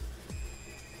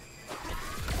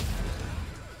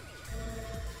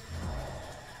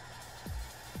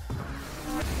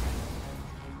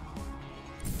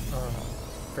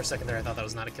 For a second there, I thought that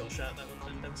was not a kill shot. That would have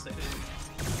been devastating.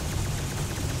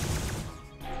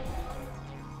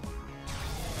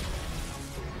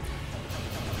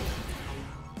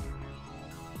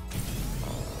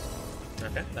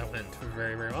 Okay, that went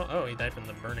very, very well. Oh, he died from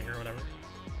the burning or whatever.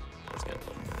 That's good.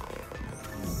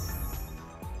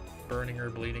 Burning or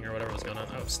bleeding or whatever was going on.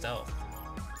 Oh, stealth.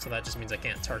 So that just means I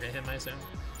can't target him, I assume.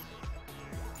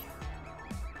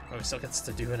 Oh, he still gets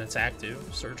to do an attack too.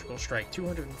 Surgical strike,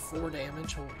 204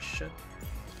 damage. Holy shit.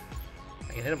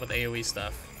 I can hit him with AoE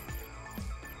stuff.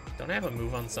 Don't I have a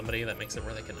move on somebody that makes it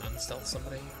where they can unstealth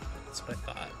somebody? That's what I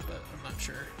thought, but I'm not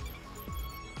sure.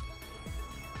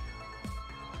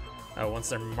 Oh, once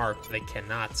they're marked, they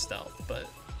cannot stealth, but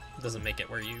it doesn't make it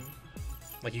where you...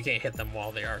 Like, you can't hit them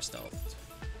while they are stealthed.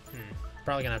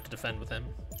 Probably gonna have to defend with him.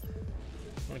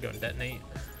 I'm gonna go and detonate.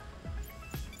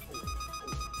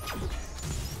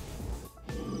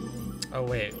 Oh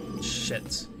wait,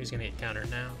 shit. He's gonna get countered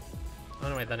now. Oh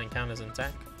no, wait, that didn't count as an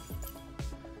attack.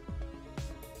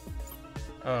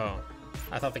 Oh,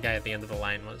 I thought the guy at the end of the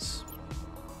line was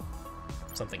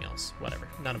something else. Whatever,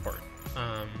 not important.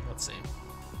 Let's see.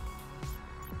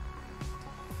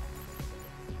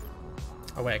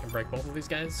 Oh wait, I can break both of these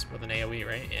guys with an AoE,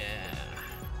 right? Yeah.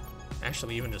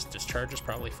 Actually, even just discharge is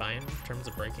probably fine in terms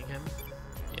of breaking him.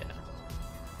 Yeah.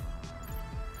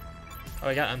 Oh,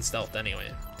 I got unstealthed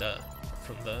anyway. Duh.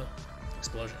 From the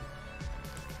explosion.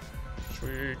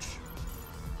 Sweet.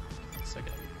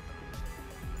 Second.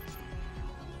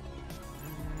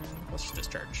 Let's just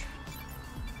discharge.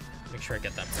 Make sure I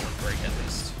get that one break at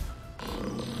least.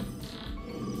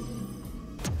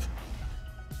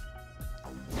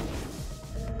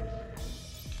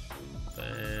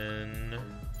 Then...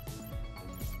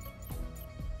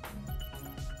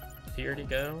 Did he already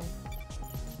go?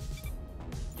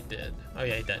 He did. Oh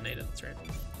yeah, he detonated, that's right.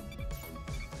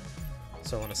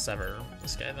 So I want to sever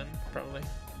this guy then, probably.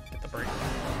 Get the break.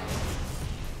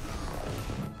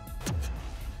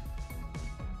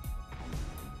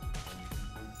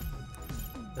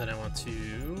 Then I want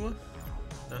to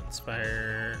not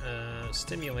inspire,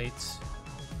 stimulate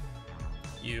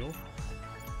you.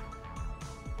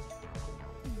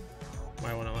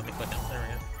 Why won't it let me click him? There we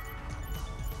go.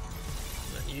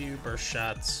 Let you burst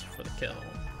shots for the kill.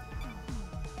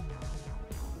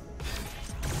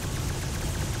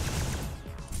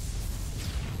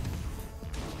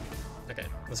 Okay,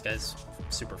 this guy's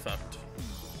super fucked.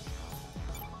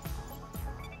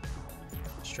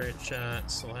 Straight shot,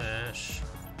 slash,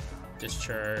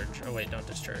 discharge. Oh wait, don't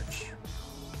discharge.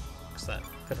 Because that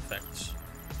could affect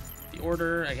the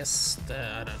order. I guess,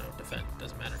 I don't know, defend,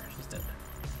 doesn't matter. He's dead.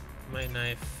 My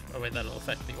knife, oh wait, that'll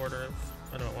affect the order of,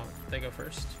 oh no, it won't. They go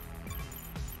first.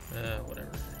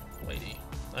 Whatever, lady.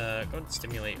 Go and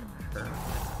stimulate her.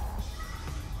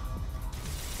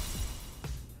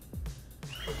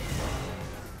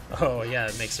 Oh yeah,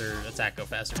 it makes her attack go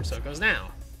faster, so it goes now.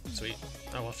 Sweet.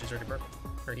 Oh well, she's already broken.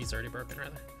 Or he's already broken,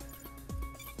 rather.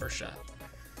 First shot.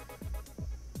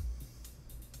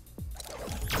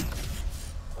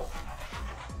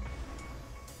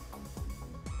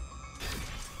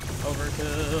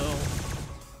 Overkill.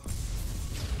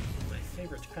 My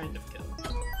favorite kind of kill.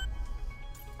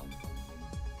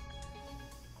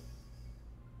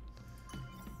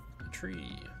 A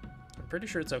tree. I'm pretty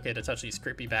sure it's okay to touch these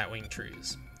creepy batwing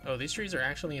trees. Oh, these trees are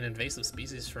actually an invasive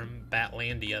species from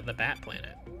Batlandia, the bat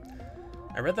planet.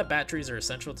 I read that bat trees are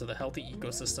essential to the healthy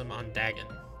ecosystem on Dagon,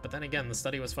 but then again, the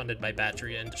study was funded by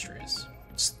Battery Industries.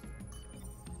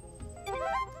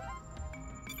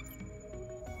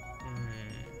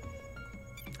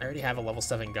 I already have a level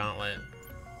 7 gauntlet.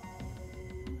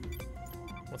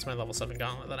 What's my level 7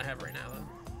 gauntlet that I have right now, though?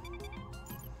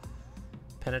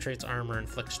 Penetrates armor,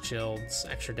 inflicts shields,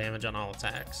 extra damage on all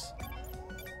attacks.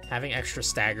 Having extra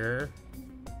stagger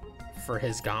for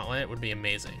his gauntlet would be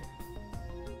amazing.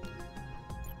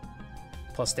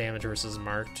 Plus damage versus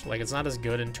marked. Like, it's not as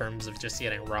good in terms of just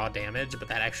getting raw damage, but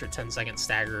that extra 10-second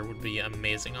stagger would be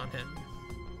amazing on him.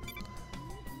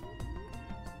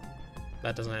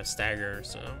 That doesn't have stagger,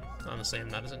 so honestly I'm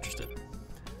not as interested.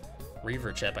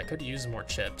 Reaver chip. I could use more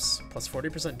chips. Plus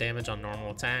 40% damage on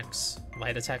normal attacks.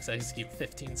 Light attacks execute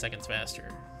 15 seconds faster.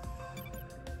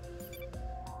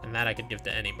 And that I could give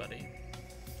to anybody.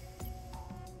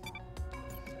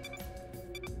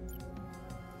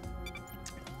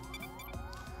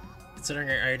 Considering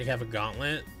I already have a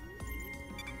gauntlet,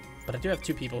 but I do have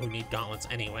 2 people who need gauntlets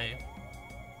anyway.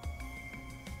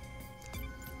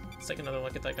 Let's take another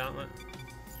look at that gauntlet.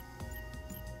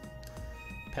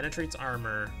 Penetrates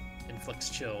armor, inflicts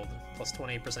chilled, plus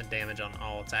 28% damage on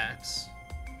all attacks.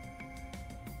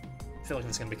 I feel like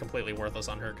this is going to be completely worthless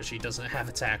on her because she doesn't have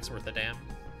attacks worth a damn.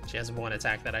 She has 1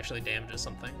 attack that actually damages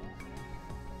something.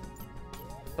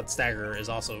 But stagger is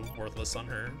also worthless on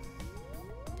her.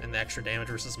 And the extra damage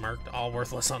versus marked, all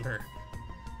worthless on her.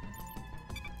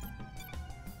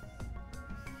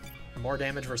 More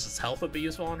damage versus health would be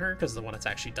useful on her, because the 1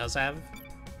 attack she does have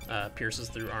pierces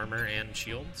through armor and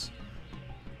shields.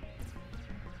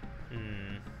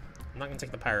 I'm not going to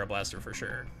take the Pyroblaster for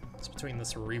sure. It's between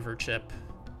this Reaver chip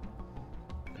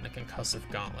and the concussive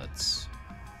gauntlets.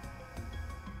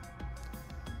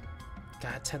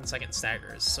 God, 10-second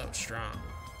stagger is so strong.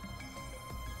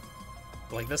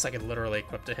 Like this, I could literally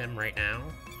equip to him right now.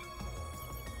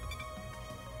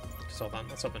 Just hold on,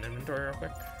 let's open inventory real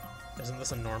quick. Isn't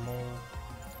this a normal...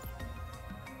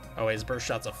 Oh wait, his burst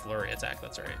shot's a flurry attack,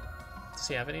 that's right. Does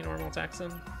he have any normal attacks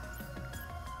then?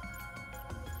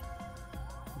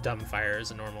 Dumbfire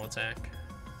is a normal attack.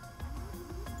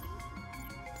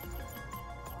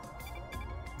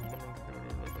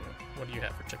 What do you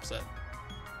have for chipset?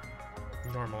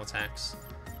 Normal attacks.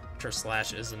 I'm sure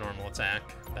Slash is a normal attack.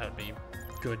 That would be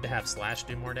good to have Slash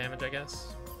do more damage, I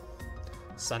guess.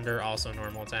 Sunder, also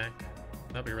normal attack.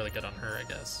 That would be really good on her, I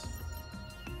guess.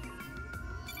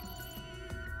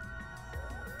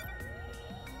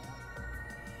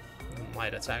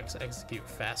 Light attacks execute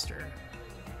faster.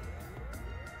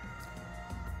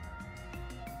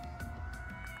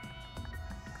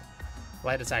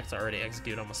 Light attacks already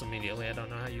execute almost immediately. I don't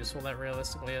know how useful that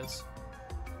realistically is.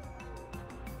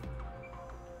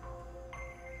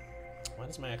 Why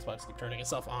does my Xbox keep turning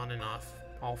itself on and off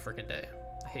all freaking day?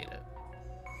 I hate it.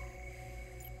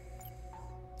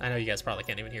 I know you guys probably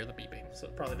can't even hear the beeping, so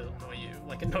it probably doesn't annoy you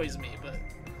like it annoys me, but...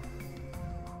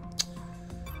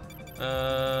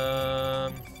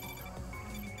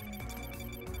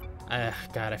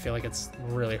 God, I feel like it's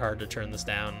really hard to turn this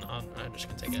down. I'm just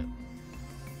gonna take it.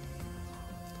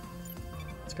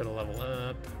 Let's go to level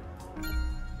up.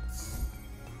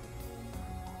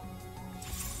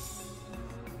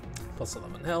 Plus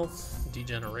 11 health.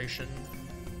 Degeneration.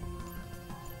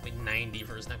 Like 90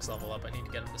 for his next level up. I need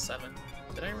to get him to 7.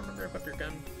 Did I remember to equip your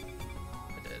gun?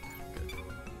 I did. Good.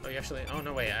 Oh, you actually... Oh,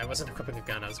 no, wait. I wasn't equipping a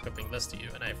gun. I was equipping this to you,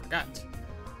 and I forgot.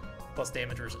 Plus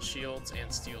damage versus shields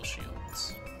and steel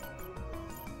shields.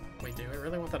 Wait, do I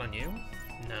really want that on you?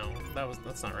 No,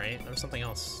 that's not right. There was something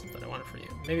else that I wanted for you.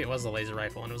 Maybe it was the laser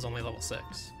rifle and it was only level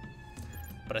 6.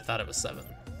 But I thought it was 7,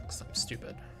 because I'm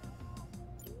stupid.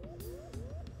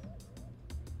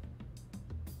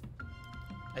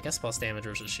 I guess plus damage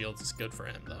versus shields is good for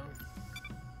him, though.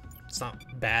 It's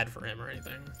not bad for him or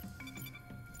anything.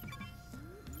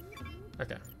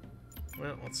 Okay.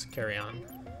 Well, let's carry on.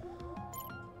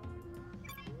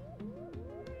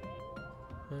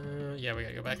 Yeah, we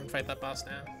gotta go back and fight that boss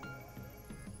now.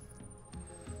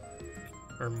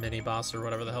 Or mini-boss, or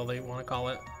whatever the hell they want to call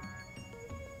it.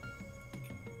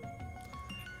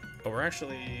 But we're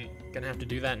actually gonna have to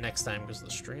do that next time, because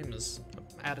the stream is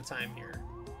out of time here.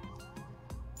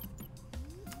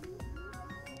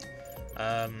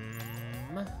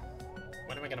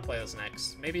 When am I gonna play this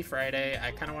next? Maybe Friday.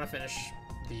 I kind of want to finish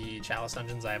the Chalice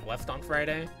dungeons I have left on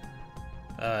Friday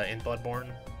in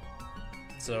Bloodborne.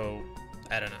 So,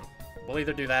 I don't know. We'll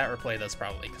either do that or play this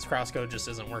probably, because crosscode just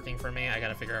isn't working for me. I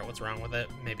gotta figure out what's wrong with it.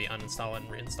 Maybe uninstall it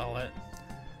and reinstall it.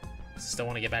 Still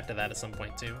want to get back to that at some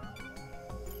point too.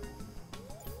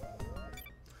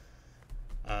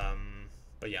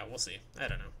 But yeah, we'll see. I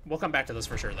don't know. We'll come back to this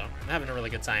for sure though. I'm having a really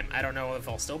good time. I don't know if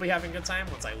I'll still be having a good time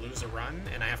once I lose a run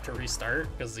and I have to restart,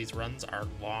 because these runs are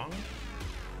long.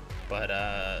 But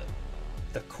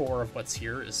the core of what's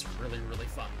here is really, really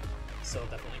fun. So I'll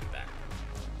definitely be back.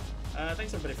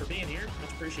 Thanks everybody for being here, much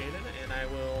appreciated, and I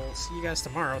will see you guys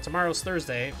tomorrow. Tomorrow's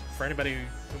Thursday. For anybody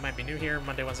who might be new here,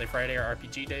 Monday, Wednesday, Friday are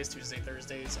RPG days. Tuesday,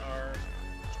 Thursdays are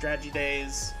strategy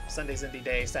days. Sunday's indie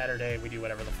day. Saturday we do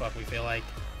whatever the fuck we feel like.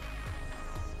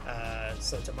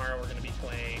 So tomorrow we're going to be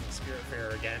playing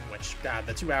Spiritfarer again, which, God,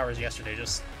 the 2 hours yesterday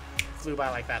just flew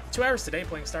by like that. The 2 hours today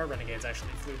playing Star Renegades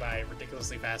actually flew by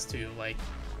ridiculously fast too. Like,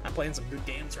 I'm playing some good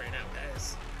games right now,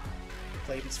 guys.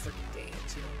 play these freaking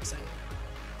games, you know what I'm saying?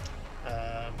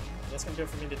 That's gonna do it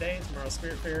for me today. Tomorrow's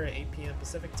Spirit Fair at 8 p.m.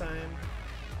 Pacific time.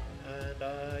 And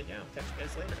yeah, I'll catch you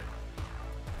guys later.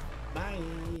 Bye!